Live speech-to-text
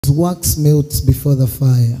wax melts before the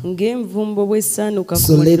fire,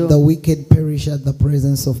 so let the wicked perish at the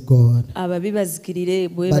presence of God.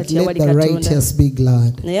 But let the righteous be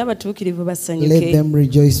glad. Let them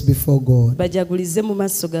rejoice before God.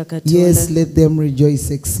 Yes, let them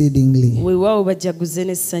rejoice exceedingly.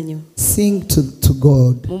 Sing to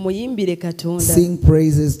God. Sing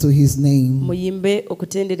praises to his name.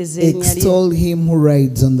 Extol him who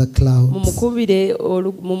rides on the clouds.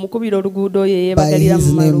 By his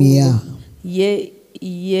name,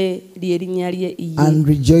 and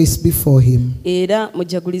rejoice before him. A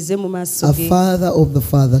father of the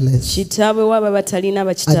fatherless, a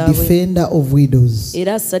defender of widows,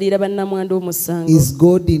 is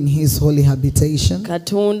God in his holy habitation.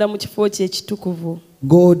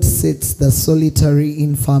 God sets the solitary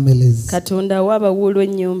in families.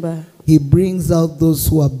 He brings out those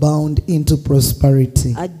who are bound into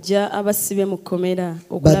prosperity. But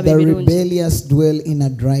the rebellious dwell in a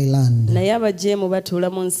dry land.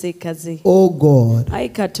 Oh God,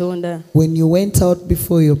 when you went out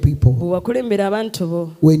before your people,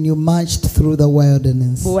 when you marched through the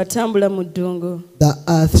wilderness, the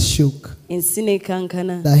earth shook.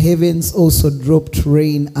 The heavens also dropped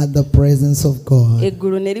rain at the presence of God.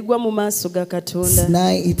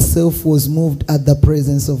 Sinai itself was moved at the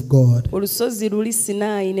presence of God, the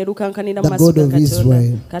God of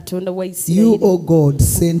Israel. You, O God,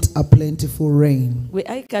 sent a plentiful rain,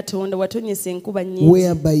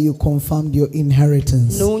 whereby you confirmed your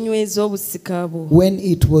inheritance. When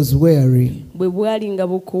it was weary,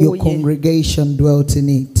 your congregation dwelt in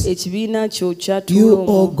it. You,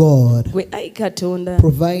 O God,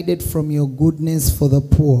 provided from your goodness for the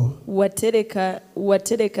poor.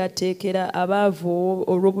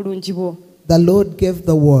 The Lord gave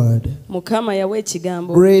the word.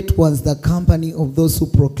 Great was the company of those who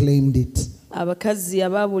proclaimed it.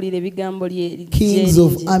 Kings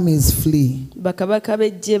of armies flee.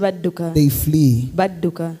 They flee.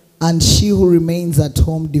 And she who remains at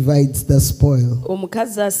home divides the spoil.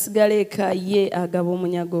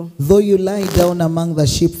 Though you lie down among the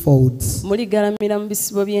sheepfolds,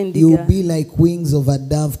 you will be like wings of a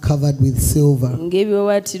dove covered with silver, and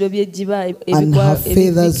her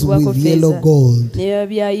feathers with yellow gold.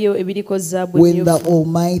 When the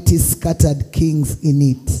Almighty scattered kings in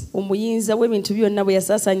it,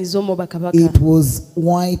 it was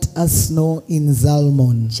white as snow in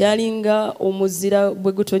Zalmon.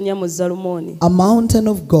 A mountain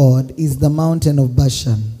of God is the mountain of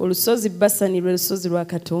Bashan.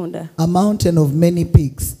 A mountain of many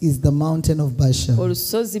peaks is the mountain of Bashan.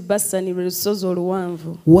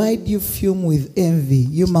 Why do you fume with envy,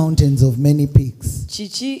 you mountains of many peaks?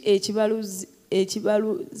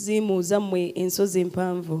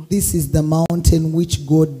 This is the mountain which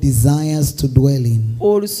God desires to dwell in.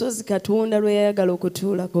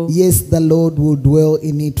 Yes, the Lord will dwell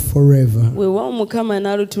in it forever.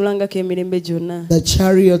 The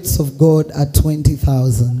chariots of God are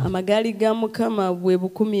 20,000,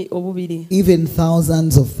 even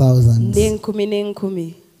thousands of thousands.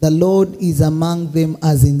 The Lord is among them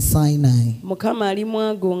as in Sinai,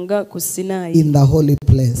 in the holy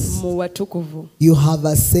place. You have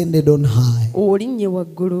ascended on high.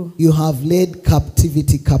 You have led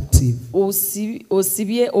captivity captive.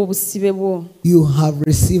 You have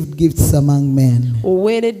received gifts among men,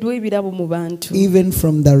 even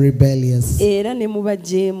from the rebellious,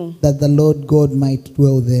 that the Lord God might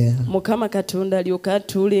dwell there.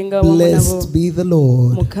 Blessed be the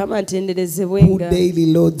Lord, who daily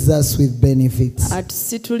loads us with benefits, the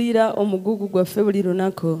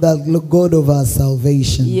God of our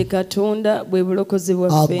salvation.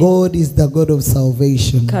 Our God is the God of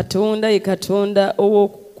salvation.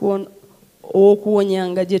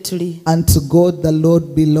 And to God the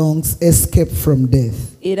Lord belongs escape from death.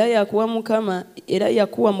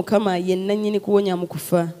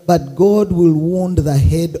 But God will wound the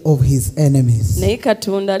head of his enemies,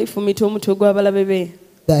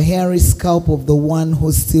 the hairy scalp of the one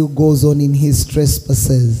who still goes on in his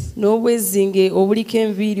trespasses. The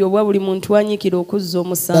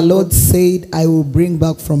Lord said, I will bring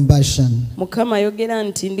back from Bashan.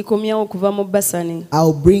 I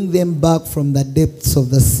will bring them back from the depths of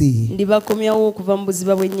the sea,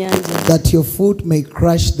 that your foot may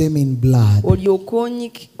crush them in blood, and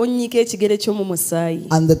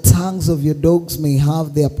the tongues of your dogs may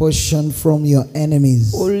have their portion from your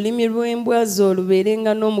enemies.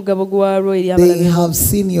 They have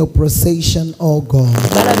seen your procession, O God.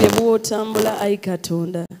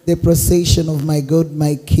 The procession of my God,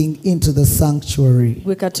 my King, into the sanctuary.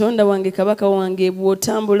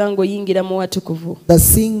 The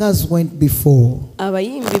singers went before.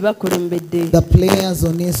 The players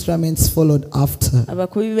on instruments followed after.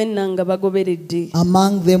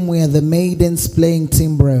 Among them were the maidens playing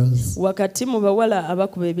timbrels.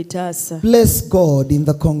 Bless God in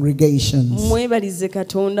the congregations.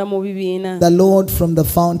 The Lord from the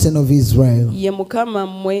fountain of Israel.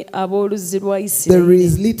 There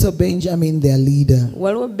is little Benjamin, their leader.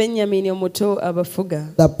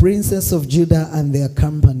 The princess of Judah and their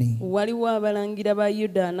company.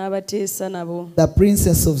 The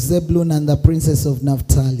princess of Zebulun and the princess of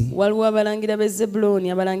Naphtali.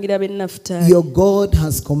 Your God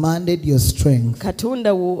has commanded your strength.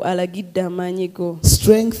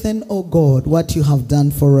 Strengthen, O God, what you have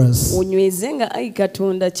done for us.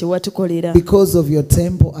 Because of your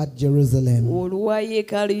temple at Jerusalem.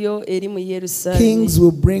 Kings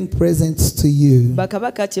will bring presents to you.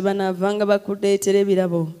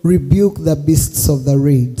 Rebuke the beasts of the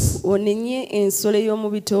reeds.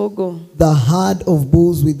 The herd of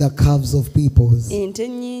bulls with the calves of peoples.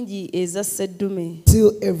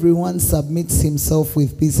 Till everyone submits himself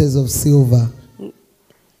with pieces of silver.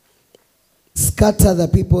 Scatter the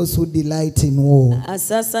peoples who delight in war.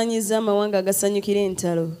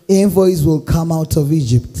 Envoys will come out of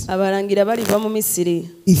Egypt.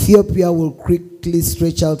 Ethiopia will quickly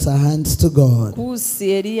stretch out her hands to God.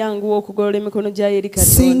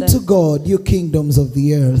 Sing to God, you kingdoms of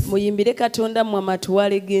the earth.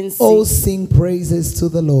 Oh, sing praises to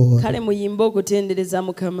the Lord.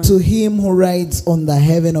 To him who rides on the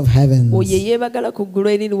heaven of heavens,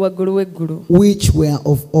 which were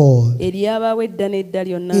of old.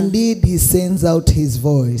 Indeed, he sends out his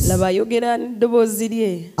voice,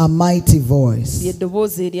 a mighty voice.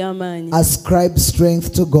 Ascribe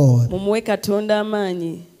strength to God.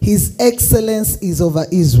 His excellence is over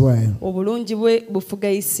Israel,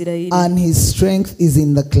 and his strength is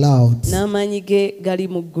in the clouds.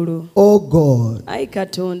 O God,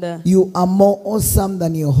 you are more awesome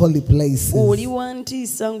than your holy places.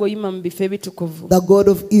 The God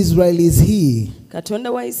of Israel is he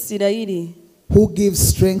who gives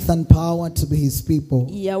strength and power to his people.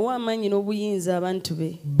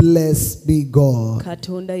 Blessed be God.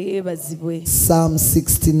 Psalm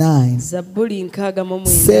 69.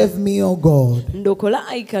 Save me, O God,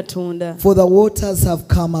 for the waters have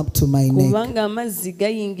come up to my neck.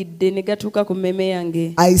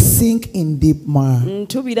 I sink in deep mire,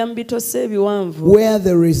 where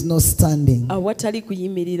there is no standing.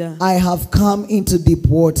 I have come into deep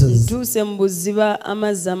waters,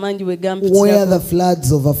 where the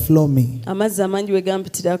floods overflow me.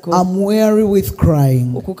 I'm weary with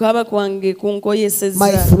crying.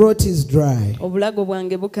 My throat is dry.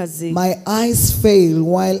 My eyes fail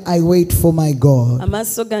while I wait for my God.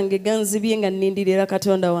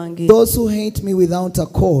 Those who hate me without a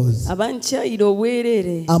cause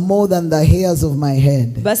are more than the hairs of my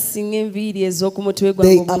head.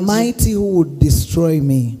 They are mighty who would destroy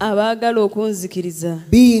me,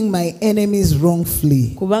 being my enemies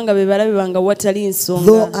wrongfully.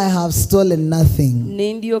 Though I have stolen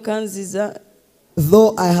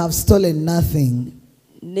nothing,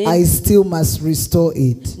 I still must restore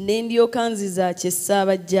it.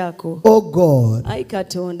 Oh God,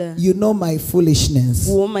 you know my foolishness,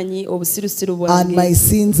 and my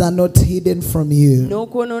sins are not hidden from you.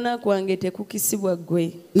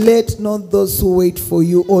 Let not those who wait for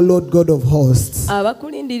you, O Lord God of hosts,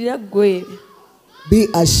 be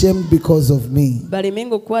ashamed because of me. Let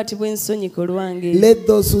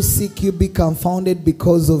those who seek you be confounded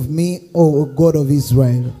because of me, O God of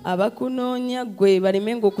Israel.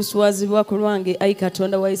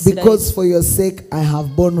 Because for your sake I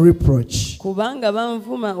have borne reproach.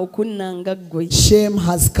 Shame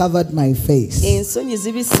has covered my face.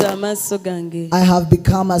 I have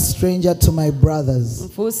become a stranger to my brothers,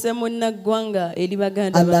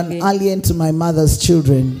 and an alien to my mother's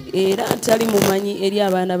children.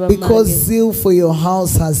 Because zeal for your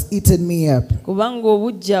house has eaten me up,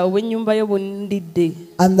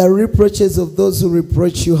 and the reproaches of those who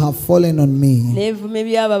reproach you have fallen on me.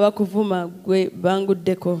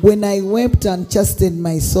 When I wept and chastened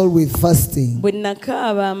my soul with fasting,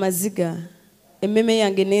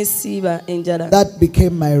 that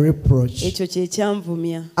became my reproach.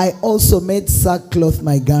 I also made sackcloth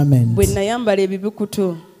my garment,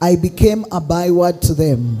 I became a byword to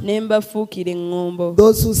them.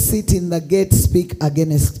 Those who sit in the gate speak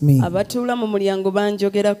against me.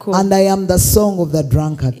 And I am the song of the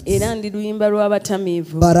drunkard.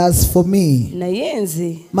 But as for me,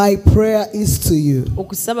 my prayer is to you,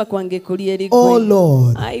 O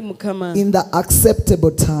Lord, in the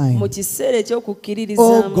acceptable time,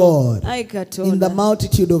 O God, in the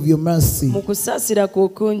multitude of your mercy,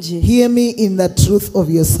 hear me in the truth of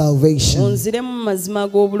your salvation.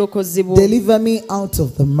 Deliver me out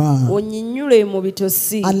of the mire,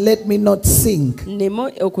 and let me not sink.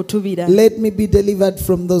 Let me be delivered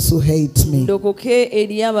from those who hate me,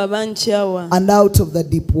 and out of the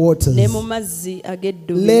deep waters.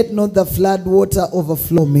 Let not the flood water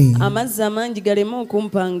overflow me, nor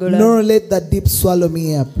let the deep swallow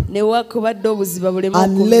me up,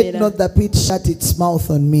 and let not the pit shut its mouth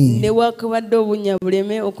on me.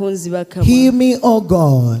 Hear me, O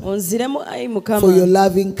God, for your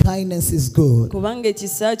loving kindness is good.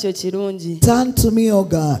 Turn to me, O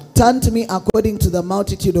God, turn to me according to the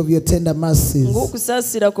multitude of your tender mercies,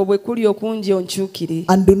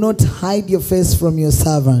 and do not hide your face from your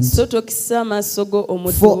servant,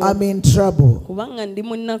 for I'm in trouble.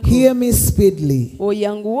 Hear me speedily,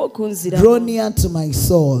 draw near to my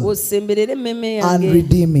soul, and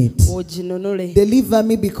redeem it. Deliver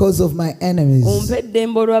me because of my enemies.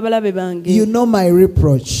 You know my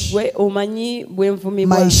reproach,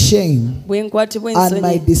 my shame, and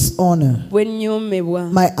my dishonor.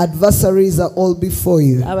 My adversaries are all before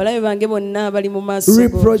you.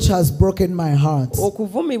 Reproach has broken my heart,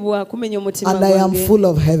 and I am full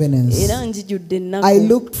of heaviness. I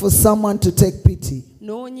looked for someone to take pity,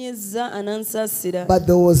 but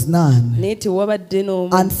there was none,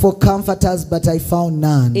 and for comforters, but I found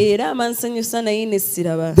none. They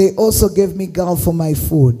also gave me gall for my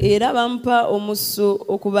food, and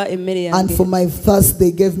for my thirst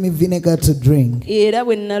they gave me vinegar to drink. Let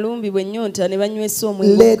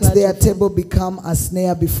their table become a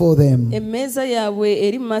snare before them, and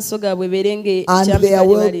their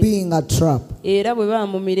well-being a trap. Let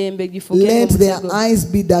their eyes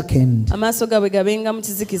be darkened,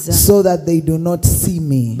 so that they do not see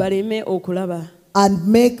me, and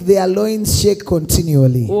make their loins shake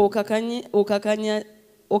continually.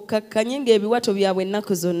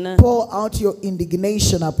 Pour out your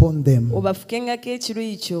indignation upon them,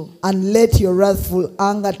 and let your wrathful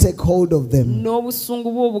anger take hold of them. Let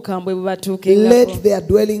their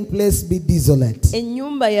dwelling place be desolate.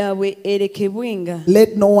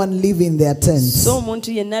 Let no one live in their tents,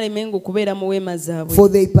 for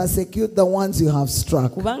they persecute the ones you have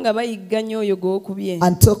struck, and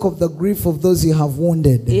talk of the grief of those you have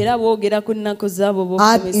wounded.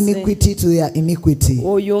 Add iniquity to their iniquity,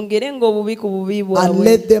 and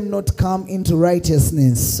let them not come into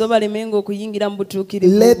righteousness. Let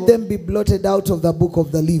them be blotted out of the book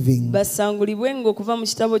of the living,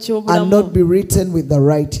 and not be written with the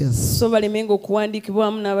righteous.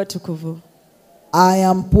 I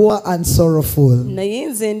am poor and sorrowful.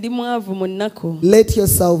 Let your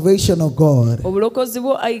salvation, O God,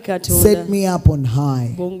 set me up on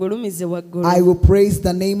high. I will praise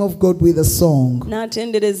the name of God with a song, and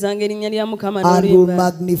will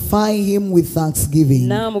magnify him with thanksgiving.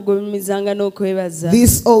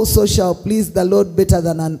 This also shall please the Lord better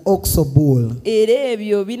than an ox or bull,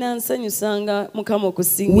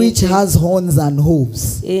 which has horns and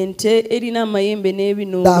hooves.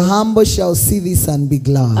 The humble shall see this and be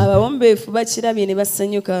glad.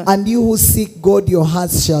 And you who seek God, your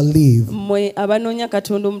hearts shall live. For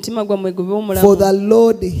the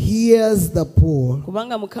Lord hears the poor,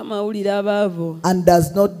 and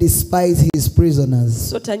does not despise his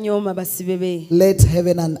prisoners. Let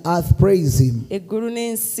heaven and earth praise him,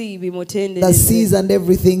 the seas and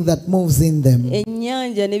everything that moves in them.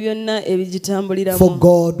 For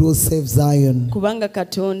God will save Zion,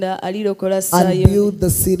 and build the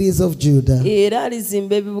cities of Judah,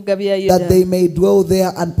 that they may dwell there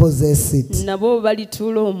and possess it.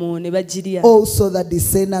 Also the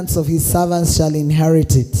descendants of his servants shall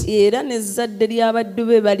inherit it,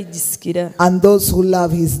 and those who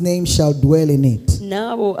love his name shall dwell in it.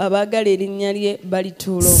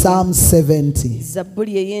 Psalm 70.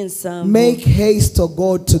 Make haste, O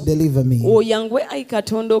God, to deliver me.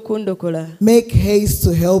 Make haste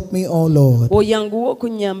to help me, O Lord.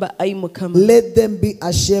 Let them be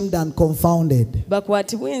ashamed and confounded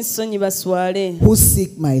who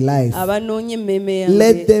seek my life.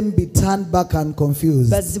 Let them be turned back and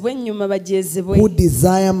confused who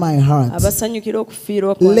desire my heart.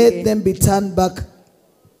 Let them be turned back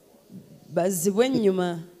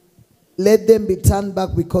Let them be turned back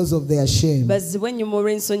because of their shame.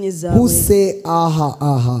 Who say, aha,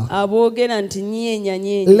 aha.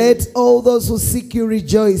 Let all those who seek you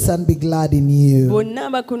rejoice and be glad in you.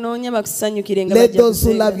 Let those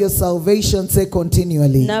who love your salvation say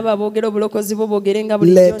continually,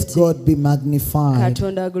 let God be magnified.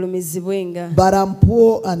 But I'm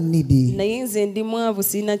poor and needy.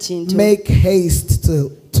 Make haste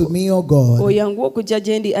to me, O God. You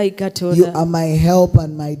are my help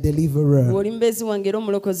and my deliverer.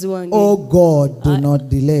 O God, do not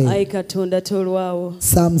delay.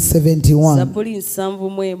 Psalm 71.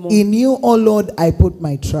 In you, O Lord, I put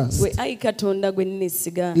my trust.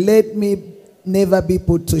 Let me never be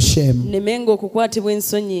put to shame. Deliver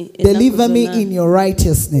me in your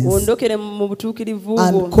righteousness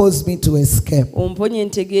and cause me to escape.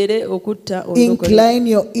 Incline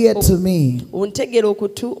your ear to me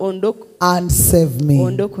and save me.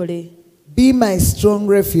 Be my strong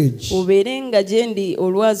refuge to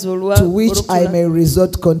which I may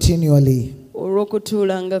resort continually.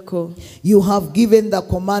 You have given the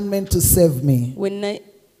commandment to save me.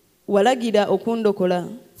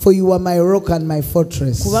 For you are my rock and my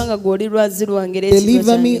fortress.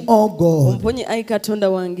 Deliver me, O God,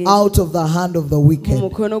 out of the hand of the wicked,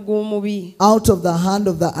 out of the hand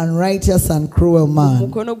of the unrighteous and cruel man.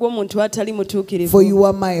 For you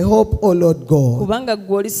are my hope, O Lord God.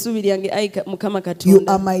 You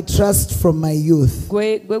are my trust from my youth.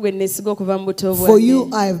 For you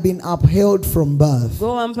I have been upheld from birth.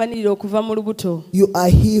 You are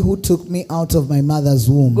he who took me out of my mother's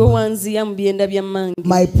womb.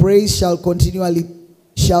 My praise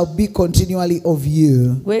shall be continually of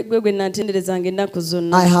you.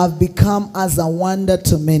 I have become as a wonder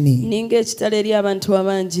to many.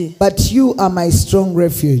 But you are my strong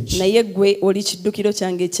refuge. Let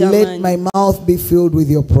my mouth be filled with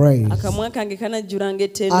your praise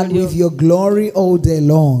and with your glory all day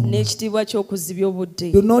long.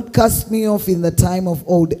 Do not cast me off in the time of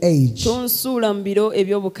old age.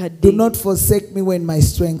 Do not forsake me when my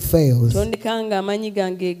strength fails.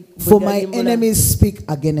 For my enemies speak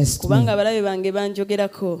against me,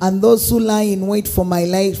 and those who lie in wait for my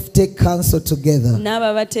life take counsel together,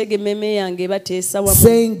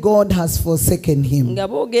 saying, God has forsaken him.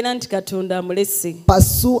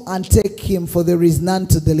 Pursue and take him, for there is none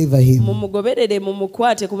to deliver him.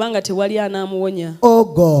 Oh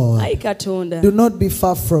God, do not be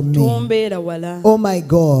far from me. Oh my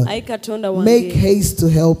God, make haste to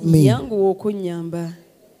help me.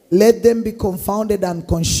 Let them be confounded and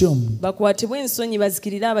consumed who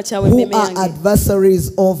are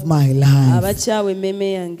adversaries of my life.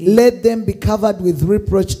 Let them be covered with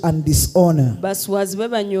reproach and dishonor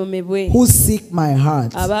who seek my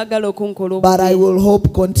heart. But I will hope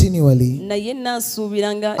continually.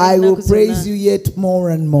 I will praise you yet more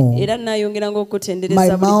and more. My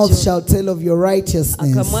mouth shall tell of your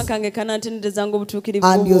righteousness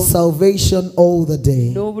and your salvation all the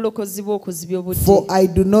day. For I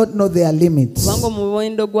do not know their limits.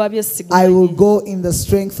 I will go in the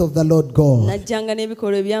strength of the Lord God.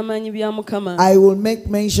 I will make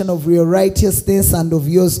mention of your righteousness and of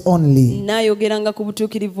yours only.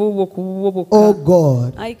 Oh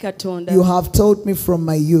God, you have taught me from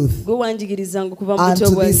my youth, and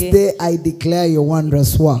to this day I declare your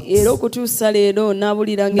wondrous works.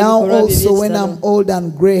 Now also when I'm old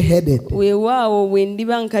and gray-headed,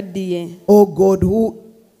 oh God, who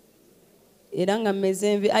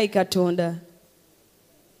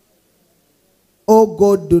oh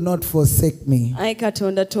God, do not forsake me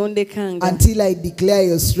until I declare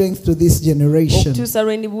your strength to this generation, your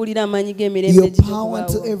power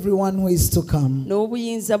to everyone who is to come.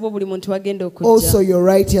 Also your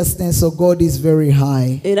righteousness, O God, is very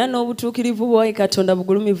high. You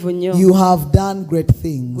have done great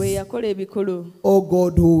things. O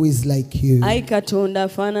God, who is like you?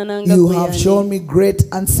 You have shown me great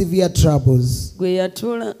and severe troubles.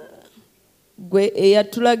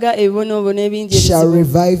 Shall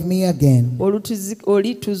revive me again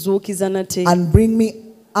and bring me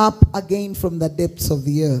up again from the depths of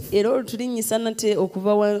the earth. You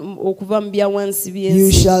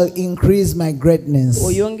shall increase my greatness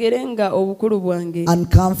and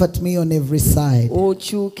comfort me on every side.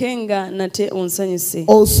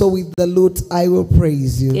 Also with the lute I will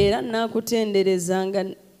praise you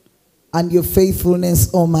and your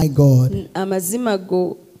faithfulness, O my God.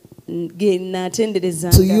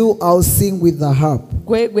 To you I'll sing with the harp,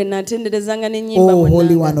 O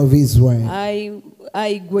Holy One of Israel.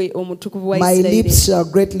 My lips shall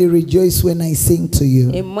greatly rejoice when I sing to you,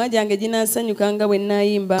 and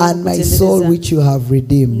my soul which you have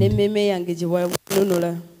redeemed.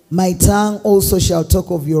 My tongue also shall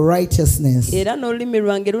talk of your righteousness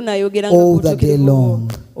all the day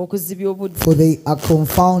long. For they are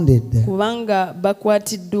confounded,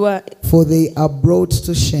 for they are brought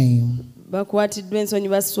to shame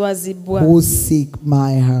who seek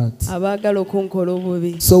my heart.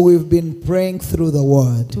 So we've been praying through the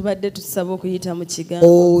word,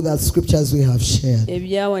 all the scriptures we have shared.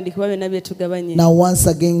 Now once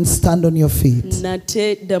again, stand on your feet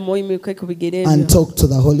and talk to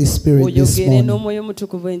the Holy Spirit this morning.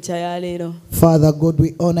 Father God,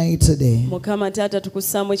 we honor you today.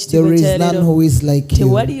 There is none who is like you.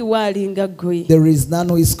 There is none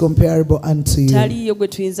who is comparable unto you.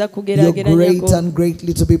 You're great and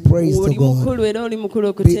greatly to be praised, O God.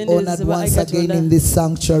 Be honored once again in this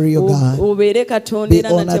sanctuary, O God. Be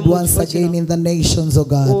honored once again in the nations, O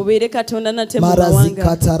God.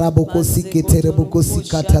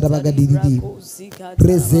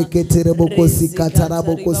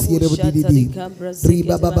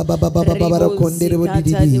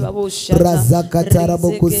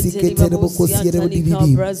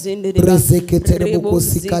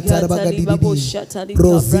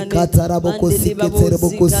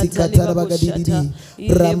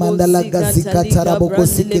 Ramandala gazika taraboko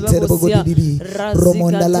siketerbogodidi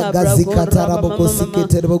Romondala gazika taraboko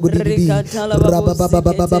siketerbogodidi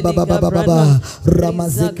Rababababababababa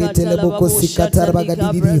Ramazeketeleboko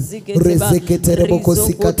sikatarbagadidi Rezeketeleboko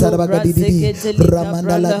sikatarbagadidi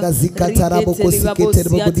Ramandala gazika taraboko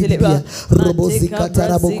siketerbogodidi Robozika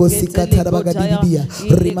taraboko sikatarbagadidi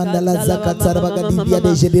Rimandala zakatarbagadidi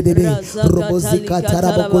dejedede Robozika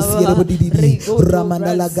taraboko siketerbogodidi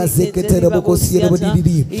Ramandala gazeke teraboko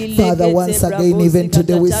siketerbogodidi. Father, once again, even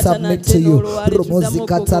today we submit to you.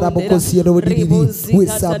 We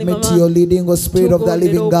submit to your leading, O Spirit of the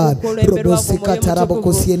living God.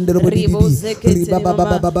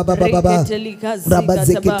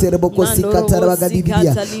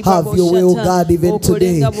 Have your way, O God, even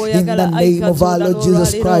today. In the name of our Lord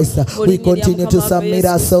Jesus Christ, we continue to submit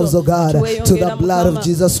ourselves, O God, to the blood of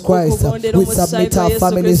Jesus Christ. We submit our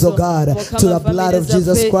families, O God, to the blood of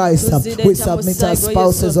Jesus Christ. We submit our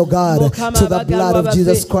spouses, O God, to the blood of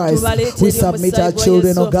Jesus Christ. We submit our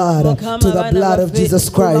children, O God, to the blood of Jesus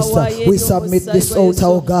Christ. We submit this altar,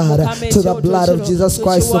 O God, to the blood of Jesus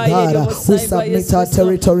Christ, O God. We submit our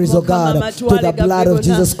territories, O God, to the blood of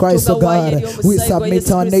Jesus Christ, O God. We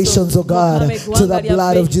submit our nations, O God, to the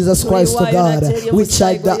blood of Jesus Christ, O God. We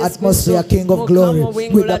charge the atmosphere, King of glory,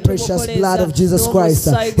 with the precious blood of Jesus Christ.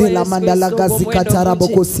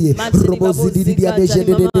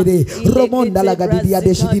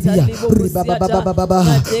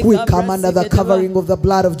 We come under the covering of the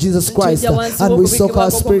blood of Jesus Christ, and we soak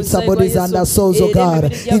our spirits, our bodies, and our souls, O God,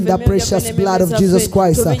 in the precious blood of Jesus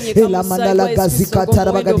Christ.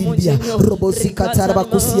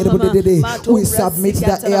 We submit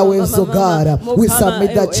the airwaves, O God. We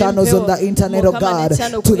submit the channels on the internet, O God,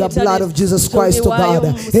 to the blood of Jesus Christ, O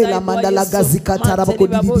God.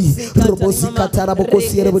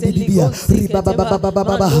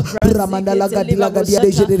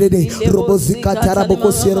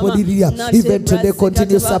 Even today,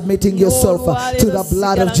 continue submitting yourself to the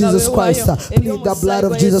blood of Jesus Christ. Plead the blood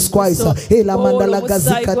of Jesus Christ.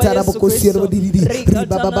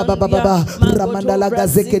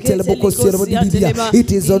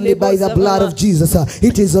 It is only by the blood of Jesus.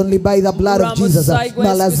 It is only by the blood of Jesus.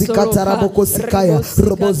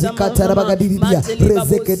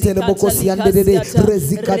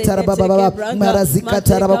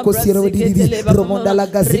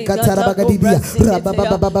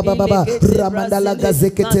 Ramandala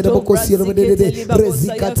gazeke teraboko sirobedede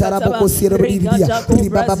rezika taraboko sirobedidia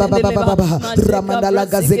Ramandala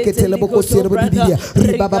gazeke teleboko sirobedidia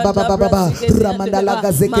Ramandala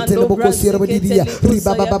gazeke teleboko sirobedidia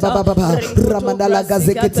Ramandala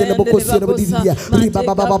gazeke teleboko sirobedidia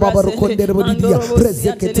Rokonderbodidia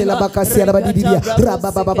rezeke telabaka sirobedidia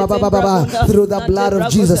through the blood of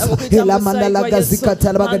Jesus Elamandala gazika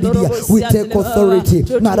talabagadidia we take authority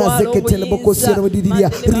marazeke teleboko sirobedidia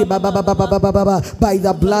by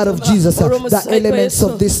the blood of Jesus. The elements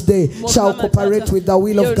of this day shall cooperate with the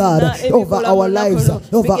will of God over our lives,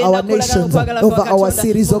 over our nations, over our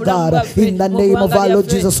cities, oh God, in the name of our Lord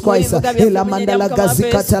Jesus Christ. By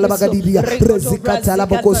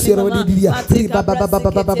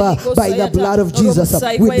the blood of Jesus,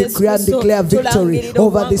 we decree and declare victory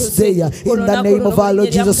over this day in the name of our Lord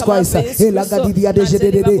Jesus Christ. Elagadidia de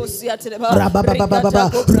Jedede.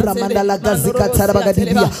 Rabababababa. Ramandala Gazika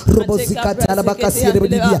Tarabagadidia. Robozika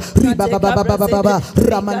Tarabakasidia. Ribababababa.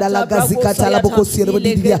 Ramandala Gazika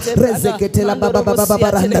Talabokosidia. Rezeketela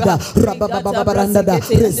Babababaranda. Rababababaranda.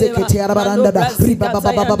 Rezeketela Baranda.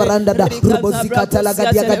 Ribabababaranda. Robozika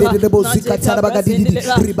Talagadia de Bozika Tarabagadi.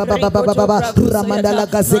 Ribababababa. Ramandala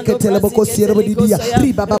Gazeketela Bokosidia.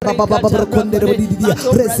 Ribababababa Kondedia.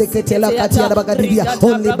 Rezeketela Katiarabagadia.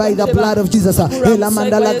 Only by the blood of Jesus.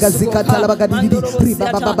 Elamandala Gazika Talabagadi.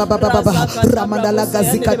 Ribababababa. Ramandala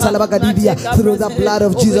Gazika Talabagadia. Through the blood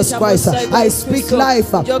of Jesus Christ, I speak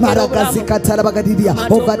life Maragazika Talabagadia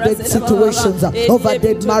over dead situations, over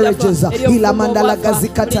dead marriages. Ilamandala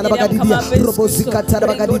Gazika Talabagadia. Robozika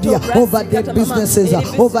Talabagadia. Over dead businesses,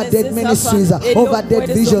 over dead ministries, over dead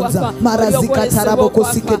visions. Marazika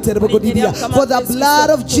Tarabokosike Terbogodia. For the blood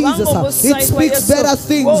of Jesus, it speaks better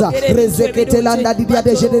things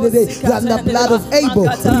than the blood of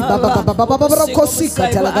Abel.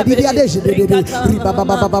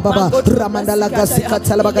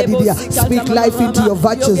 Speak life into your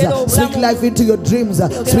virtues, speak life into your dreams,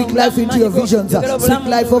 speak life into your visions, speak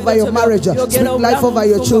life over your marriage, speak life over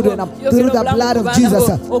your children through the blood of Jesus.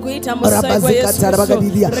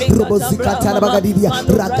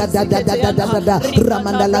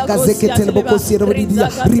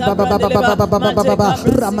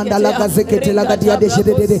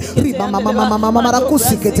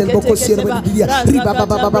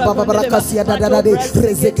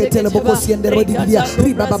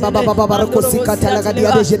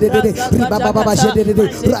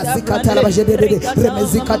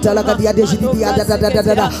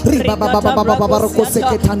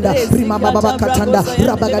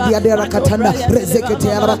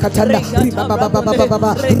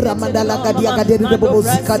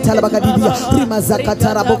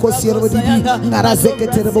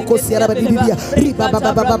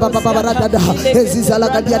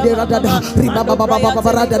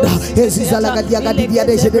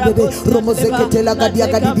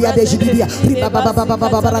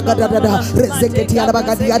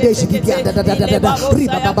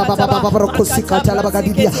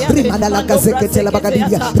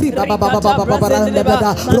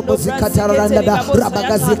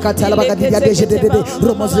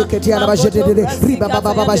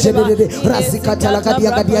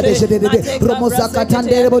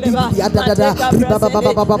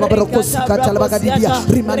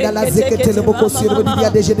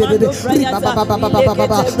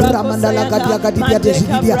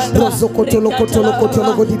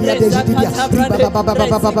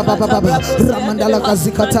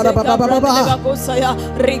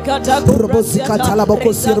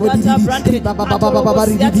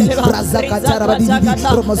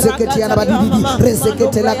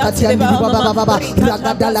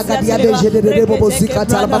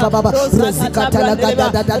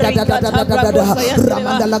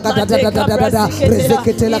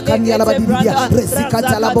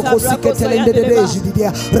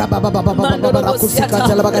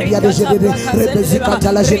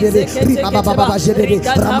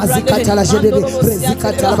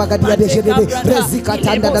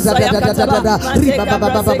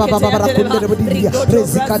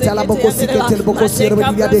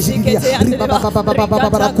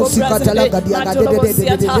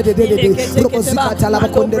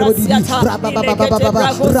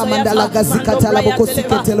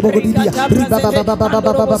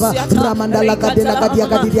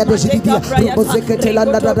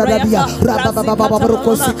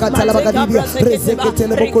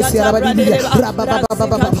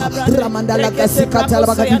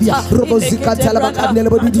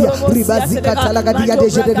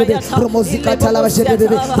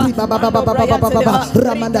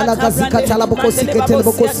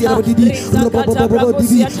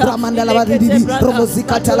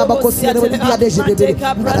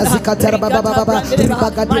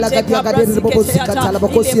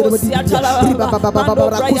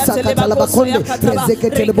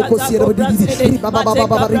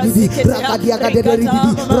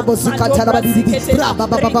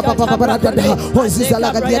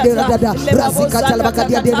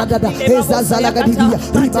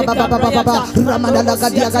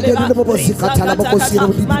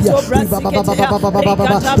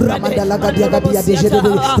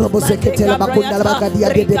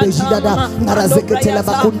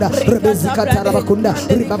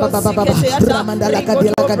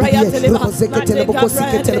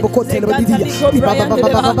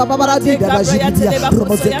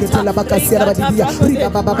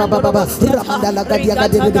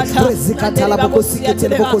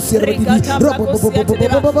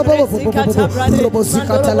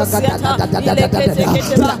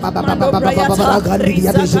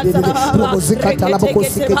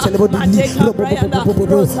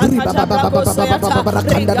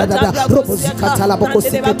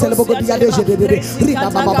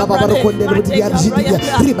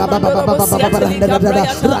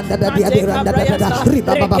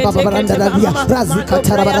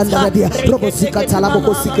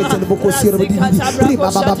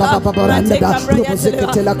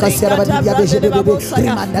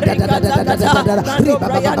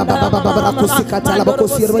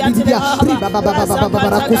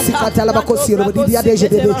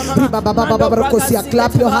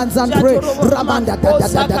 Clap your hands and pray. Ramanda clap your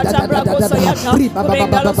hands and pray.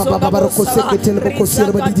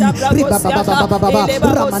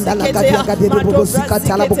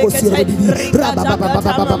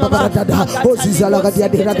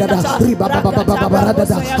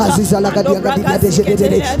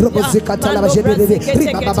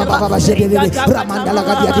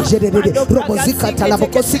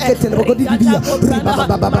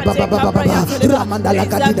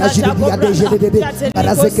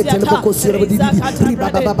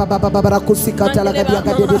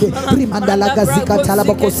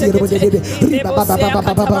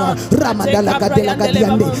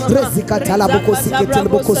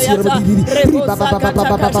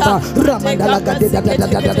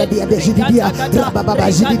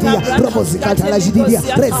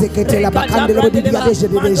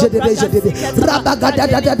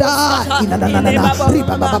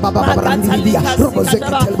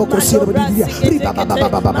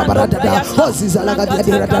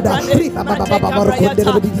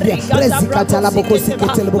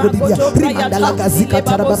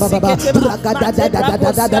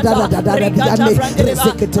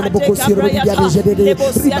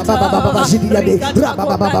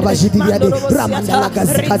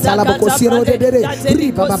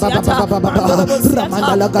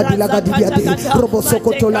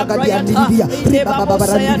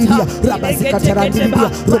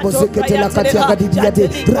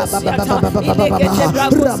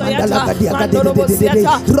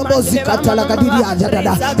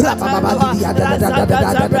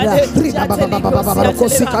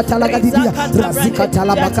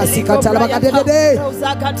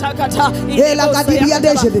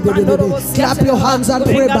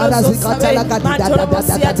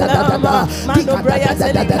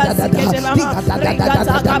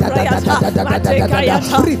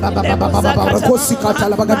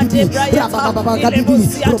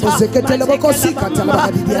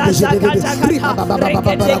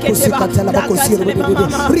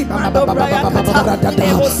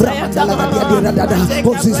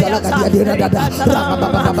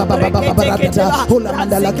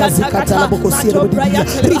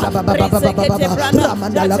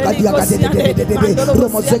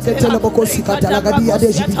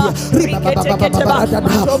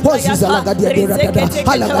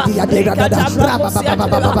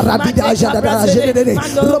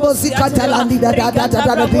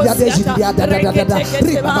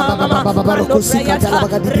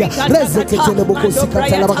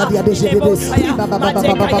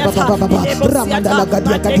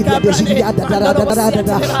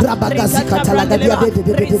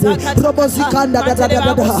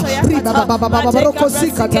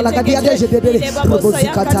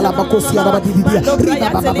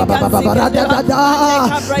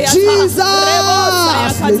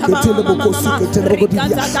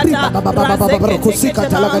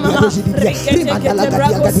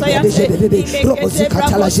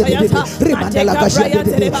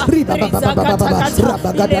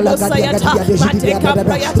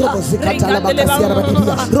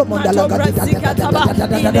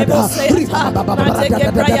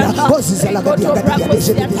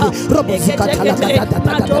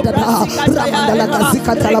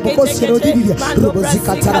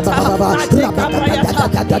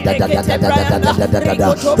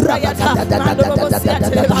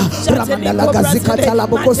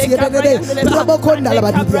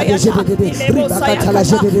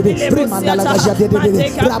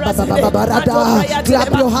 Clap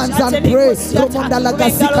your hands and pray.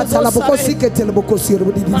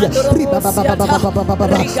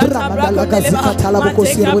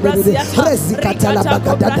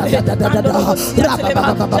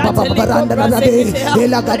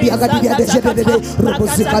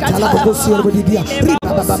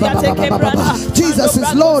 Jesus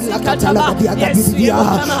is Lord.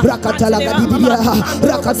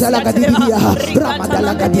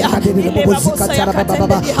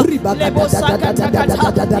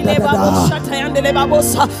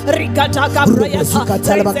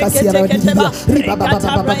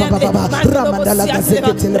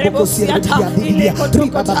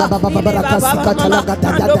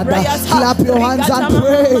 Clap your hands and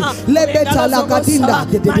pray. Lebeta la gadinda.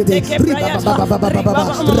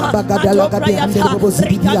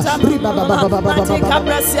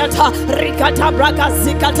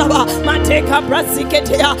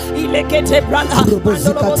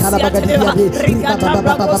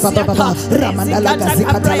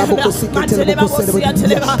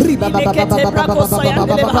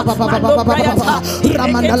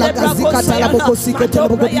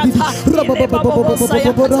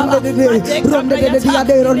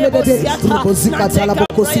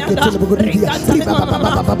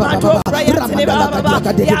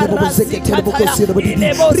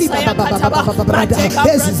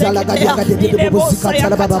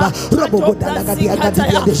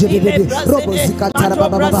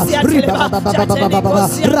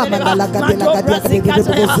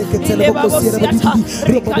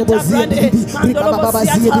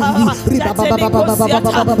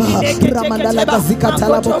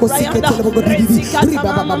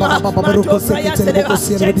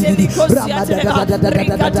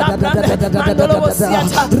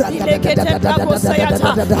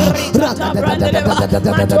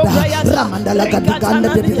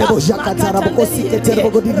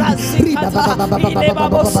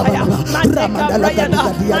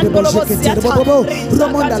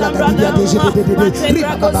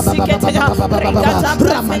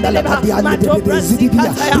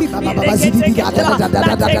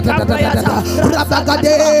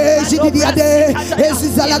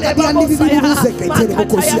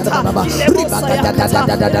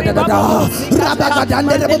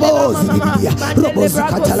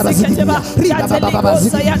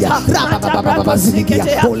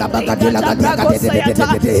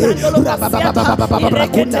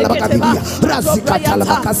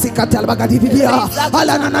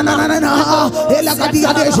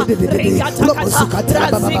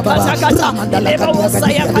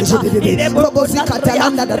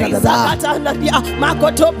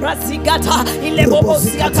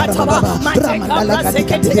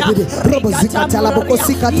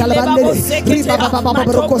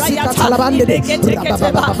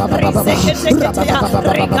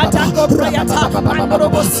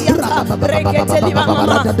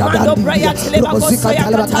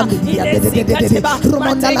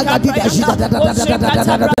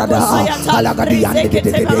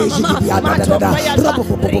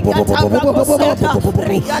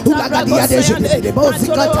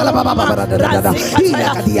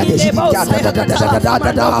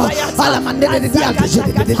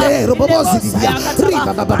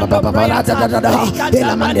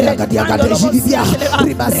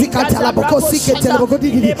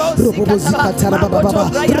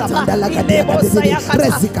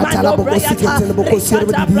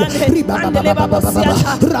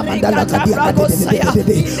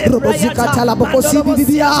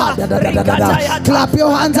 Clap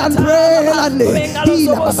your hands and pray.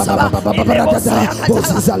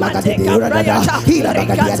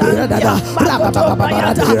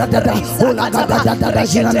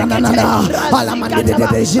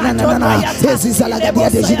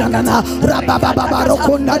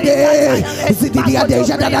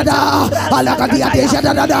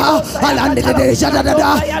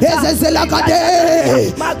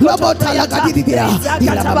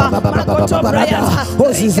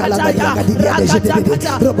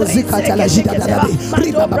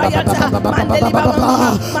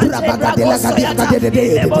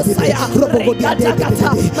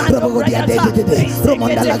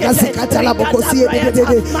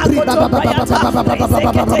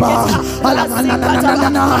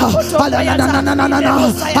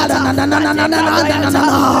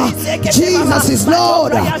 Jesus is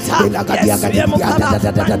Lord.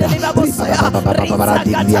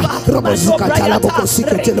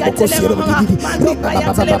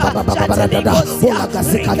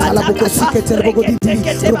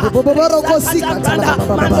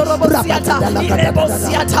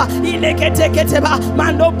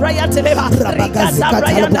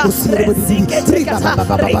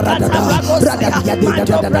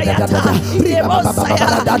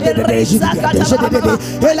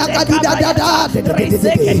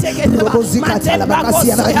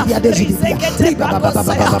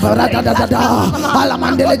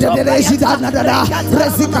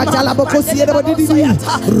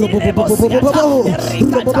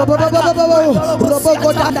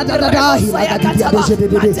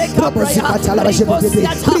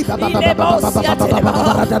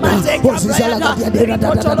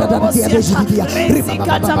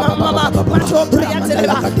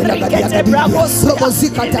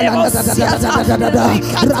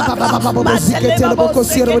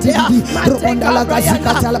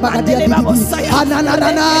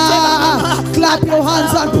 Clap your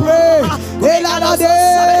hands and pray.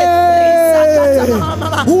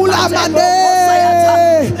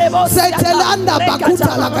 Setelanda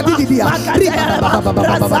bakuta la kadidia.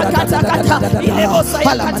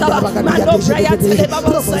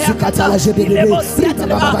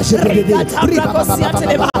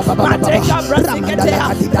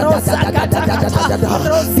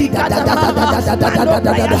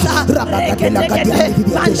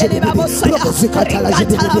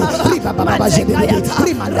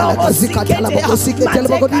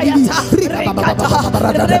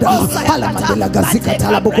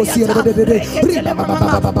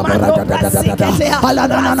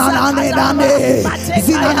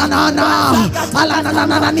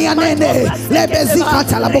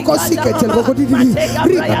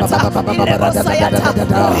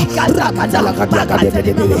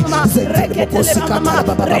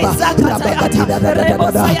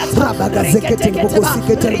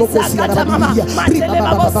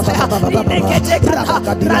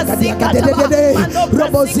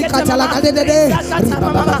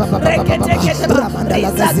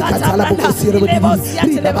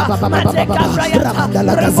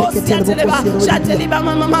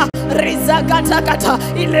 Rizakatakata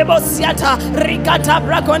ilebosiata rikata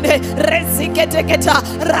brakonde reziketeketa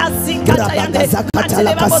razikata yande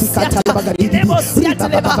atele babosiata ilebosiata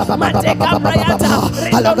leba mateka brayata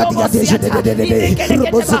alagadia deje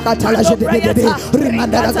robosukata la jede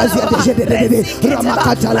rimandala gazia deje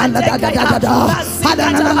ramakata la da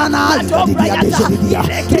hadanana dia deje dia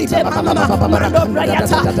ribaba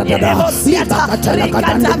ilebosiata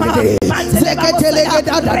rikata zeketele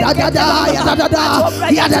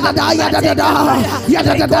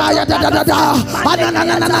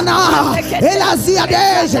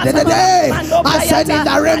ascending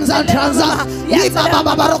the realms and transa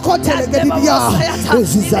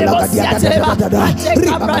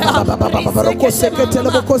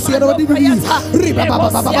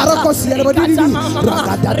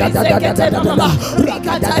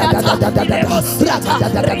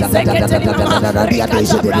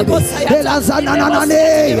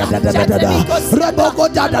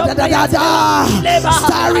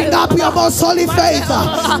stirring up your most holy faith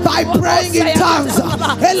by praying in tongues.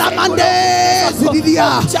 Elamande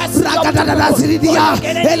zidia, ragadada zidia,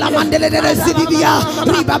 elamande zidia,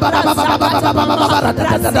 riba baba baba baba baba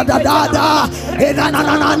da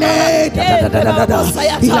enananane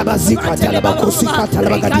ilabazika talabakosika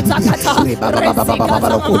talabagadi riba baba baba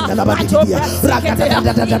baba kunda labadidia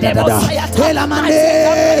ragadada elamande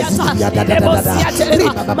zidia da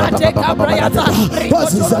riba baba baba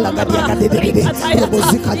pozizala gadia gadede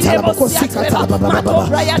robozika talabakosika talababa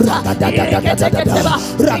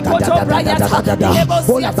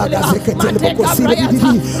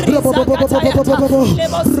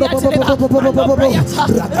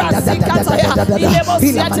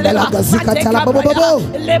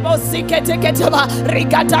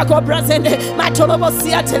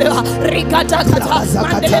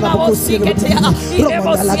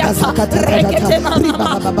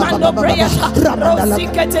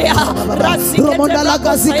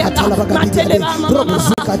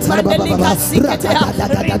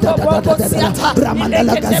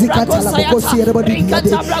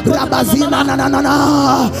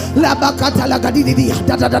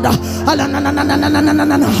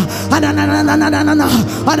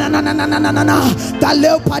the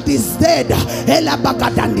leopard is dead.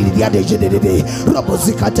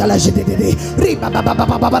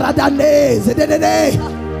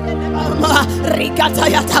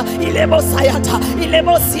 Rikatayata ilebosayata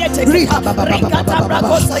ilebosiete rikata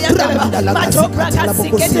brakosayata macho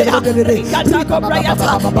brakasikete rikata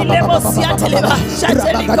kobrayata ilebosiate leba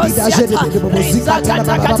shatelikosiata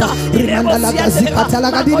rikata ilebosiate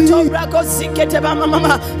macho brakosikete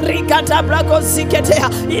mama rikata brakosikete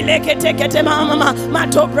ileketekete mama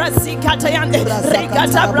macho brasikata yande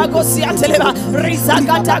rikata brakosiate leba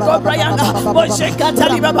rizakata kobrayanda boshekata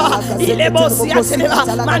libaba ilebosiate leba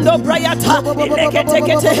mando brayata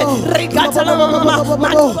ileketekete rikata la mama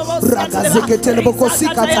ragazekete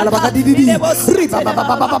lebokosika talabagadi riba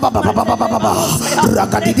baba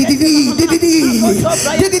ragadidi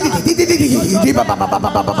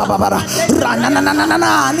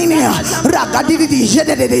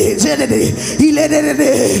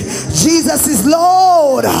Jesus is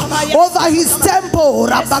Lord over his temple. temple.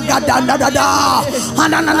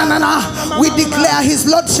 We declare his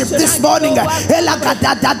lordship this morning.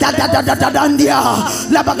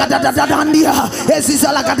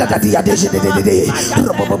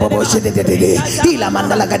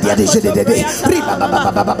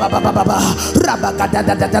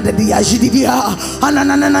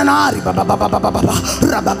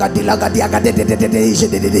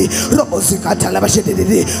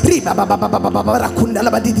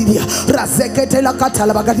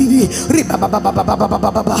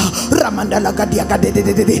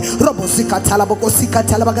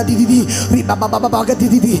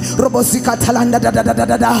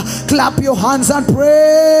 Clap your hands and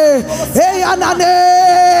pray. Hey,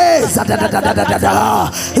 anane.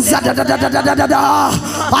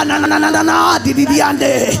 Ananana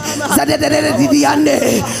didiande.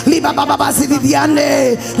 Didiande. Liba baba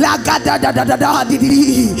sidiande. La gada da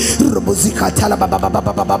didi. Robosika tala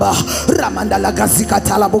baba. Ramanda la gazika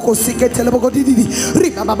tala boko sike teleboko didi.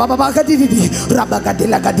 Riba baba didi. Rabaga de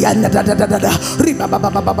la gadiana da. Riba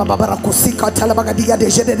baba rakosika tala bagadia de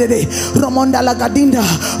jede. Romonda la gadinda.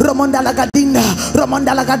 Romonda la gadinda.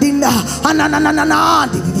 Ananana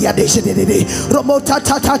didi de jede. Romota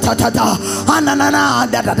ta. Ananana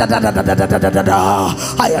da.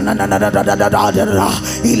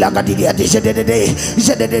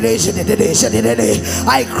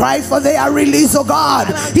 I cry for their release, oh God.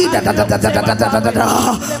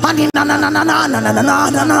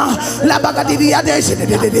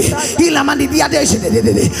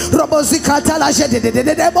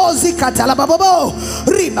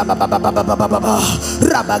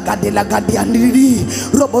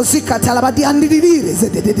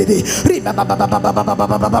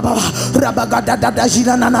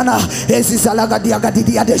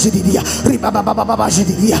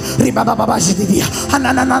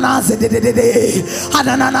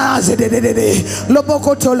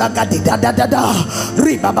 Lobokoto la gadida da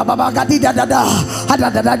riba baba gadida da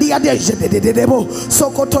dia de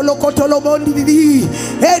sokoto lokoto lobondi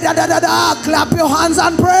da. Clap your hands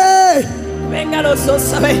and pray. Bengalo so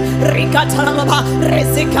sabe rikata lama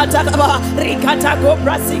resikata lama rikata go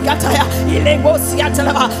brasikata ya ilebosiata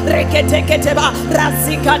lama rekete ba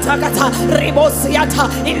rasikata kata ribosiata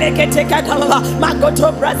ilekete lama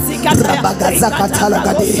magoto brasikata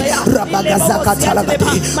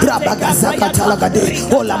rabagazakata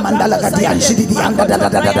lagade ola mandala gadi anshidi anda da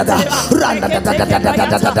randa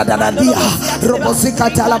da dia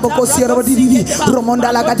robosikata la bokosi robidi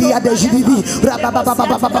romonda la gadi ade jidi rababa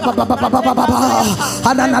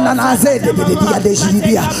ananana zede de dia de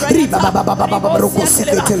jibia riba baba rokosi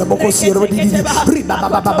ketele bokosi robidi riba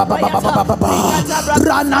baba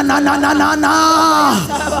rananana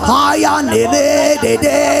aya nebe de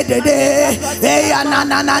eya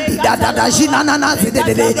nanana da jinanana zede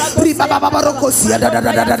de riba baba rokosi da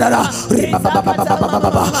riba baba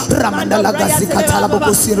ramanda la gasi katala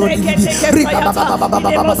bokosi robidi riba baba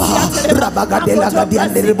rabaga de la gadi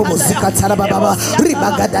ande bokosi katala baba riba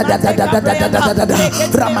da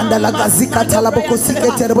ramanda la gazika talaboko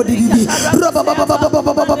sikete robodi roba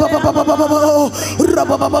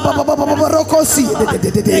rokosi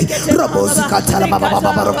robo zika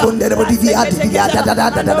talababa rokonde robodi da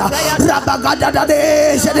rabaga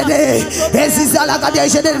de jede ezizala gade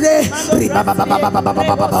jede riba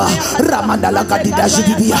ramanda la gadida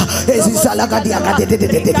jidi ezizala gadia gade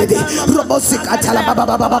robo zika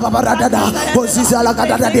talababa radada ezizala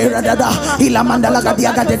gadada de ilamanda la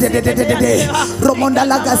gadia gade Romonda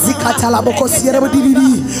la gazika talaboko siere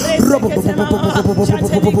bodidi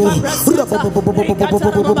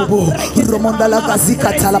Romonda la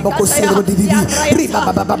gazika talaboko siere bodidi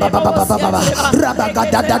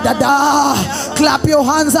Rabagada. Clap your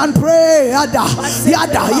hands and pray. Yada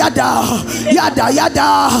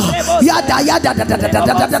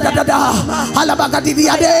Alabagadi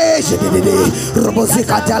yade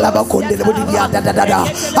Robozika talaboko de bodidi yada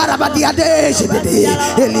Arabadi yade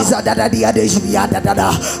Eliza da dia de jia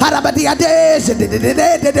da Arabadia de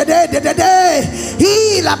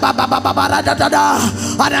Hila baba da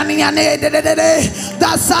Ananiane de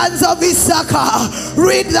the sons of Issachar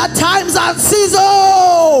read the times and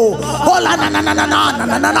seasons. Hola na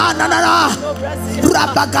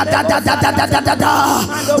Rabagada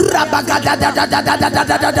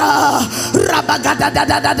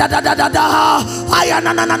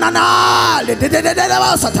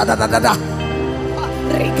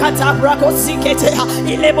Rikata brako sikete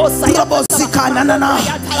ilebosa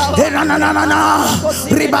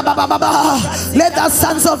Let the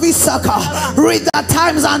sons of Issachar read the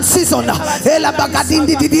times and season.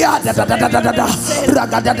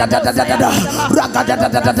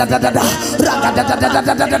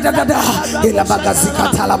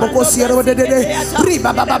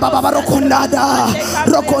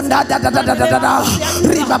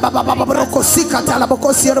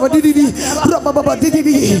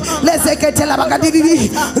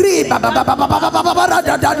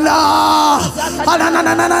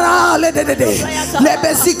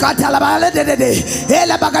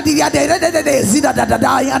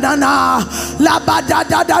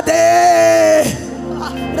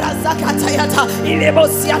 Razakatayata,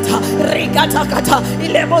 Ilebosiata, Rikatakata,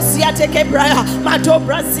 Ilebosiate Kebraya,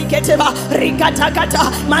 Matobra Siketeba, Rikatakata,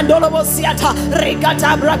 Mandolobosiata,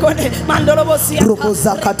 Rikata Bragone, Mandolobosiata,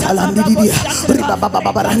 Robozakata Landidia,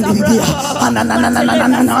 Ribababarandidia,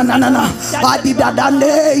 Ananana,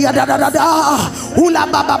 Adidadande, Yadadada, Ula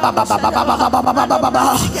Baba.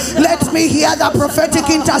 Let me hear the prophetic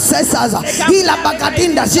intercessors. Ila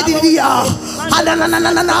Bagadinda, Sidia,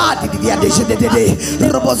 Ananana, Didia,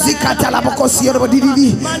 Robozika Talabokosi,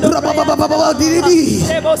 Didi, Robaba Didi,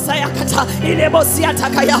 Lebosayakata,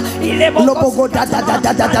 Ilebosiatakaya, Lobogo da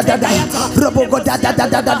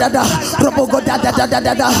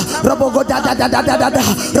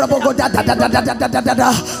Robogo da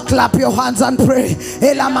Clap your hands and pray.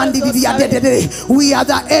 We are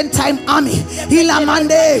the end time army.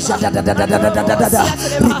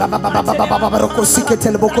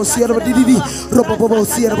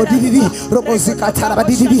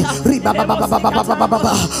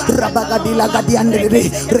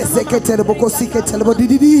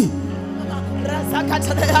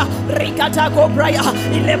 Rikata Gobraya,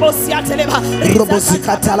 Ilebosiateleba,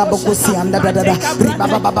 Robosicatala Bocosi and Dada,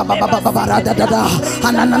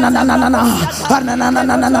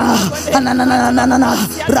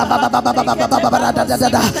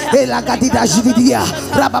 Elagadida Jidia,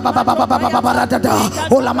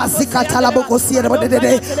 Ola Masika Talabocosi,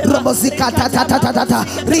 Robosicata,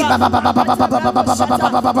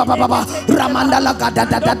 Ramandala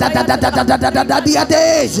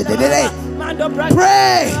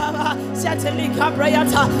pray.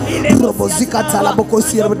 Robozika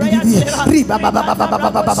Talabokosi, Riba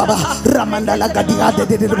Ramandala Gadia,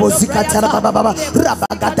 the Robozika Talababa,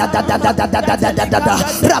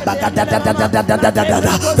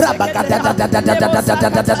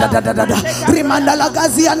 Rimandala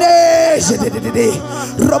Gaziane,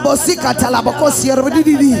 Robozika Talabokosi,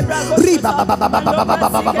 Riba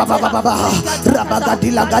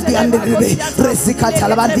Rabagadila Gadian, Resika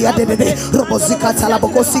Talabandia, Robozika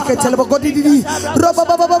Talabokosi, Telebogodidi,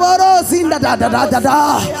 Robaba Zinda da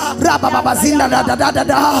Rababa Zinda da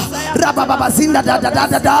Rababa Zinda da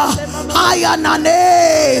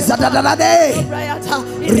Ayanane Zadadade.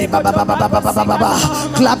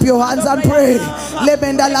 Clap your hands and pray.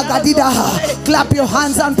 Lebenda Lagadida. Clap your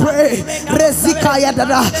hands and pray. Rezika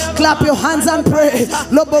Yadada. Clap your hands and pray.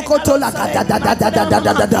 Lobokoto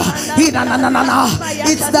Lagadada.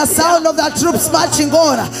 It's the sound of the troops marching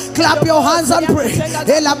on. Clap your hands and pray.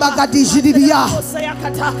 Elabagadi Jidia.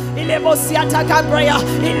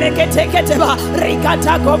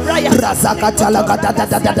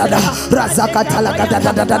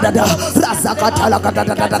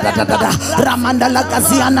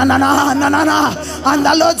 And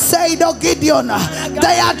the Lord said, "Oh Gideon,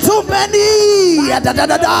 there are too many.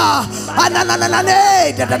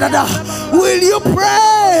 Will you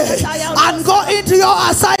pray and go into your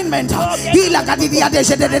assignment?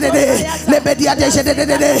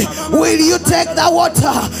 Will you take the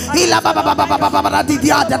water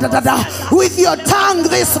with your tongue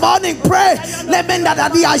this morning? Pray.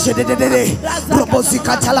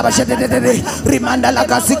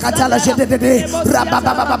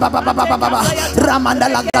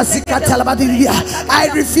 I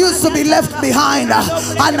refuse to be left behind.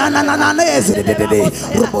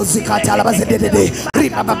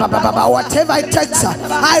 Whatever it takes,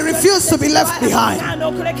 I refuse to be left behind.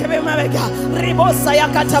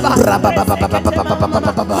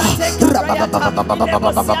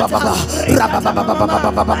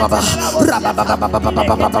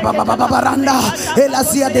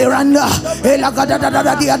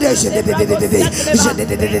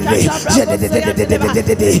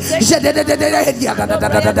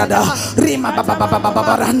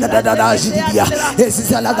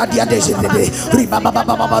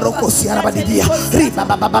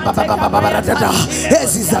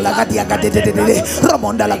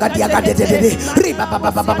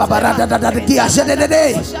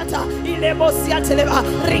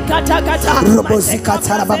 Robozika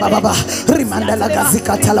tala baba rimanda la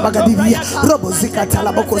gazika tala bagadidia robozika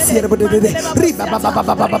tala boko sierbo de riba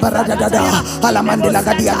baba radada alamande la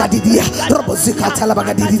gadia gadidia robozika tala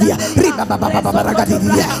bagadidia riba baba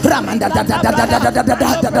ragadidia ramanda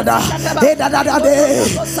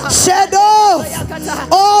shed off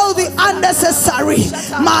all the unnecessary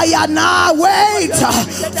Mayana. Wait,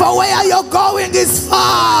 for where you're going is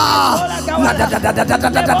far.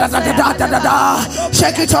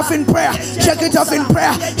 Shake it off in prayer. Shake it off in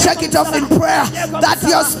prayer. Shake it off in prayer. That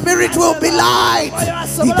your spirit will be light.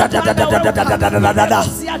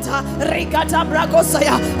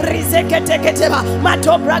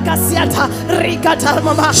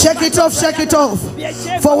 Shake it off. Shake it off.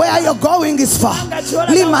 For where you're going is far.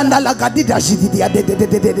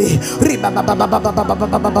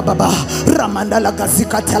 Ramanda la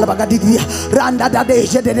gazika talabagadidia randa dade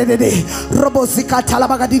jedede robozika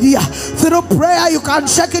talabagadidia. Through prayer you can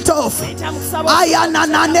shake it off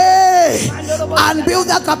ayananane and build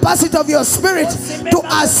the capacity of your spirit to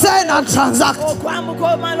ascend and transact.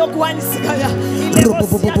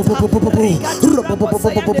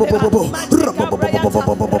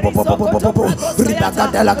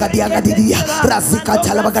 Razika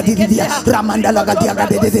talabagadidia ramanda la gadia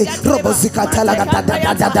gadede robozika talagada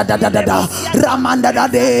ramanda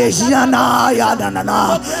dade jana ya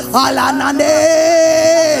nana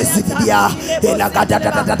alanane zidia elagada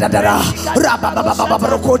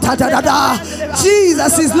rabababababakota dada.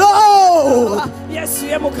 Jesus is Lord. Yes,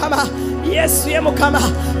 Yemukama. Yes, Yemukama.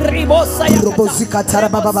 Ribosa Robozika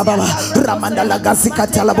Tarababa Ramanda Lagazika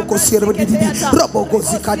Talaboko Sirvidi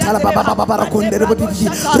Robozika Talababa Kunderdidi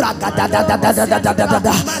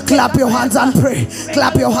Ragadada. Clap your hands and pray.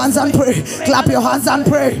 Clap your hands and pray. Clap your hands and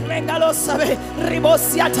pray. Mengalosabe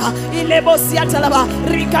Ribosiata Ilebosiata Laba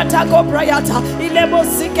Rikata Gobrayata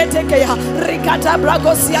Ilebosiketekeya Rikata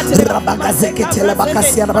Bragosiata Rabagazeke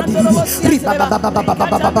Telebakasia Ribaba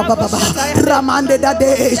Ramande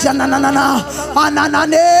Dade Jananana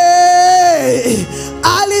Ananane.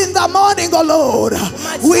 Early in the morning, O Lord,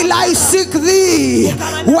 will I seek thee.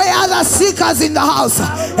 Where are the seekers in the house?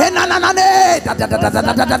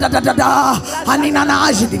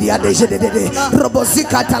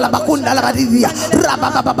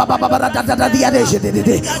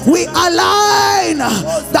 We align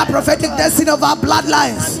the prophetic destiny of our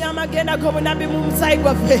bloodlines.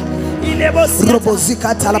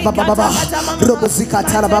 Robozika talababa, Robozika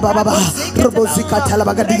talababa, Robozika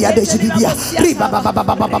talabagadia de Jidia, Riba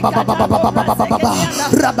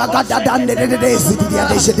Rabagada de Zidia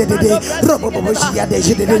de Jede, Robobosia de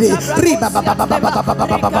Jede, Riba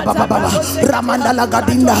Ramanda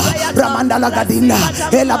Lagadina, Ramanda Lagadina,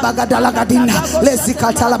 Ela Bagada Lagadina,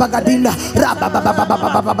 Lesika talabagadina,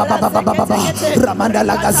 Ramanda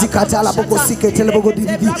Lagazika talabogosike telebogodi,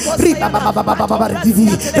 Riba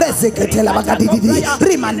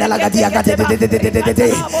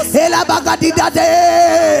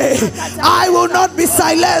I will not be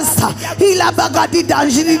silenced.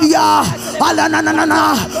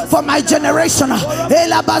 For my generation.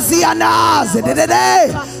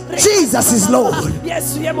 Jesus is Lord.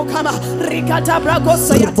 Yes,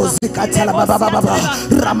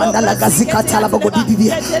 Ramandala Gazika Talabogodi,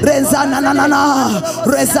 Rezana,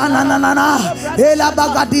 Rezana, Ela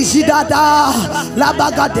Bagadishidada, La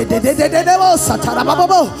Bagade de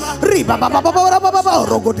Satarababo, Riba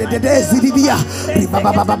Rogo de Zidia, Riba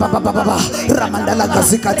Ramandala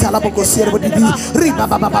Gazika Talabogosir, Riba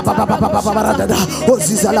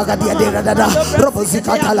Ozizala Gadia de Dada,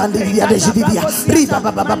 Robozika Talandia de Zidia, Riba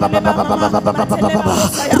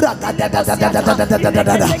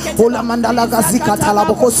Ola mandala gazika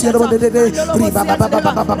talaboko siervo de riba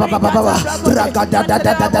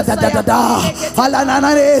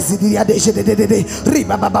alanana zidia de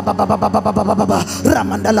riba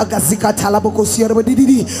ramandala gazika talaboko siervo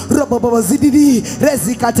de robo zididi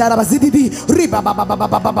rezika talaba zididi riba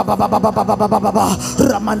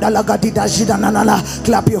ramandala gadida jidanana.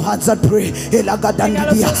 Clap your hands and pray.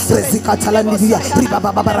 Elagadandia rezika talandia riba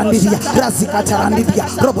babarandia razika tarandia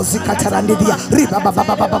robo zika tarandia riba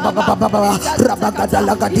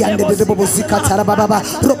Rabagadalagadia and the Bobosika Tarababa,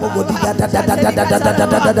 Robogodi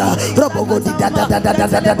Robogodi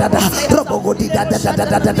Robogodi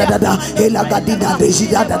Elagadina de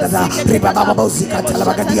Gida, Ribababosika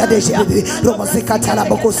Talabagadia de Gidi, Robosika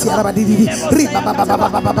Talaboko Siarabadi,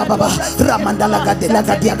 Ribababa,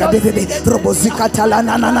 Ramandalagadia, Robosika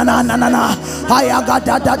Talana,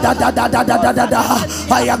 Ayagada,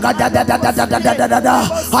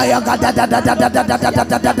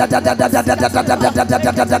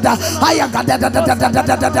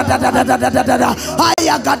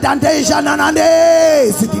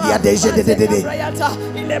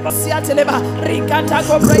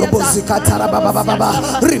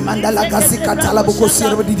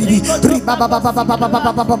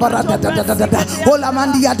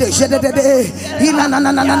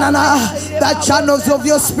 The channels of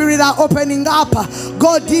your spirit are opening up.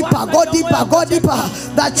 Go deeper, go deeper, go deeper.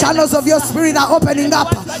 The channels of your spirit are opening up.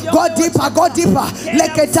 Go deeper, go deeper.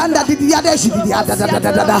 Leketanda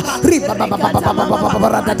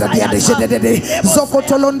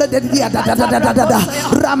Zokotolonda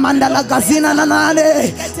Ramanda Lagazina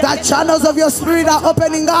Nanane. The channels of your spirit are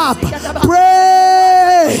opening up.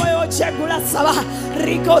 Pray.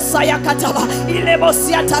 Rico Sayakataba,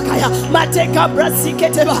 Ilebosia Takaya, Mateka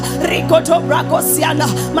Brasiketeba, Rico Tobrakosiana,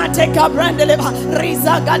 Mateka Brandeleva,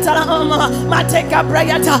 Riza Gatala, Mateka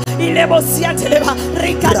Brayata, Ilebosia Televa,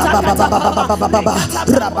 Ricata,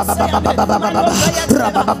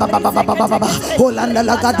 Holanda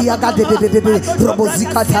Lagadia Gade,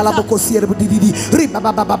 Robosika Talabocosier,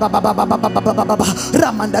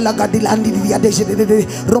 Ramanda Lagadilandi,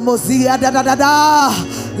 Romozia da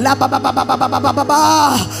La Baba.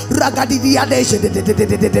 Ragadidia de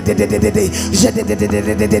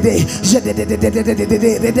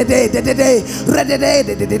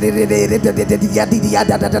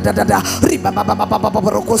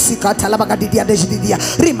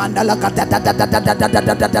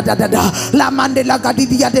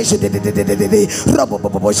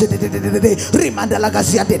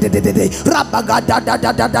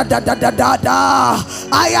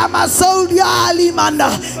I am a soldier, Alimanda.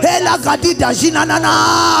 Hela Gadida Jinana.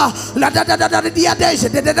 La da da da da dia de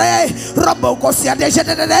Robo Cosia de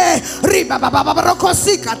Riba Baba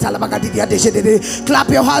Rocosica Talabagadia de. Clap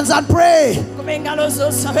your hands and pray.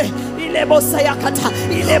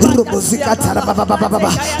 Robosika Talababa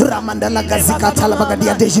Ramanda la Gazika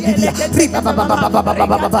Talabagadia de Riba Baba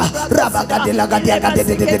Rabaga de la Gadia de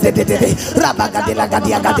Rabaga de la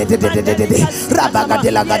Gadia de Rabaga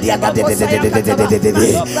de la Gadia de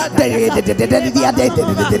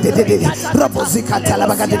Robosika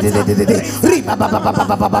Talabaga de Riba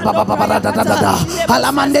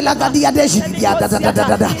Alamande la Gadia de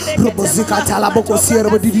Robosika Talaboko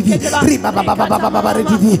Sierra Didi Riba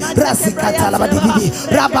Rasika Talabadi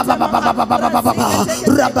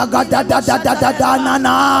Rabaga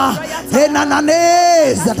Nana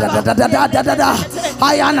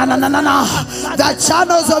Ayana the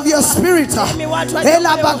channels of your spirit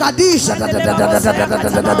Ela Bagadisha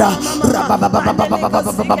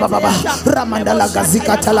Ramandala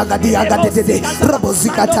Gazika Talagadia Gadede,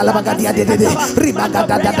 Robosika Talabagadia de Ribaga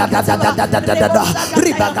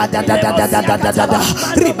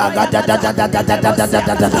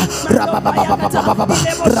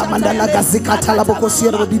Ramandala Gazika Talaboko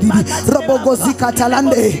Sierra Didi, Robogozika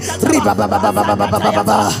Talande, Ribaba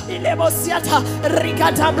Ilebosiata,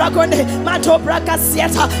 Ricata Bracone, Mato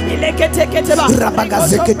Bracasiata, Ileketeba,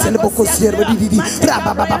 Rabagazeke Teleboko Sierra Didi,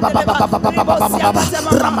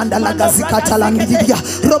 Ramandala Gazika Talandidia,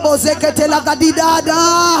 Robozeke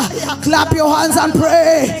Telagadidada. Clap your hands and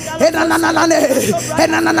pray.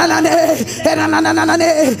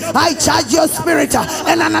 I charge your spirit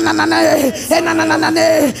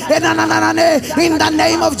in the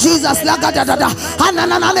name of Jesus.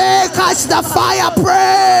 Catch the fire,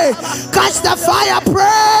 pray. Catch the fire,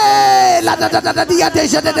 pray.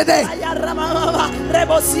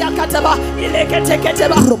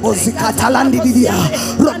 Robosika Talandidia,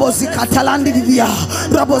 Robosika Talandidia,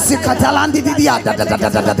 Robosika Talandidia,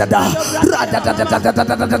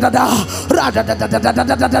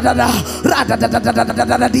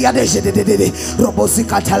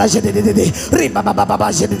 Robosika Talajede, Ribaba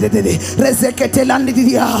Rezekete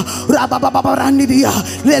Landidia, Rababa Randidia,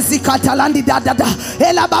 Rezika Talandida,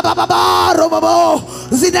 Ela Baba Robo,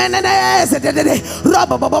 Zidane,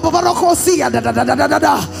 Robaba Rocosia,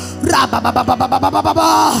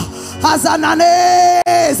 Rababa Hazanane.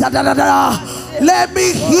 Let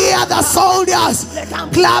me hear the soldiers.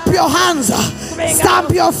 Clap your hands,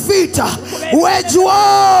 stamp your feet, wage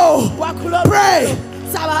war, pray.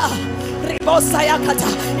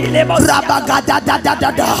 Rabagada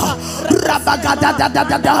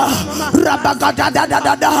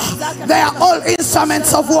They are all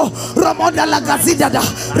instruments of war. Romonda lagazidada,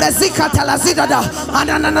 rezikata lazidada,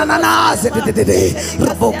 ananana zedede,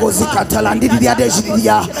 roboko zikata landidia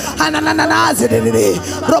dejidia, ananana zedede,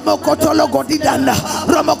 robokotolo godidanda,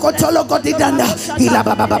 romokotolo godidanda, ila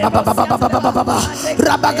baba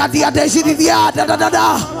rabagadia dejidia da da da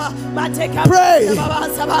da. Pray.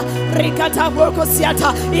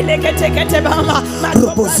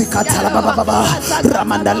 Robozikata la baba,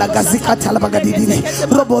 Ramanda lagazikata la bagadidi,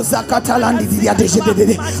 Robozakata landidia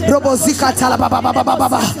dejidia. Robozika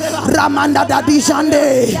talababa Ramanda da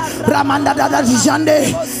dijande Ramanda da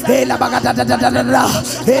dijande la bagada da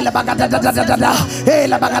la bagada da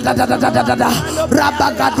la bagada da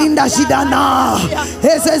rabagadinda shidana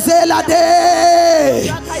ezezela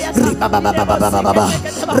de ribaba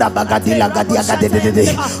rabagadila gadia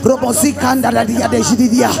gade robozika ndala dia de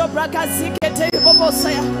shidia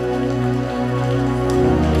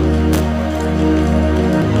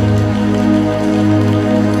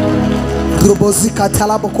Robozika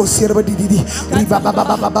talaboko sierba didi riba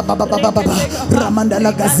baba ramanda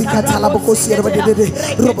la gazika talaboko sierba didi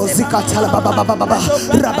robozika talababa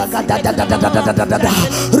rabagada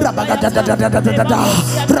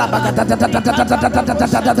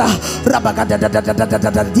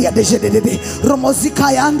dia de didi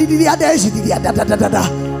romozika yandi dia de dia da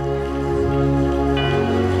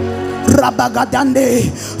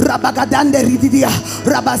Rabagadande rididia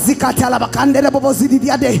Rabazika talabakande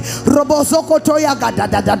bobozidia de Robozoko toya gada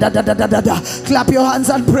da. Clap your hands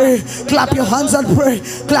and pray. Clap your hands and pray.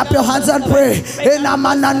 Clap your hands and pray.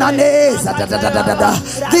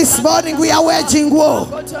 This morning we are waging war.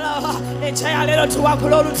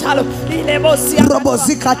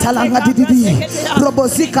 Robozika talangadidi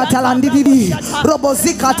Robozika talandidi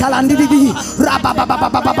Robozika talandidi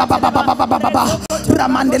Rababababababababababa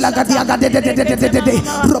Ramandela gadia gade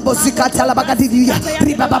Robozika talabagadidia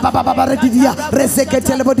Ribabababababadidia Rezeke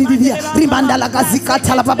telebodidia Rimandala gazika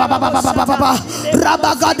talababababababa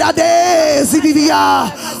Rabagadade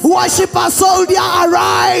zidia Worship a soldier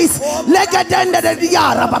arise Legadende de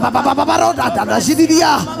dia Rabababababaroda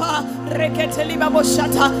zidia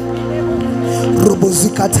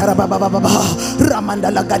Robozika tarababa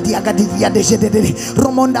Ramanda la gadia gadia de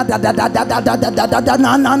Romonda da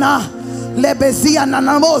na Lebezia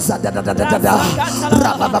nanamosa da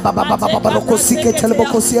Rabababababababoko sike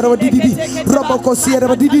teleboko sierra didi Roboko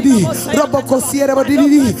sierra didi Roboko sierra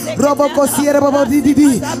didi Roboko sierra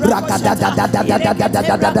didi Ragada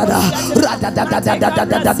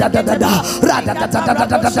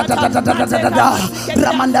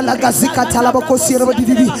Ramanda la gazika talaboko sierra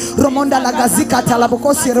didi Romonda la gazika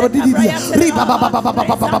talaboko sierra didi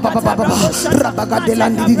Ribababababababababa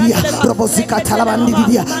Rabagadelandi Robozika talabandi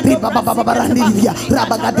Ribababababababa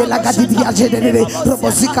Rabagadela gadidia jedede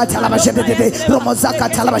Robozika talaba jedede Romozaka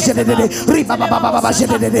talaba jedede Ribababababa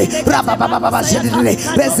jedede Rababababa jedede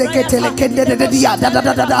Rezeketele kendede dia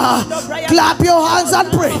da. Clap your hands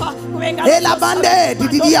and pray. Ela bande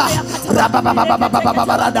didia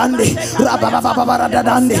Rabababababababadande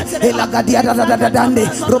Rabababababadande Ela gadia dadadande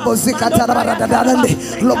Robozika talabadadande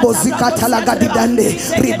Robozika talagadidande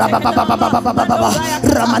Ribabababababababa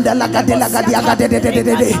Ramanda lagadela gadia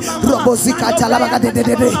gadede Robozika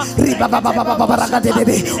talabagadede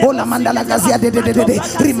Ribabababababadede Ola mandala gazia dedede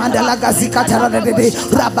Rimanda lagazika taladede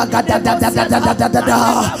Rabagadadadadadadada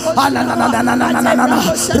Anananananananana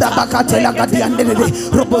Rabakatela gadiande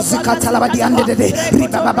Robozika talabadi ande de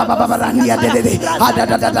Ribabababababania de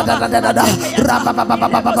adadadadadada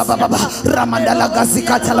Rabababababababa Ramanda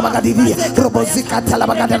lagazika talabagadi Robozika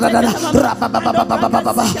talabagadadada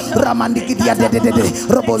Rabababababababa Ramandikidia de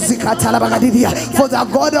Robozika talabagadi. For the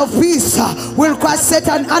God of peace will crush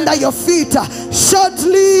Satan under your feet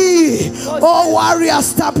shortly. Oh warriors,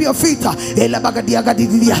 stamp your feet. Elabagadia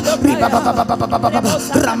gadidia Ribabababababa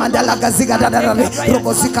Ramanda lagazika dadada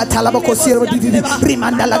Robozika talaboko sierra didi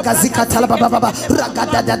Rimanda lagazika talababa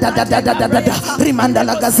ragada da Rimanda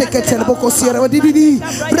lagazeke telboko sierra didi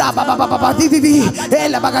Rababababa didi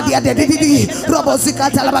Elabagadia didi Robozika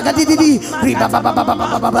talabagadi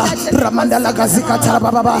Ribababababa Ramanda lagazika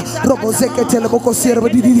talababa Robozeke telboko sierra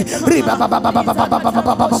didi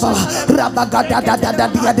Ribababababa Rabagada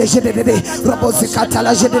dia de jedede Robozika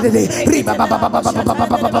talajede Ribababababa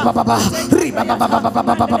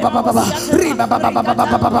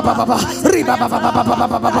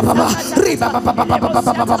Ribababababa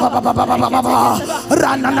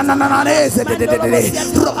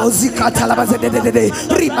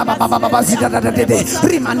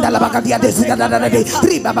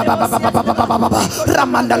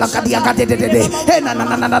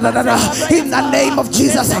in the name of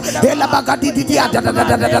Jesus.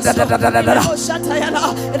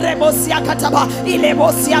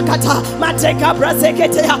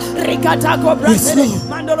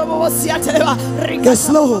 Yes,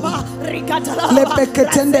 Lord.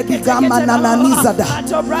 Lepeketende bigama nananizada.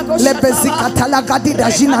 Lepezikatala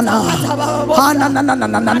gadida jinana. Hana na na na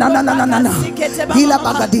na na na na na na na. Ila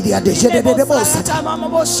bagadidia de jede de bosa.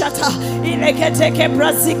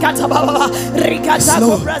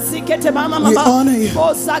 We honor you.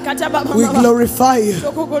 We glorify you.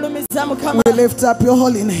 We lift up your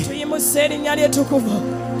holy name.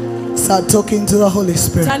 Start talking to the Holy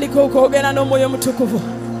Spirit.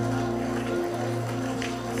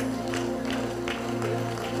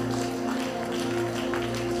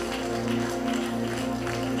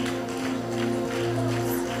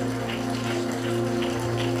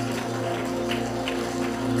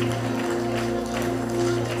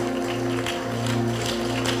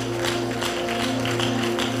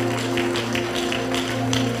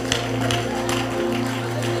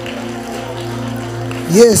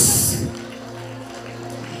 Yes.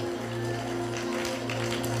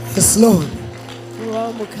 Yes, Lord.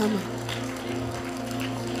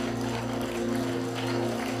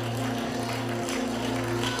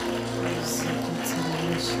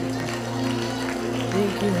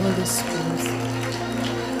 Thank you, Holy Spirit.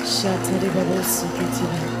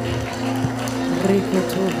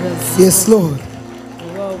 Yes, Lord.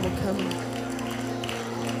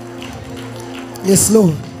 Yes,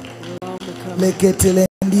 Lord. Leketele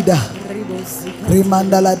ndida.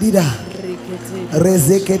 Rimandala dida.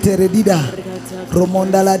 Rezekete redida.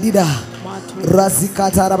 Romondala dida.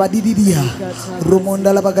 Razikata rabadidia.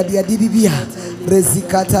 Romondala bagadia didia.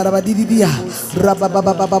 Rezikata rabadidia.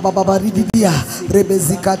 Rababababababadidia.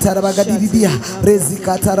 Rebezikata rabagadidia.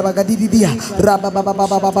 Rezikata rabagadidia.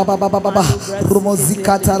 Rabababababababababa.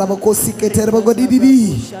 Romozikata rabokosikete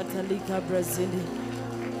rabagadidia.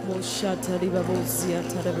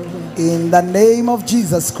 In the name of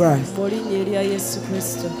Jesus Christ.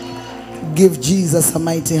 Give Jesus a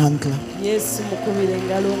mighty hand clap.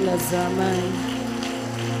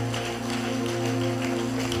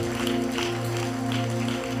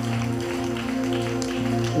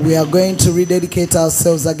 We are going to rededicate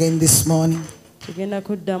ourselves again this morning.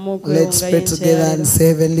 Let's pray together and say,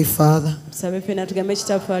 Heavenly Father,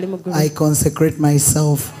 I consecrate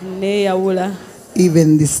myself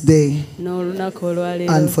even this day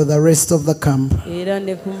and for the rest of the camp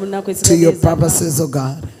to your purposes, O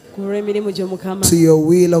God, to your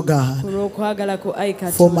will, O God,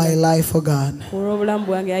 for my life, O God.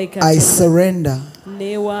 I surrender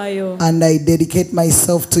and I dedicate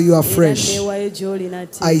myself to you afresh.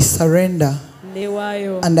 I surrender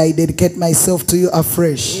and I dedicate myself to you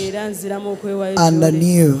afresh and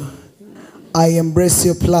anew. I embrace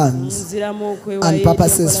your plans and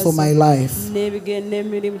purposes for my life.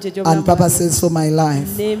 And purposes for my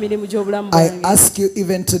life. I ask you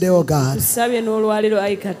even today, O God,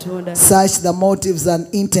 search the motives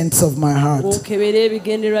and intents of my heart.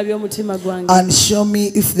 And show me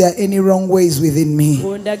if there are any wrong ways within me.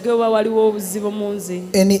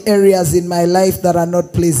 Any areas in my life that are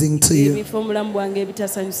not pleasing to you.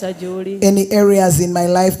 Any areas in my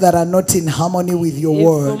life that are not in harmony with your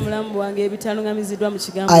word.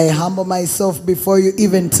 I humble myself before you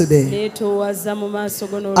even today.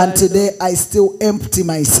 And today I still empty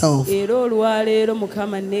myself,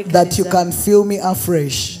 that you can fill me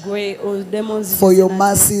afresh. For your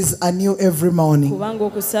mercies are new every morning.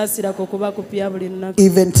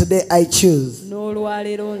 Even today I choose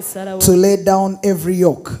to lay down every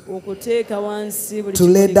yoke, to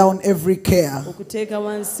lay down every care,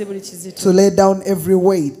 to lay down every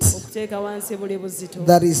weight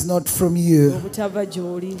that is not from you,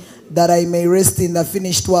 that I may rest in the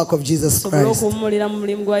finished work of Jesus Christ.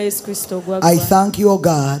 I thank you, O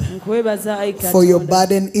God, for your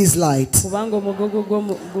burden is light.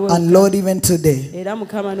 And Lord, even today,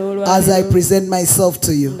 as I present myself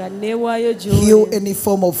to you, heal any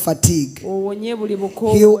form of fatigue,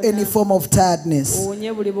 heal any form of tiredness,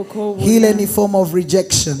 heal any form of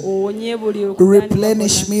rejection.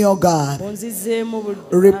 Replenish me, O God.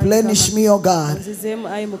 Replenish me, O God.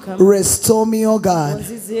 Restore me, O God,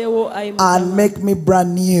 and make me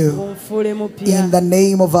brand new in the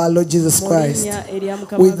name of our Lord Jesus Christ.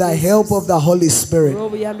 With the help of the Holy Spirit,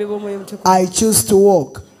 I choose to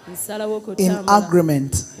walk in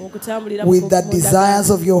agreement with the desires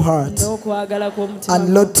of your heart.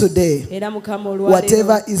 And Lord, today,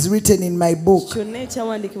 whatever is written in my book,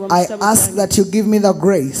 I ask that you give me the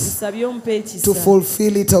grace to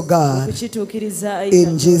fulfill it, oh God,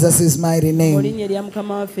 in Jesus' mighty name.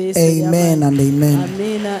 Amen and amen.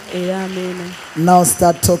 Now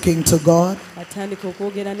start talking to God,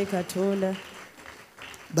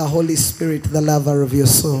 the Holy Spirit, the lover of your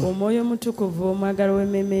soul.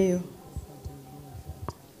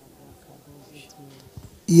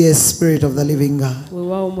 Yes, Spirit of the living God.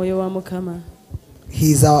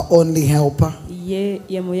 He's our only helper.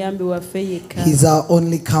 He's our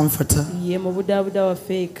only comforter.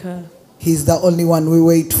 He's the only one we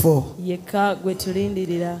wait for.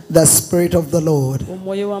 The Spirit of the Lord.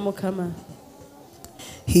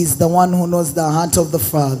 He's the one who knows the heart of the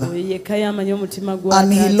Father.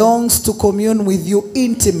 And he longs to commune with you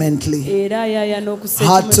intimately,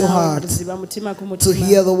 heart to heart, to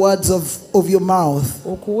hear the words of your mouth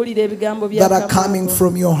that are coming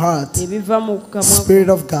from your heart. Spirit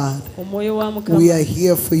of God, we are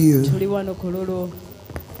here for you.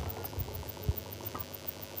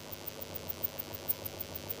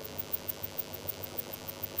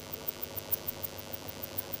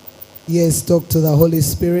 Yes, talk to the Holy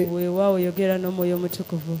Spirit.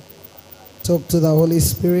 Talk to the Holy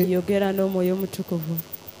Spirit.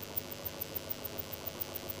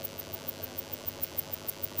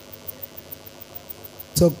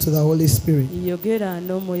 Talk to the Holy Spirit.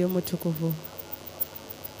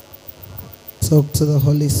 Talk to the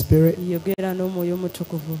Holy Spirit.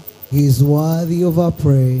 He is worthy of our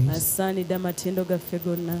praise.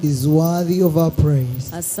 He is worthy of our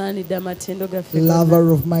praise.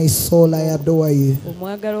 Lover of my soul, I adore you.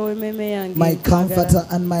 My comforter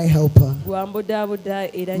and my helper.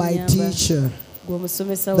 My teacher.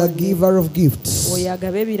 The giver of gifts.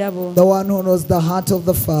 The one who knows the heart of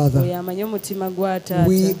the Father.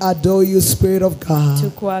 We adore you, Spirit of God.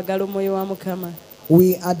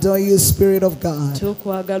 We adore you, Spirit of God.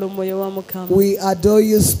 We adore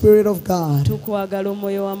you, Spirit of God.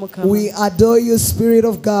 We adore you, Spirit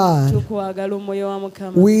of God.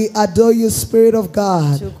 We adore you, Spirit of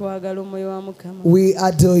God. We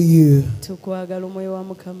adore you.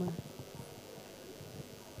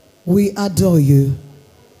 We adore you.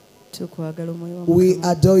 We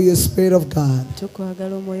adore you, Spirit of God.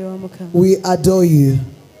 We adore you.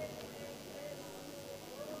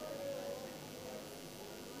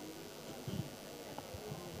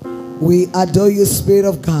 We adore you, Spirit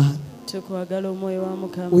of God.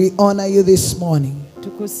 We honor you this morning.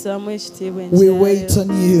 We wait on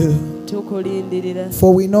you.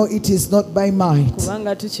 For we know it is not by might.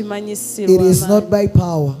 It is not by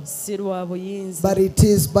power. But it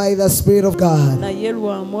is by the Spirit of God.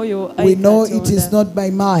 We know it is not by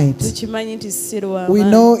might. We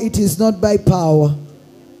know it is not by power.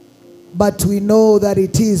 But we know that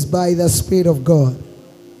it is by the Spirit of God.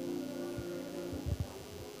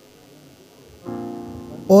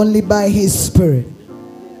 Only by His Spirit.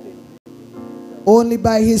 Only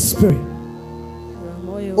by His Spirit.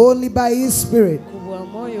 Only by His Spirit.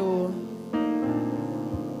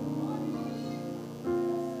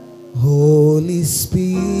 Holy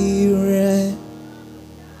Spirit.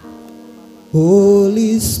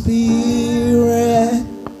 Holy Spirit.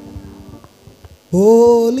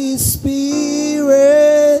 Holy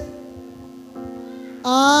Spirit.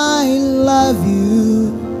 I love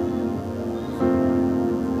you.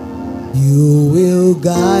 You will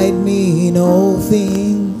guide me in all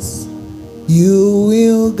things. You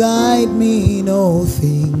will guide me in all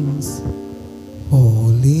things.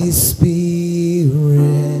 Holy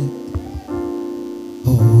Spirit.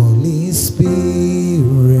 Holy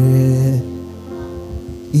Spirit.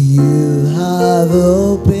 You have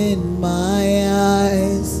opened my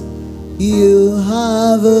eyes. You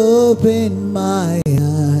have opened my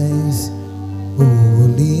eyes.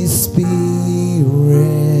 Holy Spirit.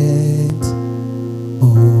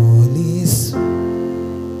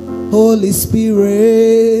 Holy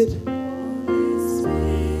Spirit.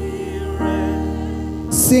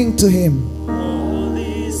 Sing to Him.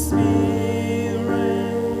 Holy Spirit.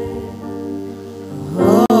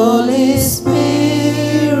 Holy Spirit.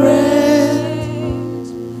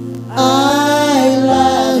 I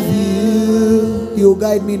love you. You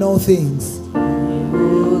guide me in all things.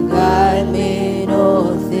 You guide me in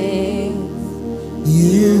all things.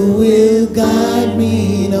 You will guide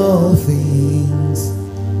me in all things.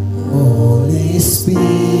 Holy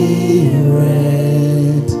Spirit.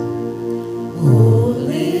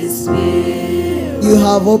 Holy Spirit. You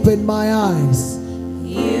have opened my eyes.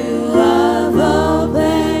 You have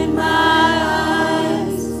opened my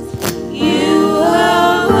eyes.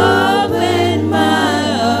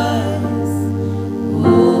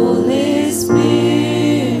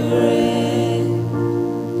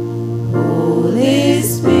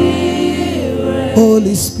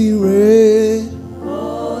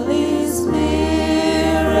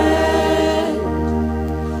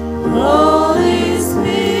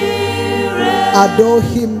 Adore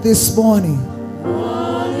him this morning.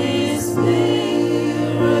 Holy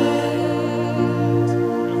Spirit,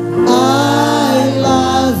 I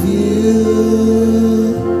love you.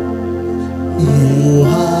 You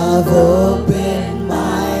have opened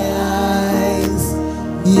my eyes.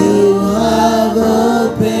 You have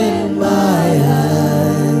opened my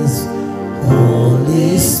eyes.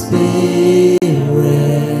 Holy Spirit,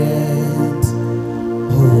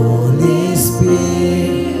 Holy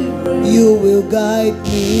Spirit, you will guide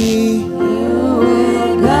me. you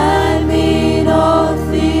will guide me in all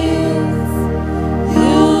things.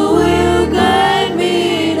 You will guide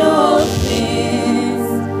me in all things.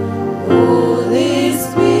 Holy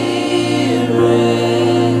Spirit,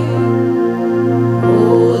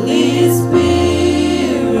 Holy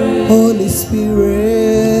Spirit, Holy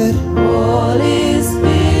Spirit, Holy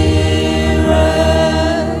Spirit,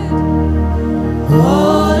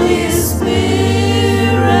 Holy Spirit,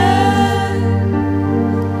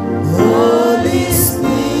 Holy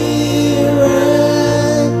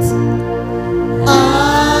Spirit, I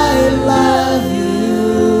love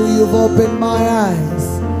you. You've opened my eyes.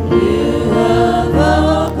 you have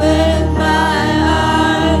opened my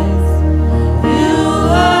eyes. You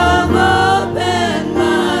have opened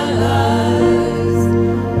my eyes.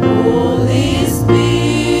 Holy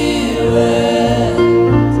Spirit,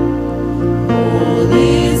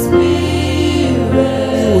 Holy Spirit,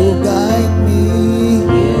 You will guide me.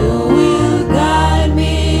 you will guide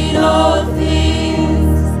me in all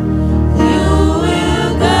things. You will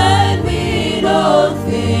guide me in all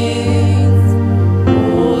things.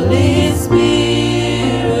 Holy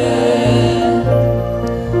Spirit,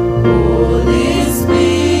 Holy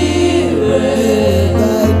Spirit,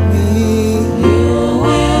 Guide me. you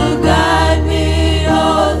will guide me in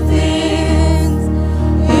all things.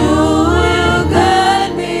 You will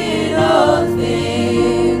guide me in all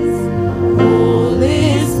things. Holy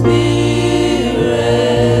Spirit,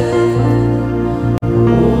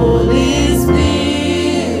 Holy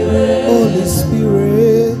Spirit, Holy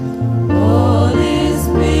Spirit, Holy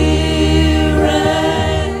Spirit,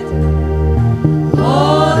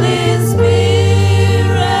 Holy Spirit,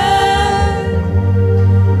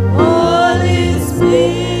 Holy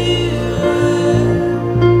Spirit,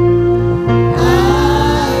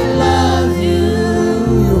 I love you.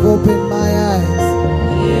 you've opened my eyes.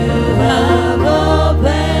 You have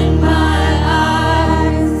opened my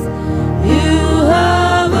eyes. You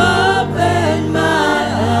have opened my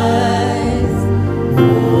eyes.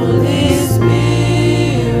 Holy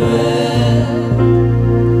Spirit,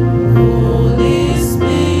 Holy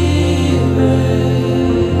Spirit.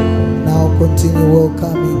 Now continue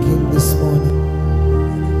welcoming him this morning.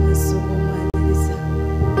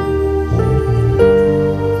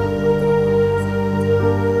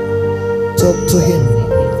 Talk to him.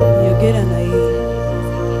 Yogera naye.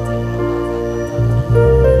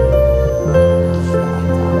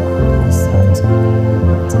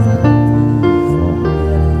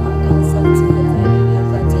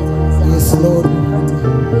 Yes, Lord.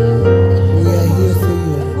 We are here for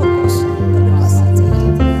you.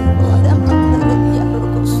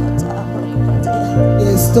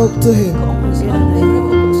 Yes, talk to him.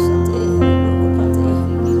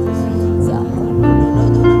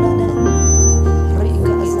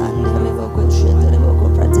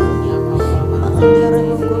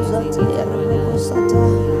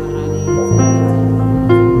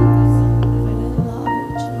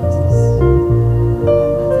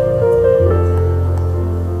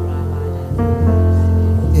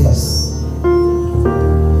 Yes.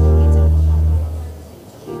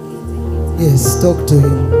 Yes, talk to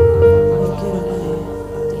him.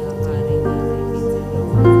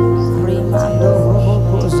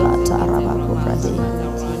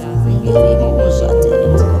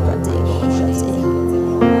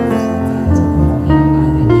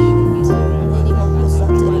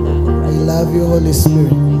 We love you, Holy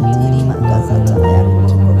Spirit.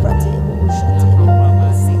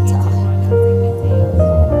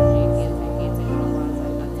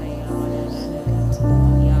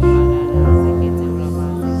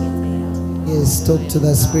 Yes, talk to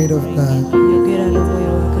the Spirit of God. Yogera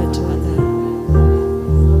n'omwoyo wa Katonda.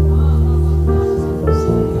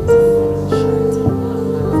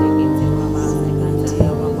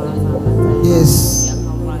 Yes.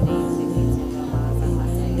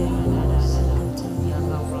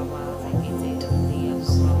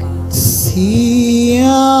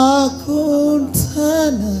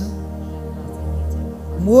 Siyakuntana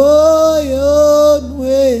moyo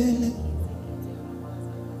nwele,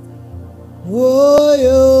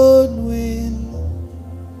 moyo nwele,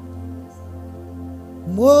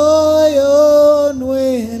 moyo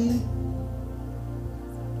nwele,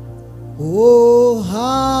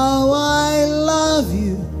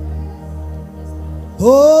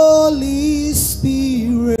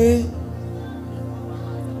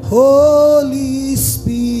 Holy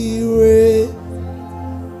Spirit,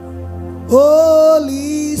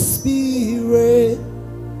 Holy Spirit,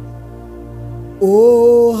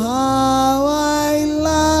 oh how I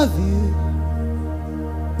love you,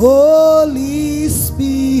 Holy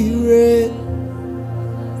Spirit,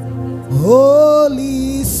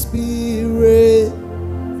 Holy Spirit,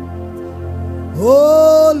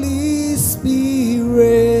 Holy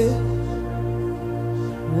Spirit,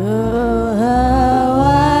 oh how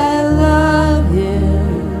I love you,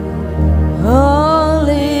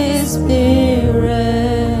 Holy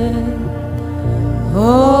Spirit,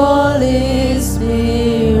 Holy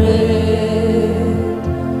Spirit,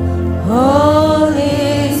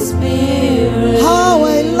 Holy Spirit, how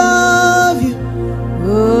I love you,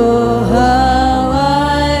 oh how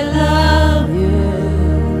I love you,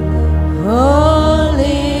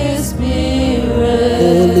 Holy Spirit,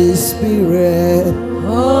 Holy Spirit,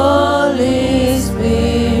 Holy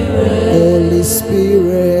Spirit, Holy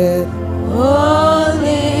Spirit,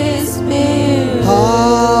 Holy Spirit,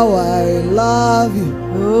 how I love you,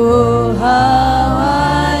 oh how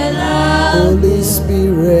I love Holy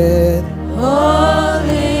Spirit,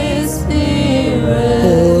 Holy Spirit,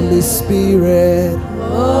 Holy Spirit,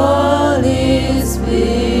 Holy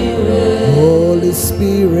Spirit, Holy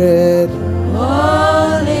Spirit,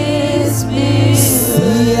 Holy Spirit,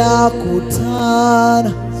 siyakutana,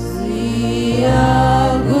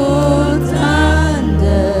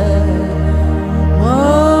 siyakutanda,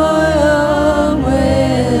 moyo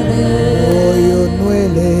mwele, moyo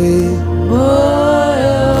nwele,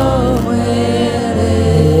 moyo mwele,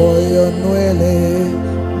 moyo nwele,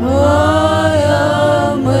 moyo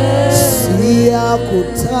mwele,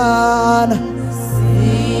 siyakutana,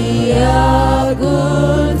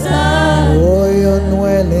 siyakutanda, moyo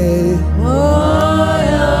nwele,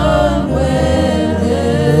 moyo mwele,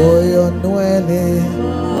 moyo nwele,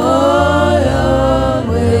 moyo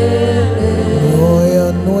mwele, moyo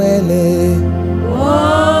nwele,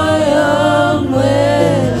 moyo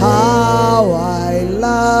mwele, how I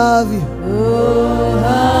love you, oh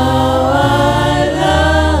how I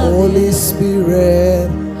love Holy Spirit,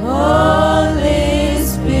 Holy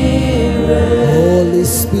Spirit, Holy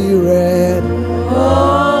Spirit,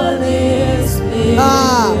 Holy Spirit,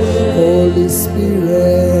 Holy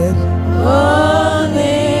Spirit,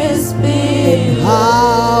 Holy Spirit,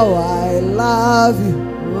 how I love you,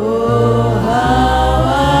 oh how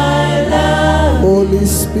I love Holy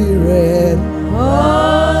Spirit,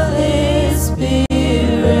 Holy Spirit,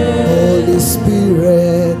 Holy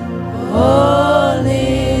Spirit,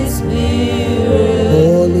 Holy Spirit,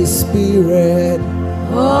 Holy Spirit,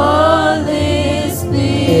 Holy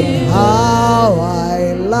Spirit, how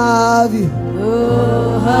I love you,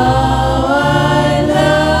 oh how I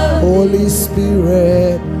love Holy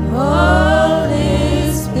Spirit,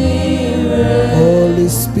 Holy Spirit, Holy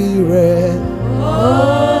Spirit,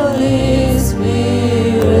 Holy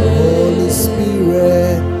Spirit, Holy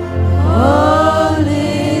Spirit,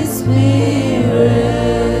 Holy Spirit,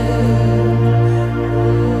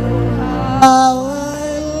 how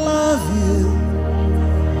I love you,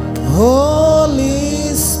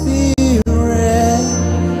 Holy Spirit,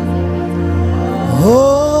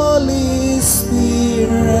 Holy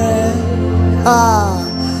Spirit,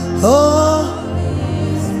 oh,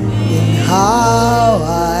 and how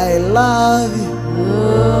I love you,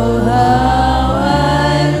 oh how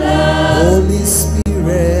I love Holy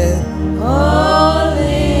Spirit,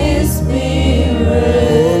 Holy Spirit,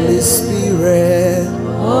 Holy Spirit,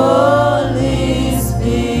 Holy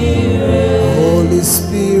Spirit, Holy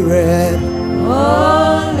Spirit,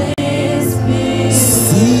 Holy Spirit,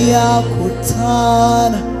 siyakutana,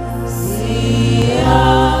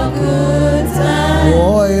 siyakutanda,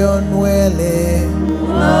 moyo nwele,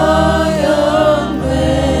 moyo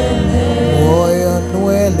mwele, moyo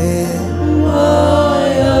nwele,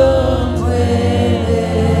 moyo mwele,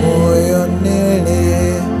 moyo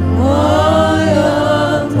nwele, moyo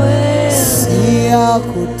mwele,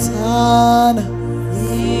 siyakutana,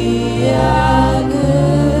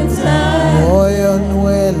 siyakutanda, moyo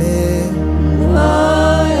nwele,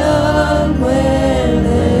 moyo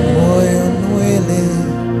mwele, moyo nwele,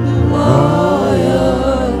 moyo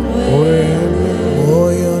mwele,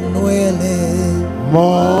 moyo nwele,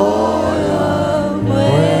 moyo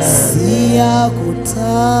mwele, siyakutana,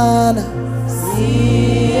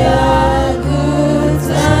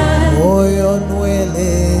 siyakutanda, moyo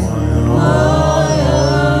nwele, moyo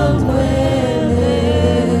mwele,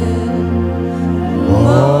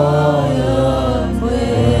 moyo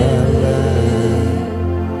mwele,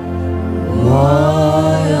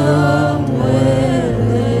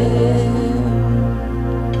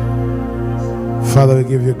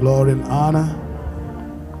 glory and honor.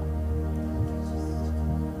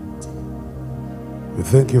 We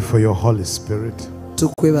thank you for your Holy Spirit.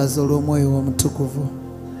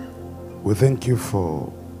 We thank you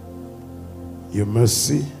for your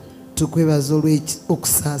mercy. We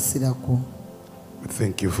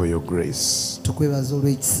thank you for your grace.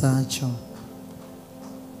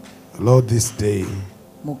 Lord, this day,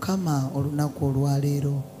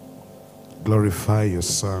 glorify your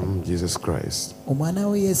Son, Jesus Christ.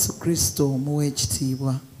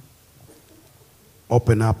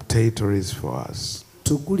 Open up territories for us.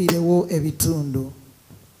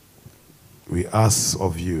 We ask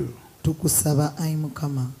of you,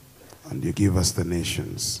 and you give us the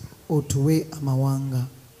nations.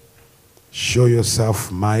 Show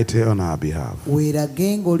yourself mighty on our behalf.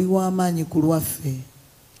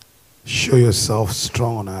 Show yourself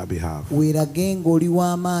strong on our behalf.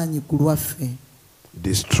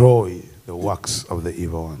 Destroy the works of the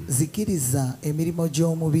evil one.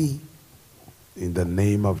 In the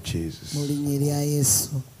name of Jesus.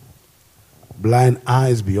 Blind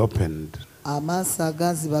eyes be opened.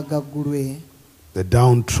 The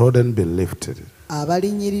downtrodden be lifted.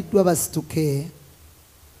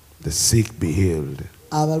 The sick be healed.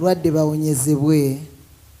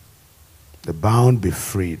 The bound be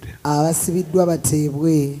freed.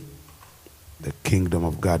 The kingdom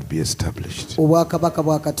of God be established. In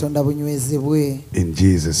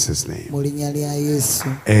Jesus' name.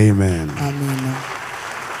 Amen.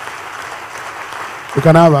 We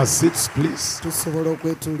can have our seats, please.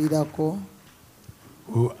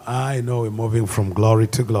 I know we're moving from glory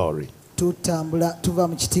to glory.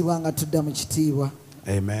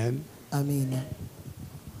 Amen.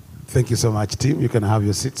 Thank you so much, team. You can have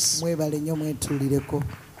your seats.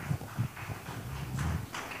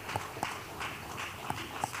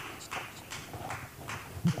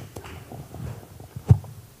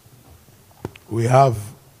 We have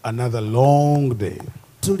another long day.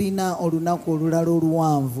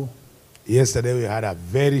 Yesterday we had a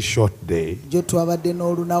very short day.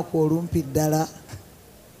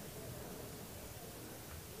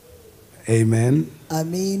 Amen.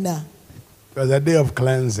 It was a day of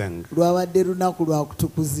cleansing.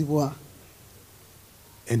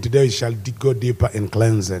 And today we shall go deeper in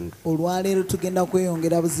cleansing.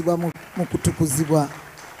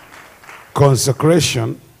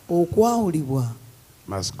 Consecration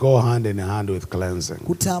must go hand in hand with cleansing.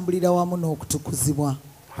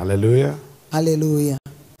 Hallelujah. Hallelujah.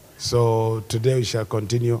 So today we shall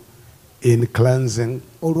continue in cleansing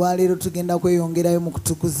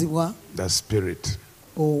the spirit.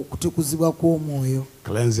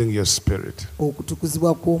 Cleansing your spirit,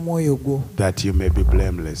 that you may be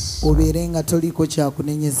blameless.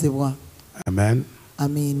 Amen.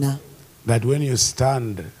 That when you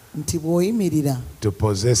stand to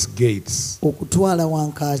possess gates,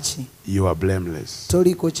 you are blameless.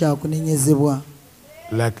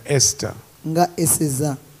 Like Esther,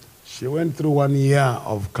 she went through 1 year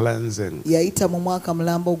of cleansing to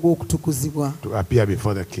appear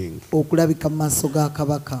before the king.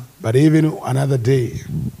 But even another day,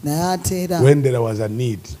 when there was a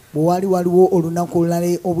need,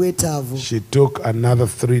 she took another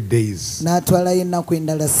 3 days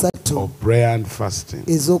of prayer and fasting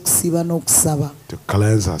to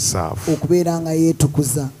cleanse herself.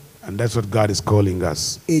 And that's what God is calling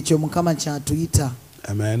us.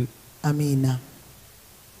 Amen.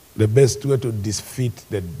 The best way to defeat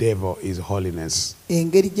the devil is holiness.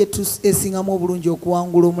 Did you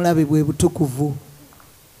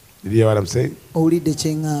hear what I'm saying?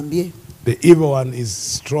 The evil one is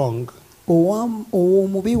strong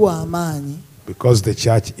because the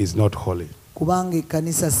church is not holy. Because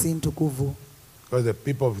the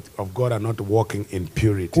people of God are not walking in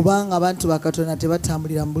purity.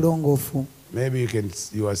 Maybe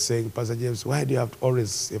you are saying, Pastor James, why do you have to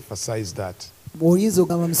always emphasize that? Because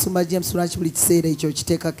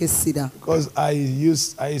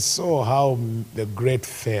I saw how the great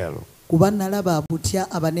fell.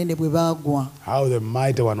 How the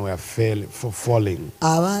mighty one were falling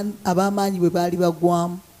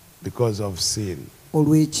because of sin.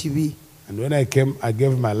 And when I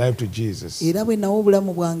gave my life to Jesus, I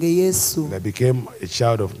became a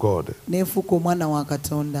child of God.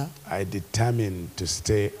 I determined to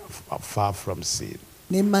stay far from sin.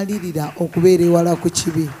 Because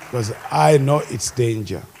I know its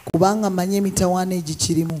danger.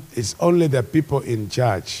 It's only the people in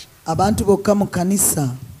church,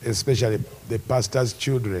 especially the pastor's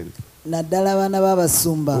children, who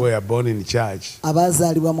were born in church,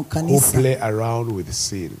 who play around with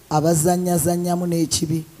sin. But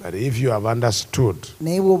if you have understood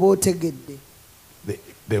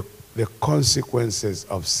the the consequences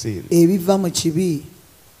of sin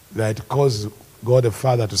that caused God the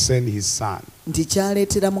Father to send his son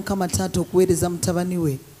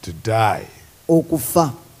to die,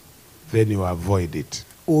 then you avoid it.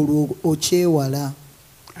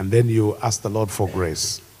 And then you ask the Lord for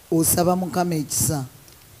grace.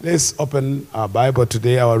 Let's open our Bible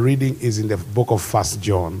today. Our reading is in the book of 1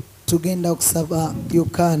 John.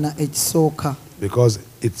 Because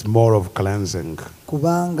it's more of cleansing. It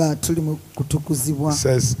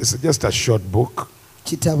says it's just a short book.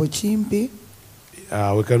 We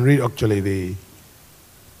can read actually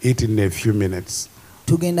it in a few minutes.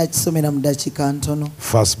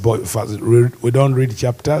 First, we don't read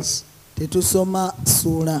chapters. We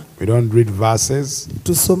don't read verses.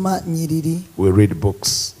 We read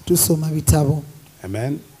books.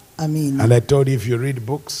 Amen. And I told you, if you read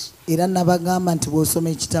books, you'll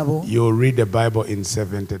read the Bible in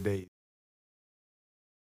 70 days.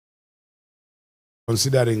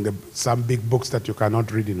 Considering some big books that you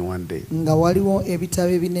cannot read in one day.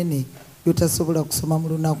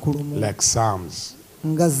 Like Psalms.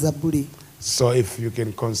 So if you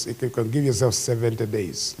can give yourself 70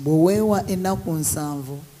 days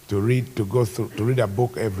to read a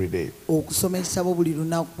book every day,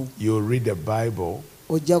 you'll read the Bible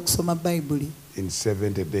in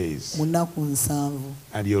 70 days.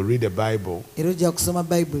 And you'll read the Bible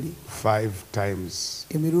 5 times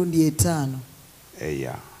a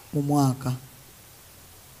year.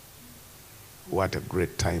 What a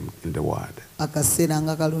great time in the Word.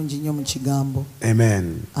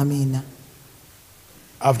 Amen.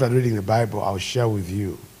 After reading the Bible, I'll share with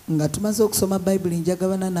you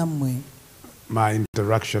my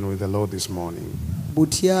interaction with the Lord this morning.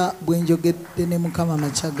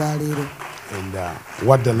 And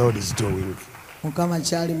what the Lord is doing.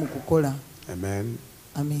 Amen.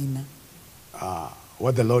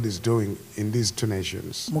 What the Lord is doing in these two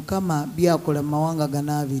nations.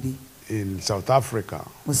 In South Africa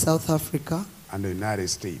and the United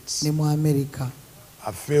States.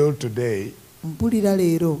 I feel today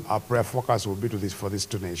our prayer focus will be for these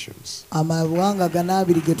two nations. There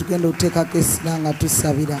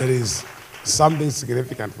is something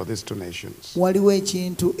significant for these two nations that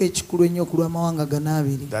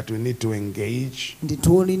we need to engage, need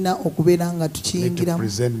to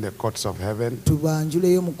present in the courts of heaven.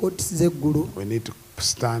 We need to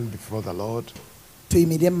stand before the Lord. We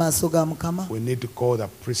need to call the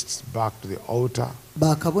priests back to the altar.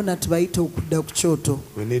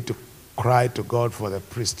 We need to cry to God for the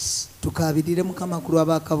priests to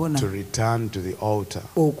return to the altar.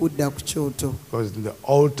 Because the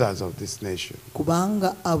altars of this nation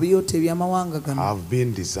have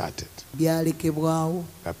been deserted. The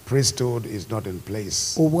priesthood is not in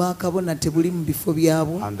place. And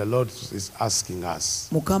the Lord is asking us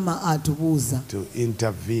to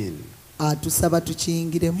intervene in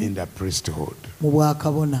the priesthood.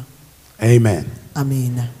 Amen.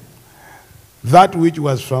 That which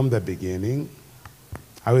was from the beginning.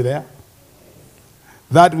 Are we there?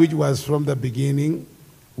 That which was from the beginning,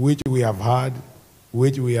 which we have heard,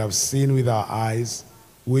 which we have seen with our eyes,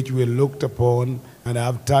 which we looked upon and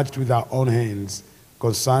have touched with our own hands,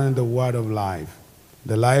 concerning the word of life.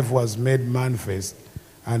 The life was made manifest,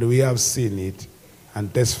 and we have seen it,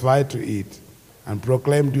 and testified to it, and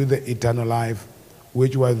proclaimed you the eternal life,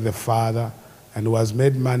 which was the Father, and was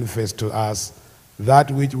made manifest to us.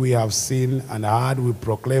 That which we have seen and heard we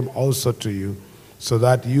proclaim also to you, so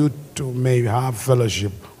that you too may have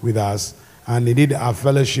fellowship with us. And indeed our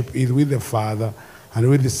fellowship is with the Father and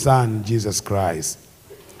with the Son, Jesus Christ.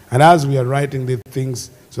 And as we are writing these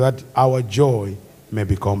things, so that our joy may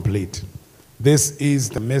be complete. This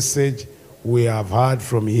is the message we have heard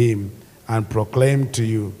from him and proclaimed to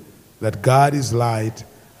you, that God is light,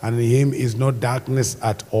 and in him is no darkness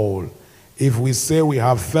at all. If we say we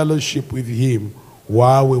have fellowship with him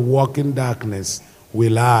while we walk in darkness, we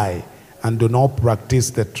lie and do not practice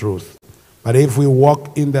the truth. But if we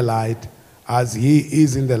walk in the light, as he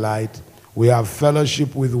is in the light, we have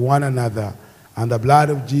fellowship with one another, and the blood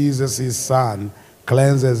of Jesus, his Son,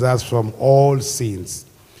 cleanses us from all sins.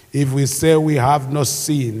 If we say we have no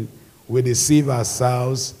sin, we deceive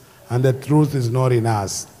ourselves, and the truth is not in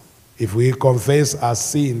us. If we confess our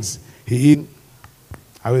sins, he is.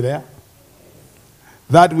 Are we there?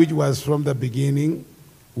 That which was from the beginning,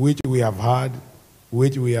 which we have heard,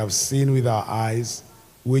 which we have seen with our eyes,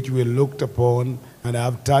 which we looked upon and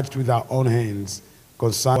have touched with our own hands,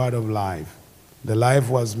 concerning the word of life. The life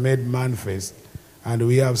was made manifest, and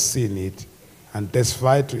we have seen it, and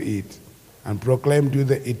testified to it, and proclaimed you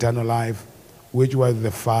the eternal life, which was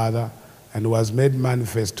the Father, and was made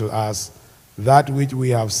manifest to us. That which we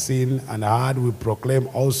have seen and heard we proclaim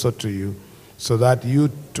also to you, so that you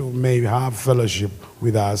too may have fellowship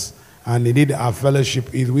with us. And indeed our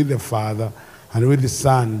fellowship is with the Father and with the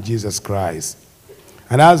Son, Jesus Christ.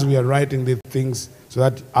 And as we are writing these things, so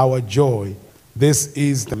that our joy, this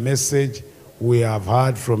is the message we have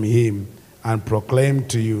heard from him and proclaimed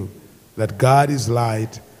to you, that God is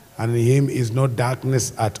light, and in him is no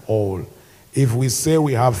darkness at all. If we say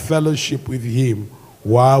we have fellowship with him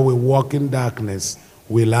while we walk in darkness,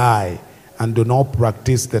 we lie and do not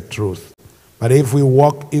practice the truth. But if we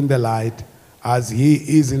walk in the light, as he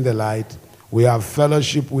is in the light, we have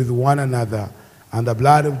fellowship with one another, and the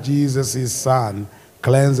blood of Jesus, his Son,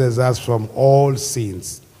 cleanses us from all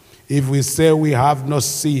sins. If we say we have no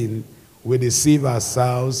sin, we deceive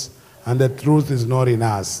ourselves, and the truth is not in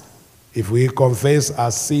us. If we confess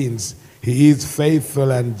our sins, he is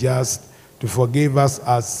faithful and just to forgive us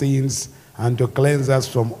our sins and to cleanse us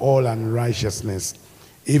from all unrighteousness.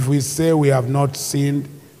 If we say we have not sinned,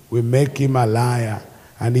 we make him a liar,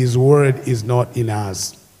 and his word is not in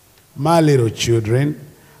us. My little children,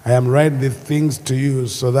 I am writing these things to you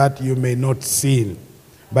so that you may not sin.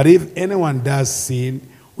 But if anyone does sin,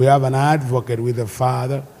 we have an advocate with the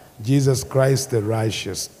Father, Jesus Christ the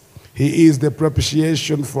righteous. He is the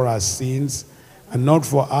propitiation for our sins, and not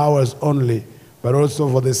for ours only, but also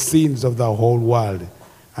for the sins of the whole world.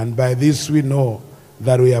 And by this we know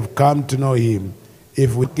that we have come to know him.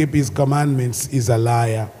 If we keep his commandments, he is a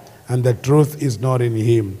liar, and the truth is not in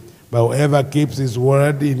him. But whoever keeps his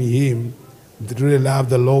word in him, truly love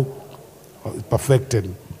the law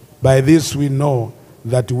perfected. By this we know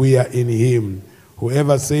that we are in him.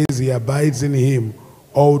 Whoever says he abides in him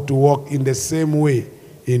ought to walk in the same way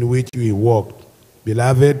in which we walked.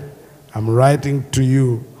 Beloved, I'm writing to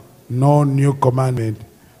you no new commandment,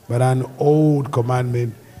 but an old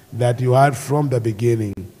commandment that you had from the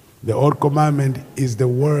beginning. The old commandment is the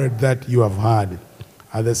word that you have heard.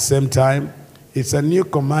 At the same time, it's a new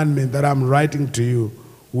commandment that I'm writing to you,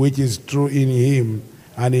 which is true in him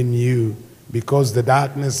and in you, because the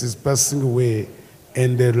darkness is passing away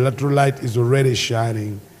and the true light is already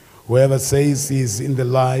shining. Whoever says he is in the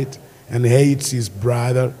light and hates his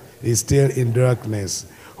brother is still in darkness.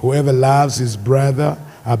 Whoever loves his brother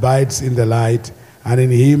abides in the light, and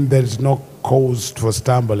in him there is no cause for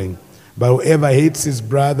stumbling. But whoever hates his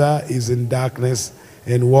brother is in darkness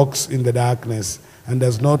and walks in the darkness and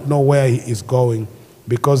does not know where he is going,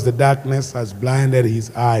 because the darkness has blinded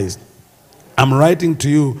his eyes. I'm writing to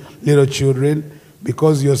you, little children,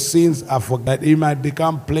 because your sins are forgiven, that it might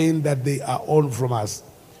become plain that they are all from us.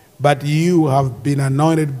 But you have been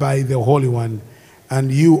anointed by the Holy One,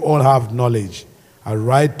 and you all have knowledge. I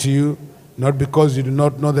write to you not because you do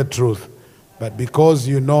not know the truth, but because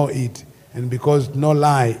you know it, and because no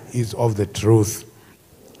lie is of the truth.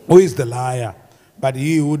 Who is the liar? But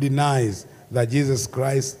he who denies that Jesus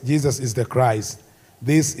is the Christ.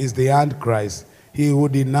 This is the Antichrist, he who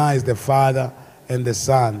denies the Father and the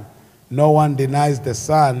Son. No one denies the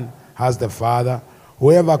Son has the Father.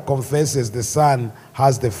 Whoever confesses the Son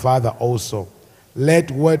has the Father also.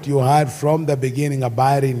 Let what you heard from the beginning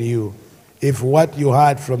abide in you. If what you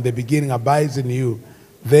heard from the beginning abides in you,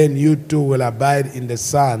 then you too will abide in the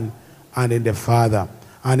Son and in the Father.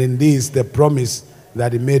 And in this the promise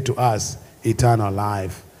that he made to us, eternal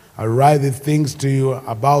life. I write these things to you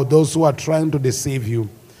about those who are trying to deceive you.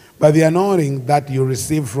 But the anointing that you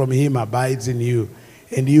receive from him abides in you,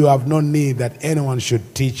 and you have no need that anyone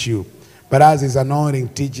should teach you. But as his anointing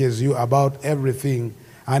teaches you about everything,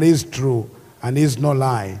 and is true, and is no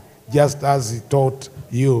lie, just as he taught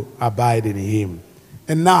you, abide in him.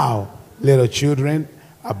 And now, little children,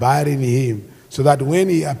 abide in him, so that when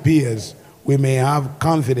he appears, we may have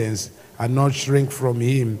confidence and not shrink from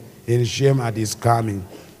him in shame at his coming.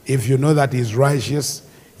 If you know that he is righteous,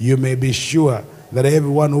 you may be sure that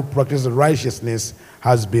everyone who practices righteousness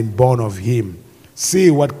has been born of him.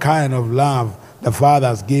 See what kind of love the Father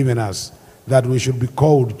has given us, that we should be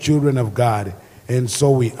called children of God, and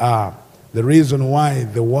so we are. The reason why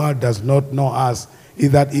the world does not know us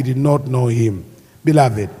is that it did not know him.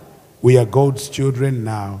 Beloved, we are God's children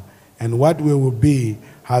now, and what we will be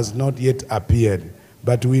has not yet appeared.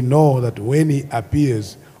 But we know that when he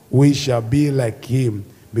appears, we shall be like him,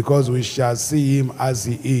 because we shall see him as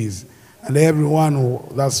he is. And everyone who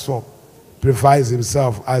thus so purifies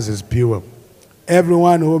himself as is pure.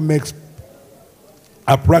 Everyone who makes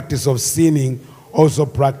a practice of sinning also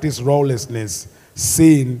practice lawlessness.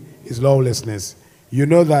 Sin is lawlessness. You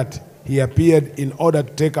know that he appeared in order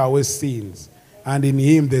to take away sins, and in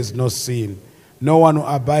him there is no sin. No one who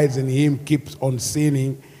abides in him keeps on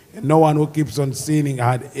sinning, and no one who keeps on sinning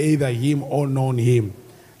had either him or known him.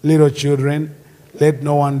 Little children, let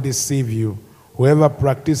no one deceive you. Whoever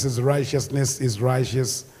practices righteousness is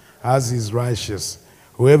righteous as he is righteous.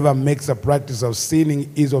 Whoever makes a practice of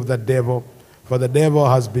sinning is of the devil, for the devil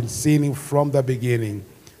has been sinning from the beginning.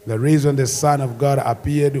 The reason the Son of God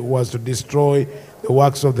appeared was to destroy the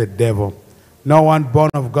works of the devil. No one born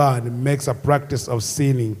of God makes a practice of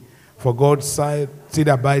sinning, for God's seed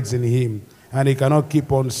abides in him, and he cannot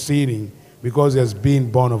keep on sinning because he has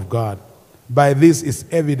been born of God. By this is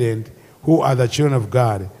evident who are the children of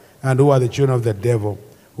God and who are the children of the devil.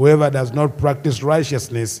 Whoever does not practice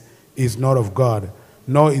righteousness is not of God,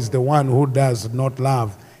 nor is the one who does not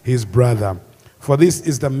love his brother. For this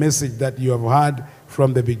is the message that you have heard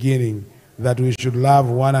from the beginning, that we should love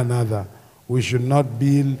one another. We should not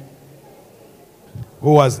be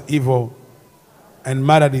who was evil and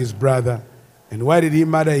murdered his brother. And why did he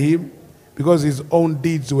murder him? Because his own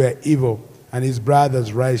deeds were evil and his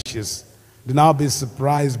brother's righteous. Do not be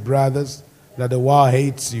surprised, brothers, that the world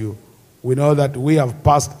hates you. We know that we have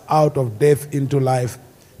passed out of death into life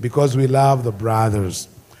because we love the brothers.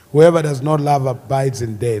 Whoever does not love abides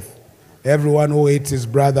in death. Everyone who hates his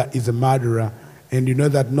brother is a murderer, and you know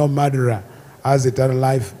that no murderer has eternal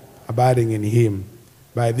life abiding in him.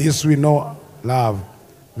 By this we know love,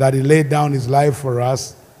 that he laid down his life for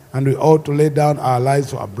us, and we ought to lay down our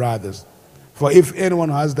lives for our brothers. For if anyone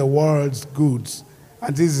has the world's goods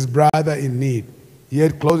and sees his brother in need,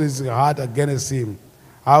 yet closes his heart against him,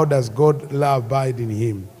 how does God's love abide in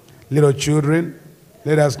him? Little children,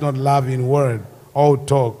 let us not love in word or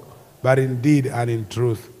talk, but in deed and in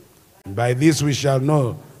truth. And by this we shall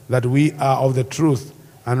know that we are of the truth,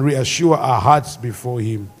 and reassure our hearts before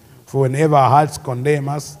him. For whenever our hearts condemn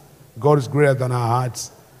us, God is greater than our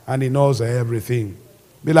hearts, and he knows everything.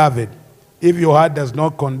 Beloved, if your heart does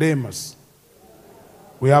not condemn us,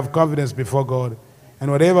 we have confidence before God,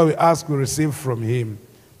 and whatever we ask we receive from him,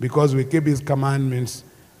 because we keep his commandments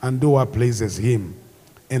and do what pleases him.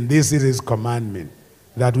 And this is his commandment,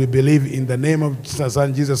 that we believe in the name of his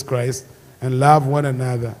Son Jesus Christ and love one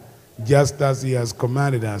another just as he has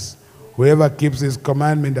commanded us. Whoever keeps his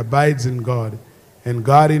commandment abides in God, and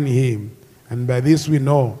God in him. And by this we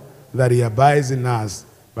know that he abides in us,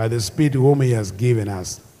 by the Spirit whom he has given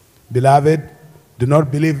us. Beloved, do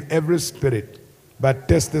not believe every spirit, but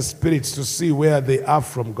test the spirits to see where they are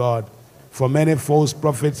from God. For many false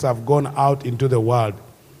prophets have gone out into the world.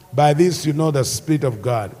 By this you know the Spirit of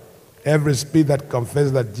God. Every spirit that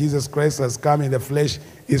confesses that Jesus Christ has come in the flesh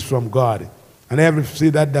is from God. And every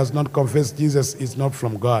spirit that does not confess Jesus is not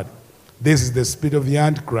from God. This is the spirit of the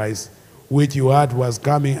Antichrist, which you heard was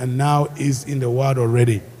coming and now is in the world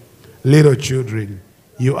already. Little children,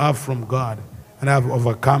 you are from God and have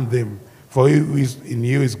overcome them. For he who is in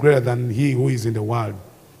you is greater than he who is in the world.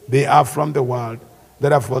 They are from the world,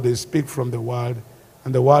 therefore they speak from the world,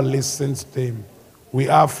 and the world listens to them. We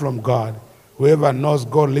are from God. Whoever knows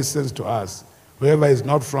God listens to us. Whoever is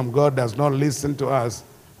not from God does not listen to us.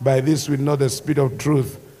 By this we know the spirit of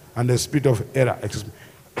truth and the spirit of error.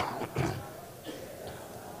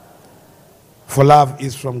 For love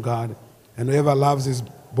is from God, and whoever loves is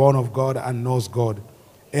born of God and knows God.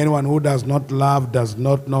 Anyone who does not love does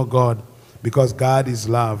not know God, because God is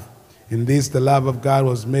love. In this the love of God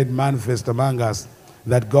was made manifest among us,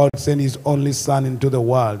 that God sent his only Son into the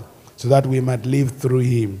world, so that we might live through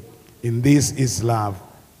him. In this is love,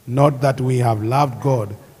 not that we have loved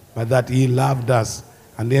God, but that he loved us,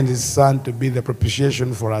 and then his Son to be the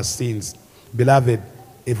propitiation for our sins. Beloved,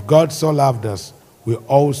 if God so loved us, we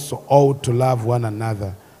also ought to love one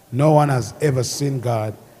another. No one has ever seen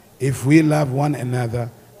God. If we love one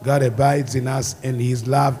another, God abides in us, and his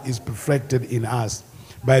love is perfected in us.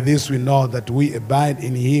 By this we know that we abide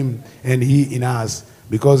in him and he in us,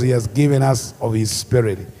 because he has given us of his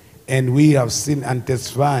Spirit. And we have seen and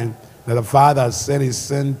testified that the Father has sent his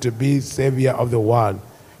Son to be Savior of the world.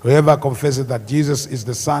 Whoever confesses that Jesus is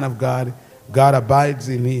the Son of God, God abides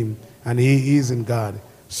in him, and he is in God.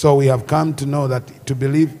 So we have come to know that, to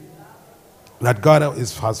believe that God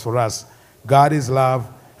has for us. God is love,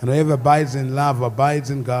 and whoever abides in love abides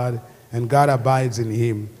in God, and God abides in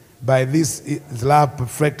him. By this is love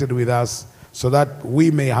perfected with us, so that we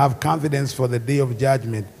may have confidence for the day of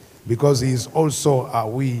judgment, because he is also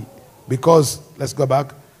we. Because, let's go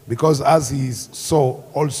back, because as he is, so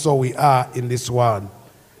also we are in this world.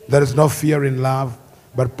 There is no fear in love,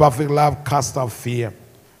 but perfect love casts out fear.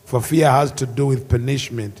 For fear has to do with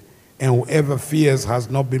punishment, and whoever fears has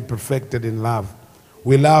not been perfected in love.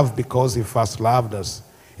 We love because he first loved us.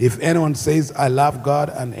 If anyone says, I love God,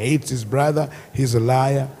 and hates his brother, he's a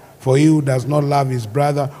liar. For he who does not love his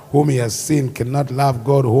brother whom he has seen cannot love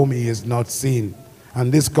God whom he has not seen.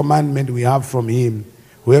 And this commandment we have from him: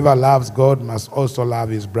 Whoever loves God must also love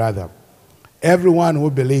his brother. Everyone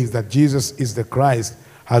who believes that Jesus is the Christ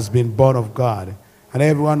has been born of God. And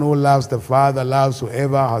everyone who loves the Father loves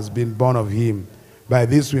whoever has been born of him. By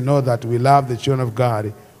this we know that we love the children of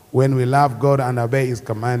God, when we love God and obey his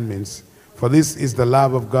commandments. For this is the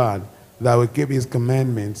love of God, that we keep his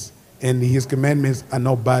commandments, and his commandments are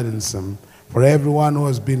not burdensome. For everyone who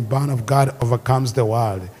has been born of God overcomes the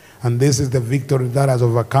world. And this is the victory that has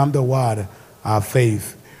overcome the world, our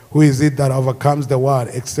faith. Who is it that overcomes the world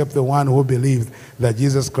except the one who believes that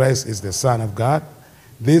Jesus Christ is the Son of God?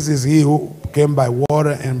 This is he who came by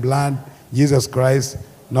water and blood, Jesus Christ,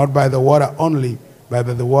 not by the water only, but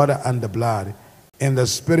by the water and the blood. And the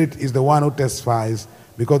Spirit is the one who testifies,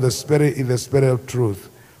 because the Spirit is the Spirit of truth.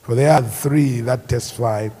 For there are three that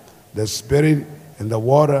testify, the Spirit and the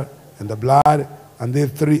water and the blood, and they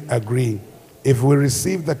three agree. If we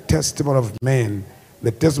receive the testimony of men,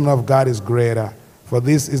 the testimony of God is greater. For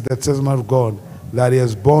this is the testimony of God, that he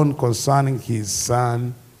has borne concerning his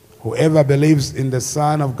Son. Whoever believes in the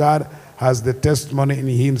Son of God has the testimony in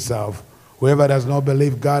himself. Whoever does not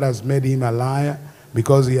believe God has made him a liar,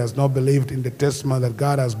 because he has not believed in the testimony that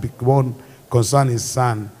God has borne concerning his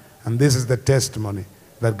Son. And this is the testimony,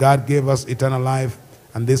 that God gave us eternal life,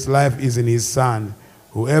 and this life is in his Son.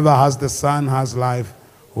 Whoever has the Son has life.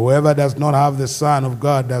 Whoever does not have the Son of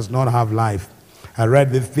God does not have life. I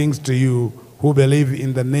read these things to you who believe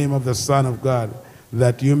in the name of the Son of God,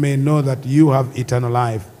 that you may know that you have eternal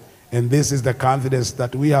life. And this is the confidence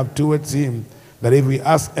that we have towards him, that if we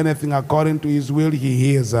ask anything according to his will, he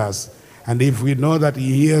hears us. And if we know that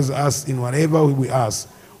he hears us in whatever we ask,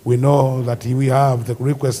 we know that we have the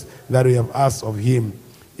request that we have asked of him.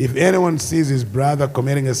 If anyone sees his brother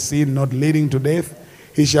committing a sin not leading to death,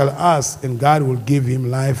 he shall ask, and God will give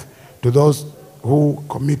him life. To those who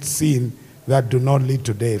commit sin that do not lead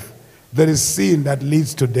to death, there is sin that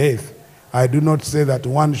leads to death. I do not say that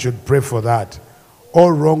one should pray for that.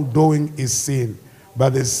 All wrongdoing is sin,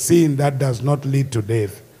 but the sin that does not lead to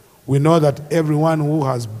death. We know that everyone who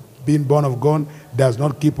has been born of God does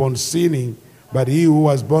not keep on sinning, but he who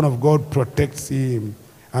was born of God protects him.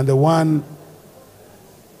 And the one,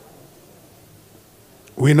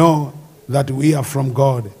 we know that we are from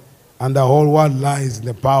God, and the whole world lies in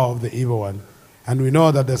the power of the evil one. And we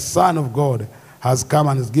know that the Son of God has come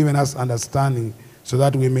and has given us understanding, so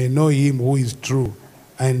that we may know him who is true.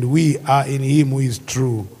 And we are in him who is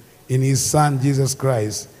true, in his Son Jesus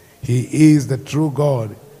Christ. He is the true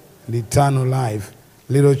God and eternal life.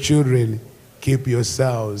 Little children, keep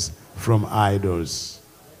yourselves from idols.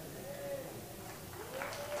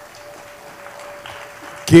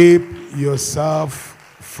 Keep yourself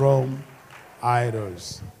from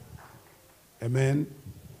idols. Amen.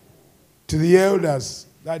 To the elders,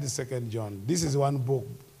 that is 2nd John. This is one book.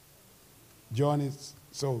 John is,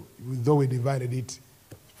 so though we divided it,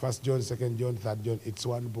 1st John, 2nd John, 3rd John, it's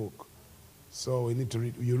one book. So we need to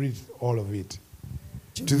read, you read all of it.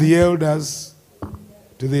 To the elders,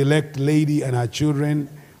 to the elect lady and her children,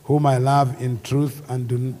 whom I love in truth, and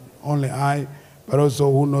do only I, but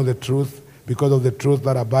also who know the truth, because of the truth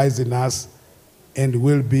that abides in us and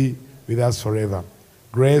will be with us forever.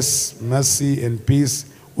 Grace, mercy, and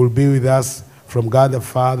peace will be with us from God the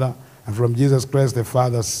Father and from Jesus Christ the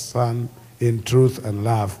Father's Son, in truth and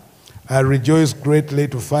love. I rejoice greatly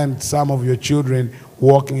to find some of your children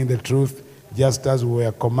walking in the truth, just as we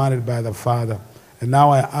were commanded by the Father. And now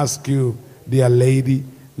I ask you, dear lady,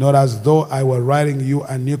 not as though I were writing you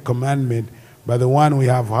a new commandment, but the one we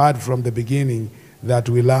have heard from the beginning, that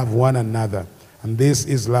we love one another. And this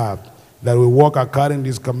is love, that we walk according to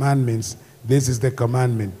his commandments. This is the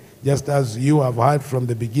commandment, just as you have heard from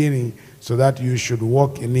the beginning, so that you should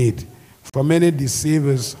walk in it. For many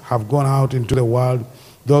deceivers have gone out into the world,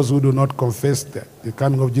 those who do not confess the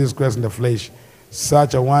coming of Jesus Christ in the flesh.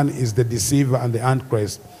 Such a one is the deceiver and the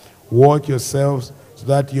Antichrist. Watch yourselves, so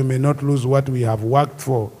that you may not lose what we have worked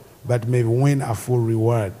for, but may win a full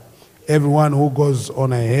reward. Everyone who goes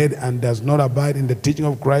on ahead and does not abide in the teaching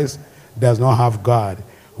of Christ does not have God.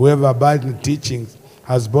 Whoever abides in the teaching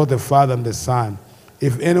has both the Father and the Son.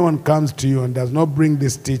 If anyone comes to you and does not bring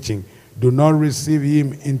this teaching, do not receive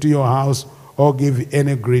him into your house or give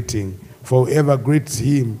any greeting. For whoever greets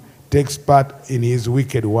him takes part in his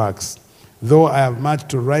wicked works. Though I have much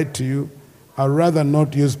to write to you, I'd rather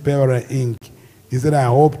not use paper and ink. Instead, I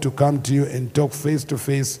hope to come to you and talk face to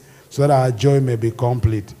face, so that our joy may be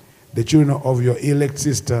complete. The children of your elect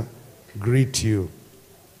sister greet you.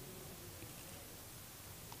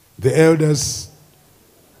 The elders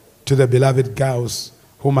to the beloved girls,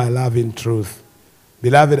 whom I love in truth.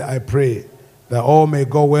 Beloved, I pray that all may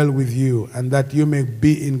go well with you, and that you may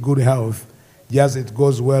be in good health, just as it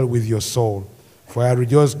goes well with your soul. For I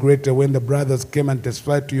rejoiced greatly when the brothers came and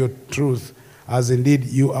testified to your truth, as indeed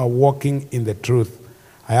you are walking in the truth.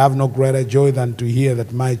 I have no greater joy than to hear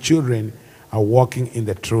that my children are walking in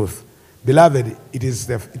the truth. Beloved, it's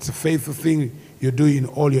a faithful thing you do in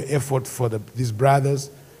all your effort for these brothers,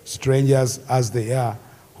 strangers as they are,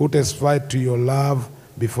 who testify to your love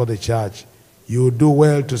before the church. You do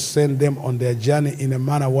well to send them on their journey in a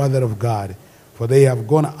manner worthy of God, for they have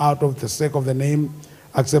gone out of the sake of the name,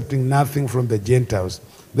 accepting nothing from the Gentiles.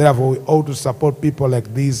 Therefore, we ought to support people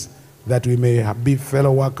like these, that we may be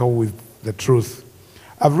fellow workers with the truth.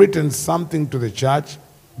 I've written something to the church,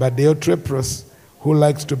 but Diotrephes, who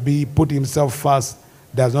likes to put himself first,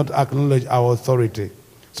 does not acknowledge our authority.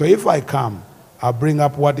 So if I come, I'll bring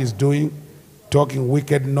up what he's doing, talking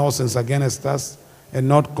wicked nonsense against us, and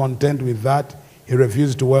not content with that, he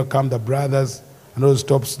refuses to welcome the brothers and also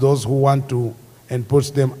stops those who want to and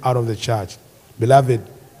puts them out of the church. Beloved,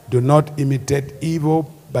 do not imitate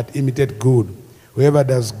evil, but imitate good. Whoever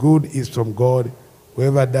does good is from God.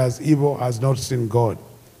 Whoever does evil has not seen God.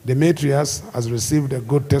 Demetrius has received a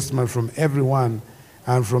good testimony from everyone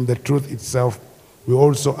and from the truth itself. We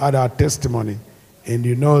also add our testimony, and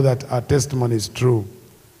you know that our testimony is true.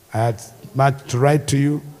 I had much to write to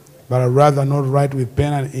you, but I'd rather not write with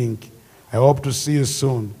pen and ink. I hope to see you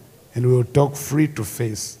soon, and we will talk face to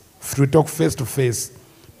face.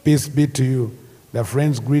 Peace be to you. The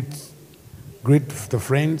friends greet the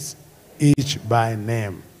friends, each by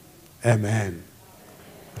name. Amen.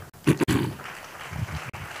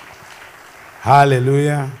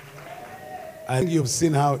 Hallelujah. I think you've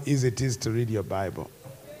seen how easy it is to read your Bible.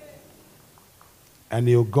 And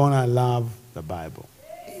you're going to love the Bible.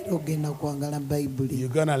 You're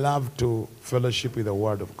going to love to fellowship with the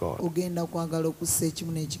Word of God.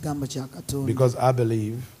 Because I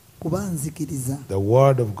believe the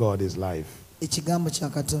Word of God is life. Someone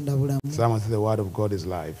say the Word of God is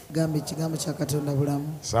life.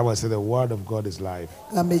 Someone say the Word of God is life.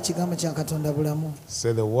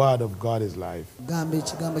 Say the Word of God is life.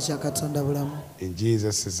 In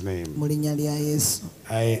Jesus' name.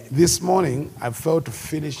 This morning, I felt to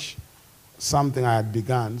finish something I had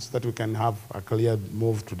begun so that we can have a clear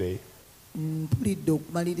move today.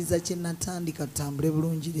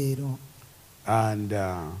 And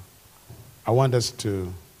I want us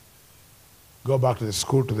to go back to the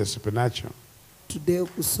school, to the supernatural.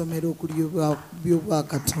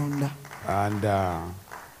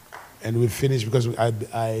 And we finished because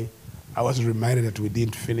I was reminded that we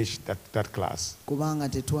didn't finish that class.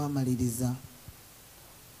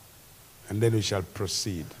 And then we shall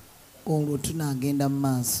proceed. In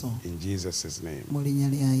Jesus' name.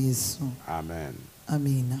 Amen.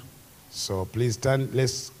 So please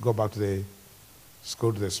let's go back to the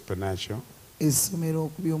school, to the supernatural. Is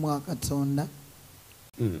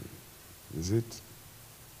it?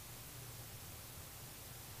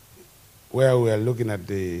 Where we are looking at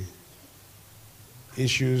the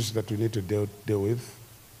issues that we need to deal with.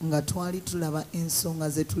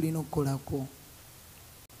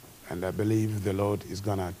 And I believe the Lord is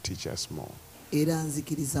going to teach us more. We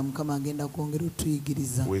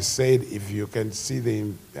said if you can see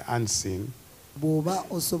the unseen,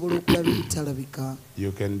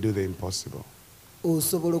 you can do the impossible. You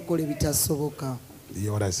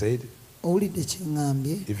hear what I said?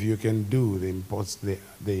 If you can do the impossible,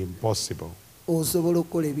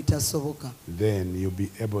 then you'll be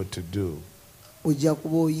able to do.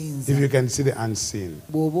 If you can see the unseen,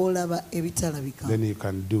 then you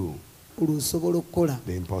can do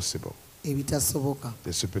the impossible,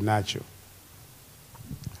 the supernatural.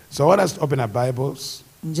 So I want us to open our Bibles.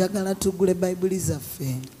 But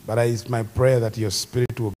it's my prayer that your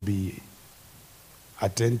spirit will be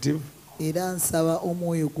attentive.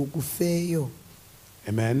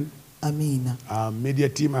 Amen. Media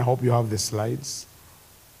team, I hope you have the slides.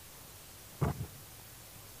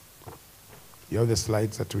 You have the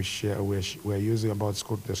slides that we share. We're using about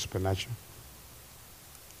school to the supernatural.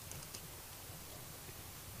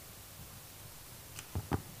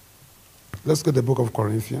 Let's go to the book of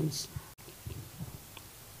Corinthians.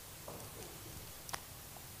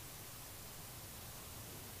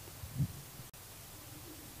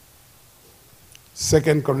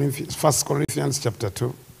 First Corinthians chapter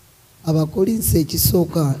 2.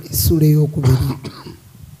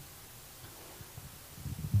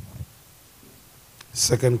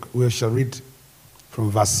 Second, we shall read from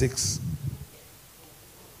verse 6.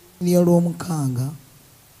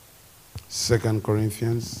 2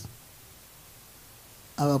 Corinthians.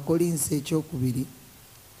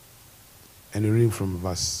 And we read from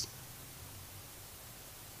verse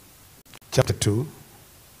chapter 2.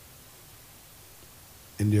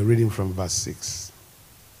 And you're reading from verse 6.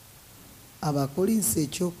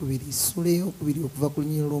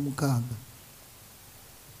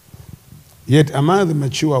 Yet among the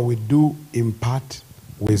mature we do impart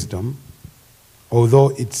wisdom, although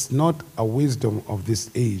it's not a wisdom of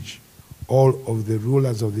this age. All of the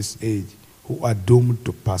rulers of this age who are doomed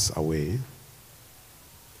to pass away.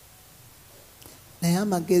 Naye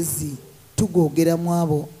amagezi tugogeramu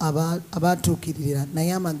abo abatuukirira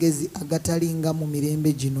naye amagezi agatalinga mu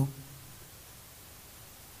mirembe gino.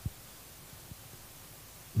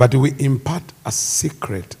 But we impart a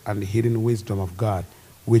secret and hidden wisdom of God,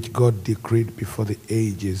 which God decreed before the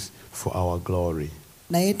ages for our glory.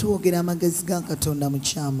 Naye twogera amagezi ga Katonda mu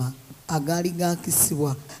kyama agaali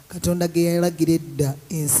gaakisibwa Katonda ge yalagira edda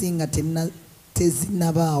ensi nga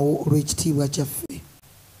tezinnabaawo olw'ekitiibwa kyaffe.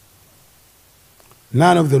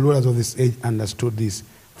 None of the rulers of this age understood this,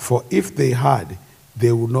 for if they had, they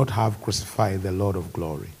would not have crucified the Lord of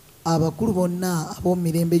glory. Abakulu bonna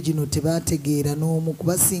ab'omirembe gino tebaategeera n'omu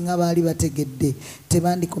kuba singa baali bategedde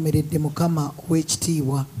tebandikomeredde Mukama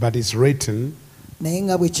ow'ekitiibwa. But it's written, naye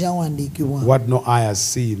nga bwe kyawandiikibwa, what no eye has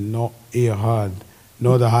seen, no ear heard,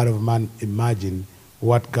 nor the heart of man imagined,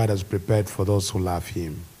 what God has prepared for those who love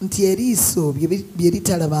him. Nti eriiso bye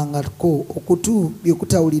litalabangako, okutu bye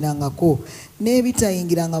kutawulirangako,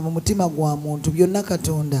 n'ebitayingiranga mu mutima gwa muntu, byonna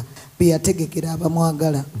Katonda bye yategekera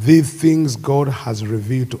abamwagala. These things God has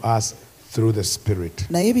revealed to us through the Spirit.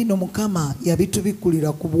 Naye bino Mukama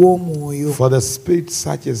yabitubikulira ku bw'Omwoyo. For the Spirit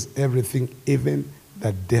searches everything, even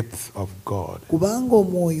the depth of God. Kubanga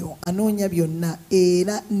Omwoyo anoonya byonna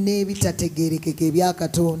era n'ebitategeerekeka ebya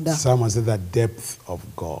Katonda. Someone said the depth of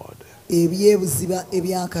God. Ebyebuziba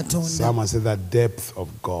ebya Katonda. Someone said the depth of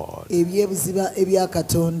God. Ebyebuziba ebya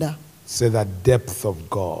Katonda. Say the depth of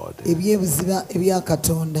God. Ebyebuziba ebya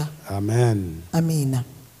Katonda. Amen. Amina.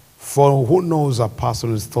 For who knows a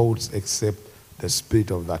person's thoughts except the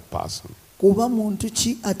spirit of that person? Kuba muntu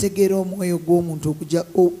ki ategeera omwoyo gw'omuntu okujja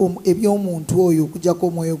eby'omuntu oyo okujjako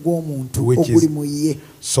omwoyo gw'omuntu oguli mu ye.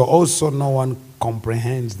 So also no one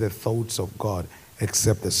comprehends the thoughts of God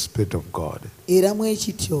except the Spirit of God. Era mu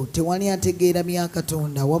ekityo tewali ategeera bya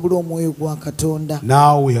Katonda wabula omwoyo gwa Katonda.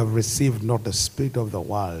 Now we have received not the spirit of the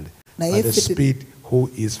world, but the Spirit who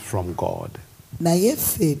is from God. Naye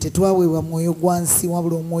ffe tetwaweebwa mwoyo gwa nsi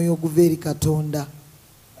wabula omwoyo oguva eri Katonda.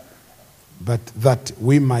 But that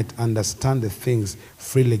we might understand the things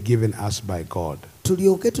freely given us by God.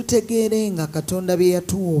 Tulyoke tutegeere nga Katonda bye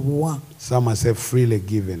yatuwa obuwa. Someone say freely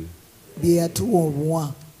given. Bye yatuwa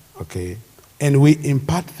obuwa. Okay. And we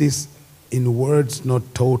impart this in words not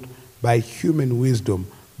taught by human wisdom,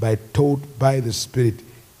 but taught by the Spirit,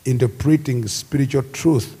 interpreting spiritual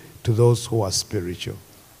truth to those who are spiritual.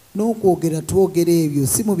 N'okwogera twogera ebyo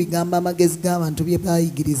si mu bigambo amagezi g'abantu bye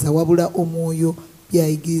baayigiriza wabula omwoyo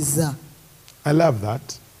byayigiriza. I love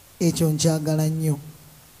that. Ekyo nkyagala nnyo.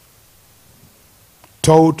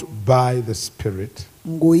 Taught by the Spirit,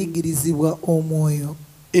 ng'oyigirizibwa omwoyo,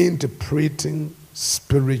 interpreting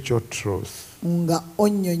spiritual truth nga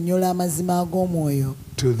onnyonnyola amazima ag'omwoyo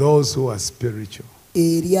to those who are spiritual.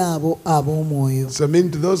 eri abo ab'omwoyo. So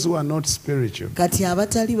mean to those who are not spiritual, kati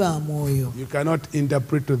abatali ba mwoyo you cannot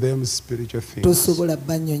interpret to them spiritual things. tosobola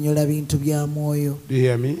bannyonnyola bintu bya mwoyo. Do you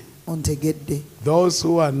hear me? Ontegedde. Those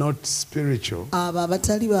who are not spiritual, abo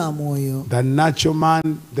abatali ba mwoyo, the natural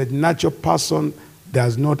man, the natural person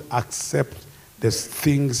does not accept the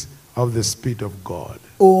things of the Spirit of God.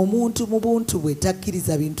 Omuntu mu buntu bwe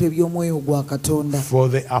takkiriza bintu eby'omwoyo gwa Katonda. For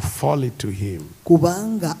they are folly to him.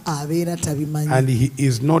 Kubanga abeera tabimanyi. And he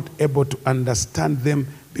is not able to understand them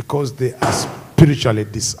because they are spiritually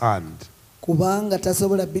discerned. Kubanga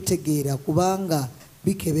tasobola bitegeera kubanga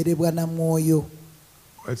bikeberebwa na mwoyo.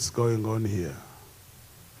 What's going on here?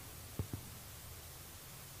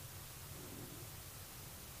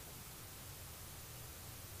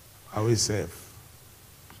 Are we safe?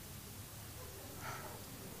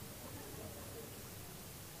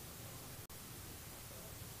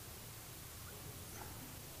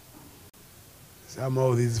 Some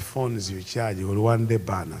of these phones you charge will one day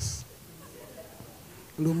burn us.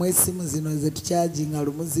 Lumu esimu zino ze tucharginga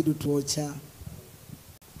lumu zirutwocha.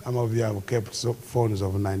 Some of you have kept phones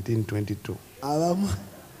of 1922. Abamu.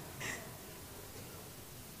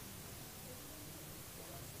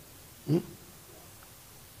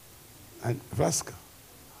 And Vasca,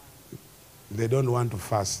 they don't want to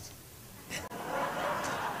fast.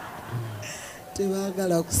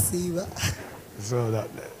 Tebagala kusiiba. So that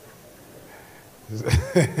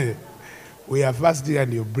we are fasting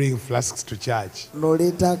and you bring flasks to church.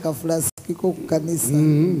 Noleta ka flask ko ku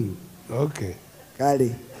kanisa. Okay.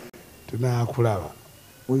 Kale. Tunakulaba.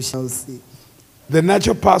 We shall see. The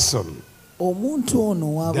natural person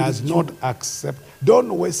does not accept.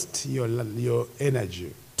 Don't waste your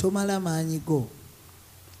energy.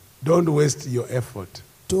 Don't waste your effort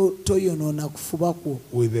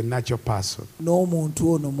with the natural person.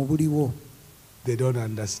 They don't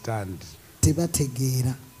understand.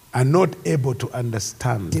 Are not able to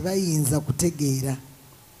understand.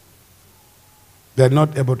 They're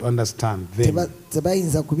not able to understand them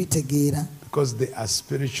because they are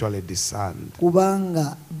spiritually discerned.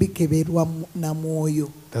 The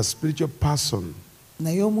spiritual person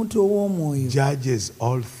judges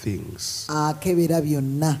all things,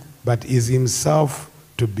 but is himself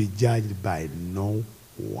to be judged by no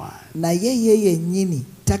one.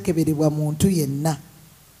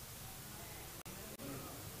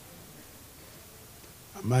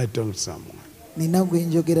 Am I talking to someone?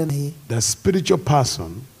 The spiritual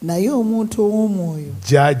person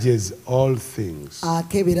judges all things,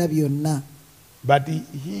 but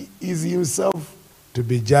he is himself to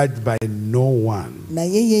be judged by no one.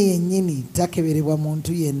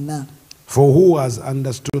 For who has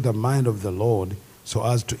understood the mind of the Lord so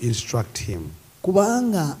as to instruct him? But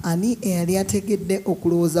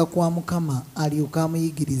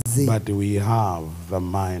we have the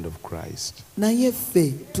mind of Christ.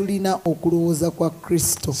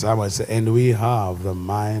 Someone say, and we have the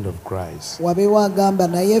mind of Christ.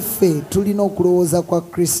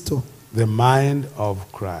 The mind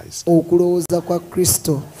of Christ. For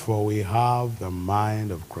we have the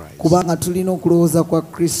mind of Christ.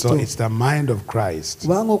 So it's the mind of Christ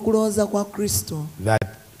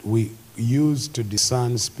that we use to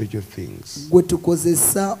discern spiritual things.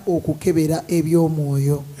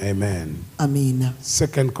 Amen. 2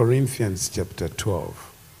 Corinthians chapter 12.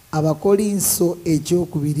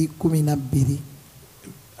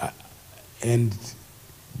 And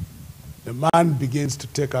the man begins to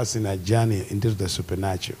take us in a journey into the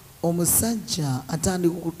supernatural. And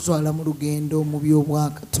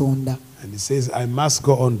he says, I must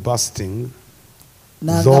go on busting,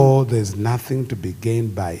 though there's nothing to be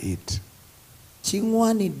gained by it.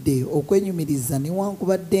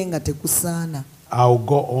 I'll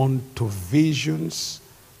go on to visions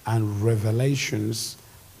and revelations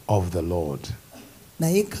of the Lord.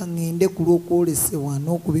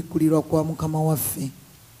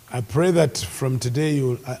 I pray that from today you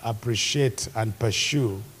will appreciate and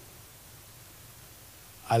pursue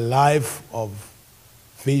a life of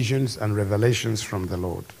visions and revelations from the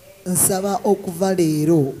Lord.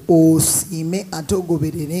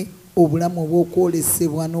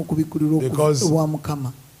 Because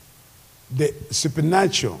the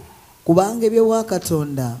supernatural,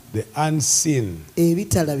 the unseen,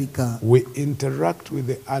 we interact with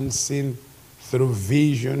the unseen through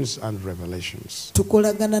visions and revelations.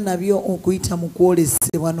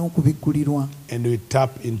 And we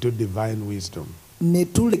tap into divine wisdom. Pray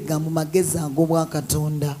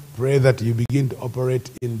that you begin to operate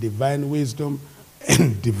in divine wisdom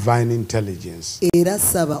and divine intelligence. You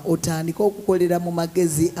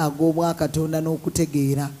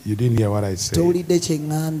didn't hear what I said.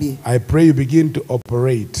 I pray you begin to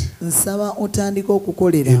operate in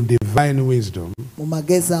divine wisdom,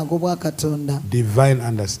 divine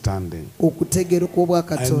understanding,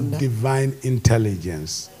 and divine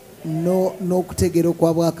intelligence. In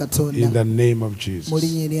the name of Jesus.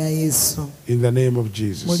 In the name of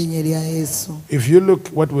Jesus. If you look,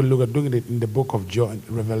 what we'll look at doing it in the book of John,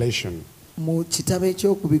 Revelation. The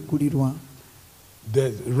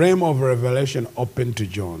realm of revelation opened to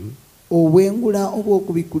John. And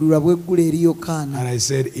I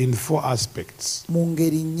said in 4 aspects.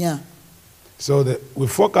 So that we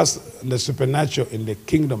focus on the supernatural in the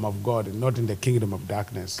kingdom of God and not in the kingdom of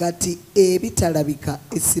darkness. I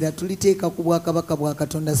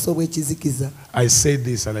said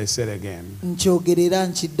this and I said again.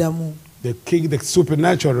 The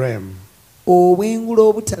supernatural realm, or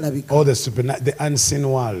the unseen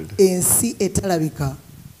world,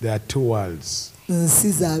 there are 2 worlds.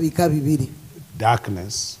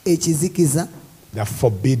 Darkness, the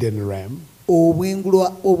forbidden realm,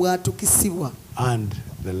 and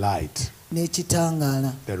the light,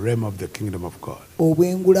 the realm of the kingdom of God.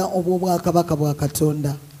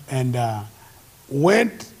 And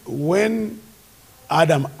when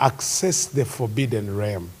Adam accessed the forbidden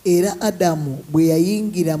realm,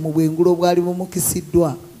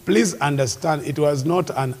 please understand, it was not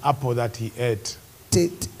an apple that he ate.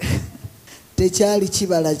 It's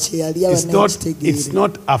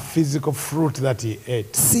not a physical fruit that he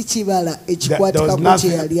ate. There was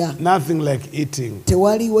nothing like eating. It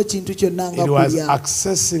was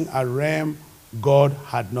accessing a realm God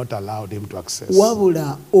had not allowed him to access.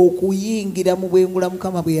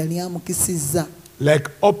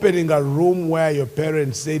 Like opening a room where your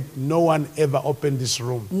parents said no one ever opened this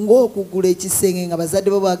room.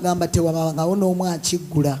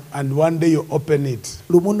 And one day you open it,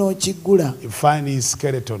 you find his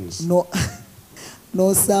skeletons.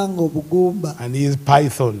 And he is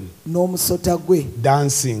python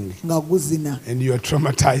dancing, and you are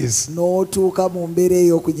traumatized.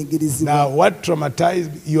 Now what traumatized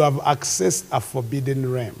you? Have accessed a forbidden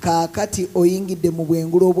realm, and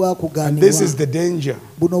this is the danger.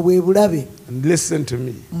 And listen to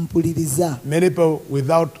me, many people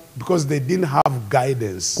because they didn't have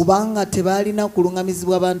guidance, they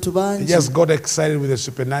just got excited with the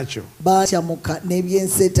supernatural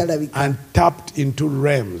and tapped into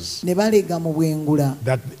realms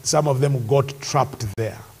that some of them got trapped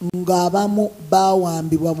there.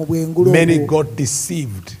 Many got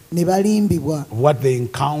deceived of what they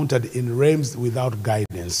encountered in realms without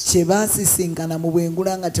guidance.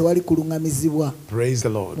 Praise the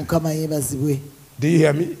Lord. Do you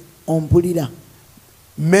hear me?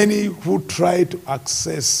 Many who try to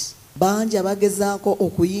access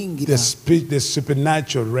the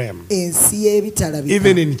supernatural realm,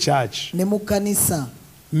 even in church,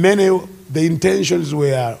 many, the intentions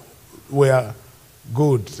were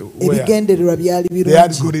good. They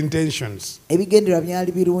had good intentions, but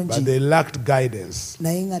they lacked guidance.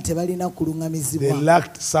 They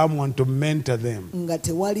lacked someone to mentor them. They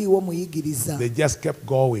just kept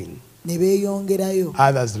going.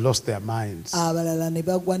 Others lost their minds. Others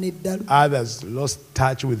lost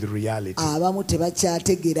touch with reality.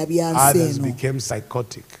 Others became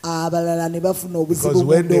psychotic. Because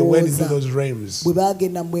when they went into those realms without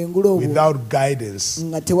guidance,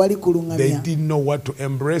 they didn't know what to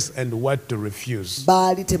embrace and what to refuse.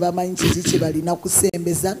 And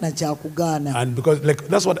because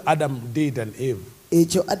that's what Adam did and Eve.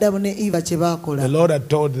 The Lord had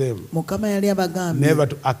told them never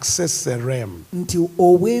to access a realm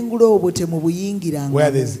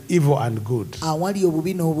where there's evil and good.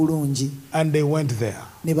 And they went there.